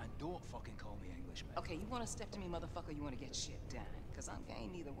please, and don't fucking call me Englishman. Okay, you wanna step to me, motherfucker, you wanna get shit done. Cause I'm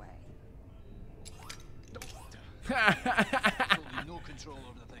game either way. Totally no control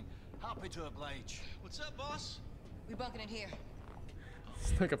over the thing. Happy to oblige. What's up, boss? We bunking in here.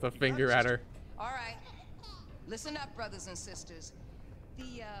 Stick up the finger at her. Alright. Listen up, brothers and sisters.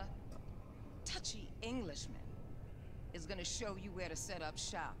 The, touchy Englishman is gonna show you where to set up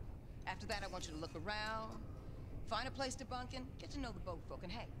shop. After that, I want you to look around, find a place to bunk in, get to know the boat folk,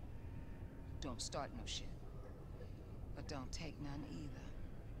 and hey, don't start no shit. But don't take none either.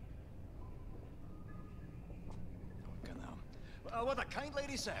 Okay, now. What the kind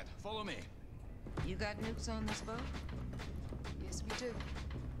lady said. Follow me. You got nukes on this boat? Yes, we do.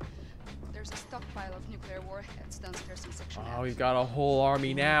 There's a stockpile of nuclear warheads downstairs in Section F. Oh, we've got a whole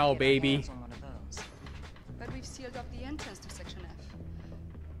army now, baby. But we've sealed off the entrance to Section F.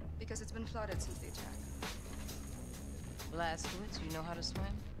 Because it's been flooded since the attack. Blazkowicz, you know how to swim?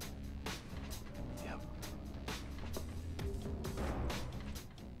 Yep.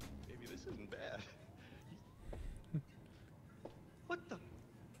 Maybe this isn't bad. What the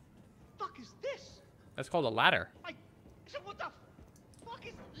fuck is this? That's called a ladder. I said, what the fuck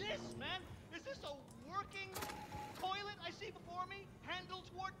is this, man? Is this a working toilet I see before me? Handle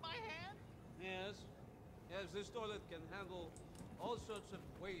toward my hand? Yes. Yes, this toilet can handle all sorts of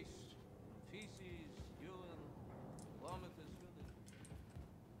waste. Feces, urine, vomit is really...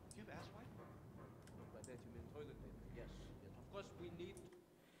 Do you have ass wipe? By that you mean toilet paper. Yes. Yes. Of course we need...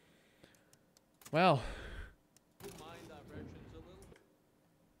 Well. Mind our rations a little.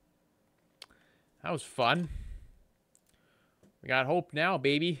 That was fun. We got hope now,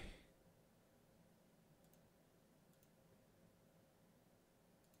 baby.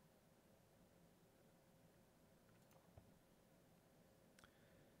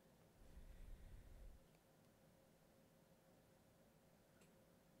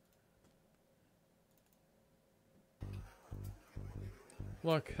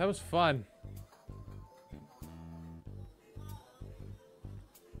 Look, that was fun.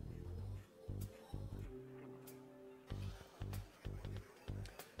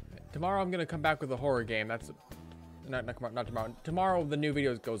 Tomorrow I'm gonna come back with a horror game. That's not tomorrow. Tomorrow the new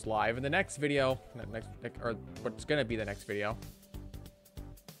video goes live, and the next video, or what's gonna be the next video,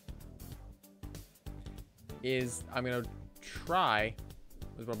 is I'm gonna try.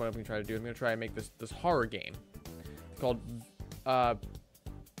 This is what I'm gonna try to do. I'm gonna try and make this horror game. It's called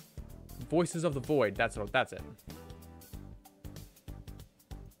Voices of the Void. That's it.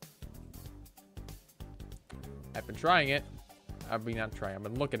 I've been trying it. I've been not trying. I've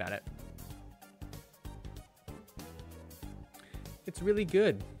been looking at it. It's really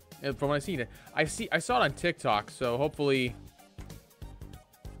good. And from what I've seen, I saw it on TikTok. So hopefully,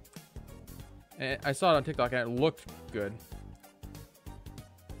 and I saw it on TikTok and it looked good.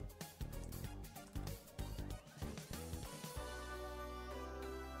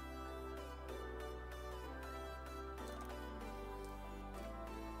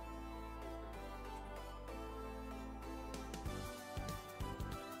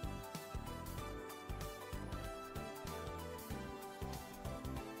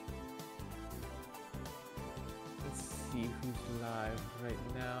 See who's live right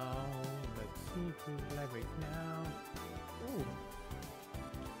now. Let's see who's live right now. Ooh,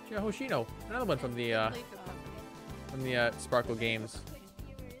 Gina Hoshino, another one from the Sparkle Games.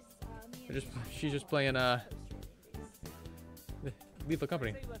 She's just playing Lethal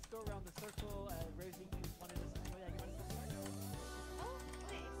Company.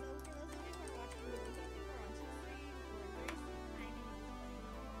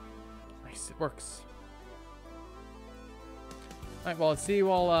 Nice, it works. Alright, well, let's see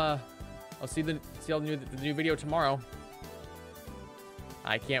you all, I'll see the new video tomorrow.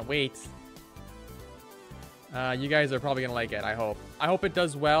 I can't wait. You guys are probably gonna like it, I hope. I hope it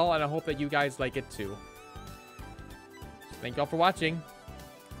does well, and I hope that you guys like it too. So thank you all for watching,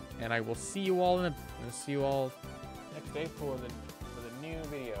 and I will see you all next day for the new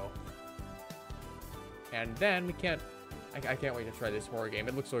video. And then I can't wait to try this horror game.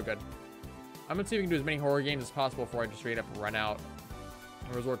 It looks so good. I'm gonna see if we can do as many horror games as possible before I just straight up run out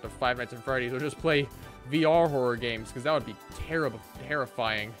and resort to Five Nights at Freddy's, or just play VR horror games, because that would be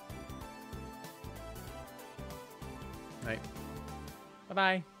terrifying. Right.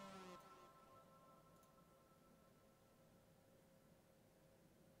 Bye-bye.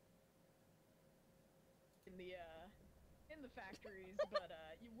 In the factories, but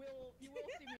you will see me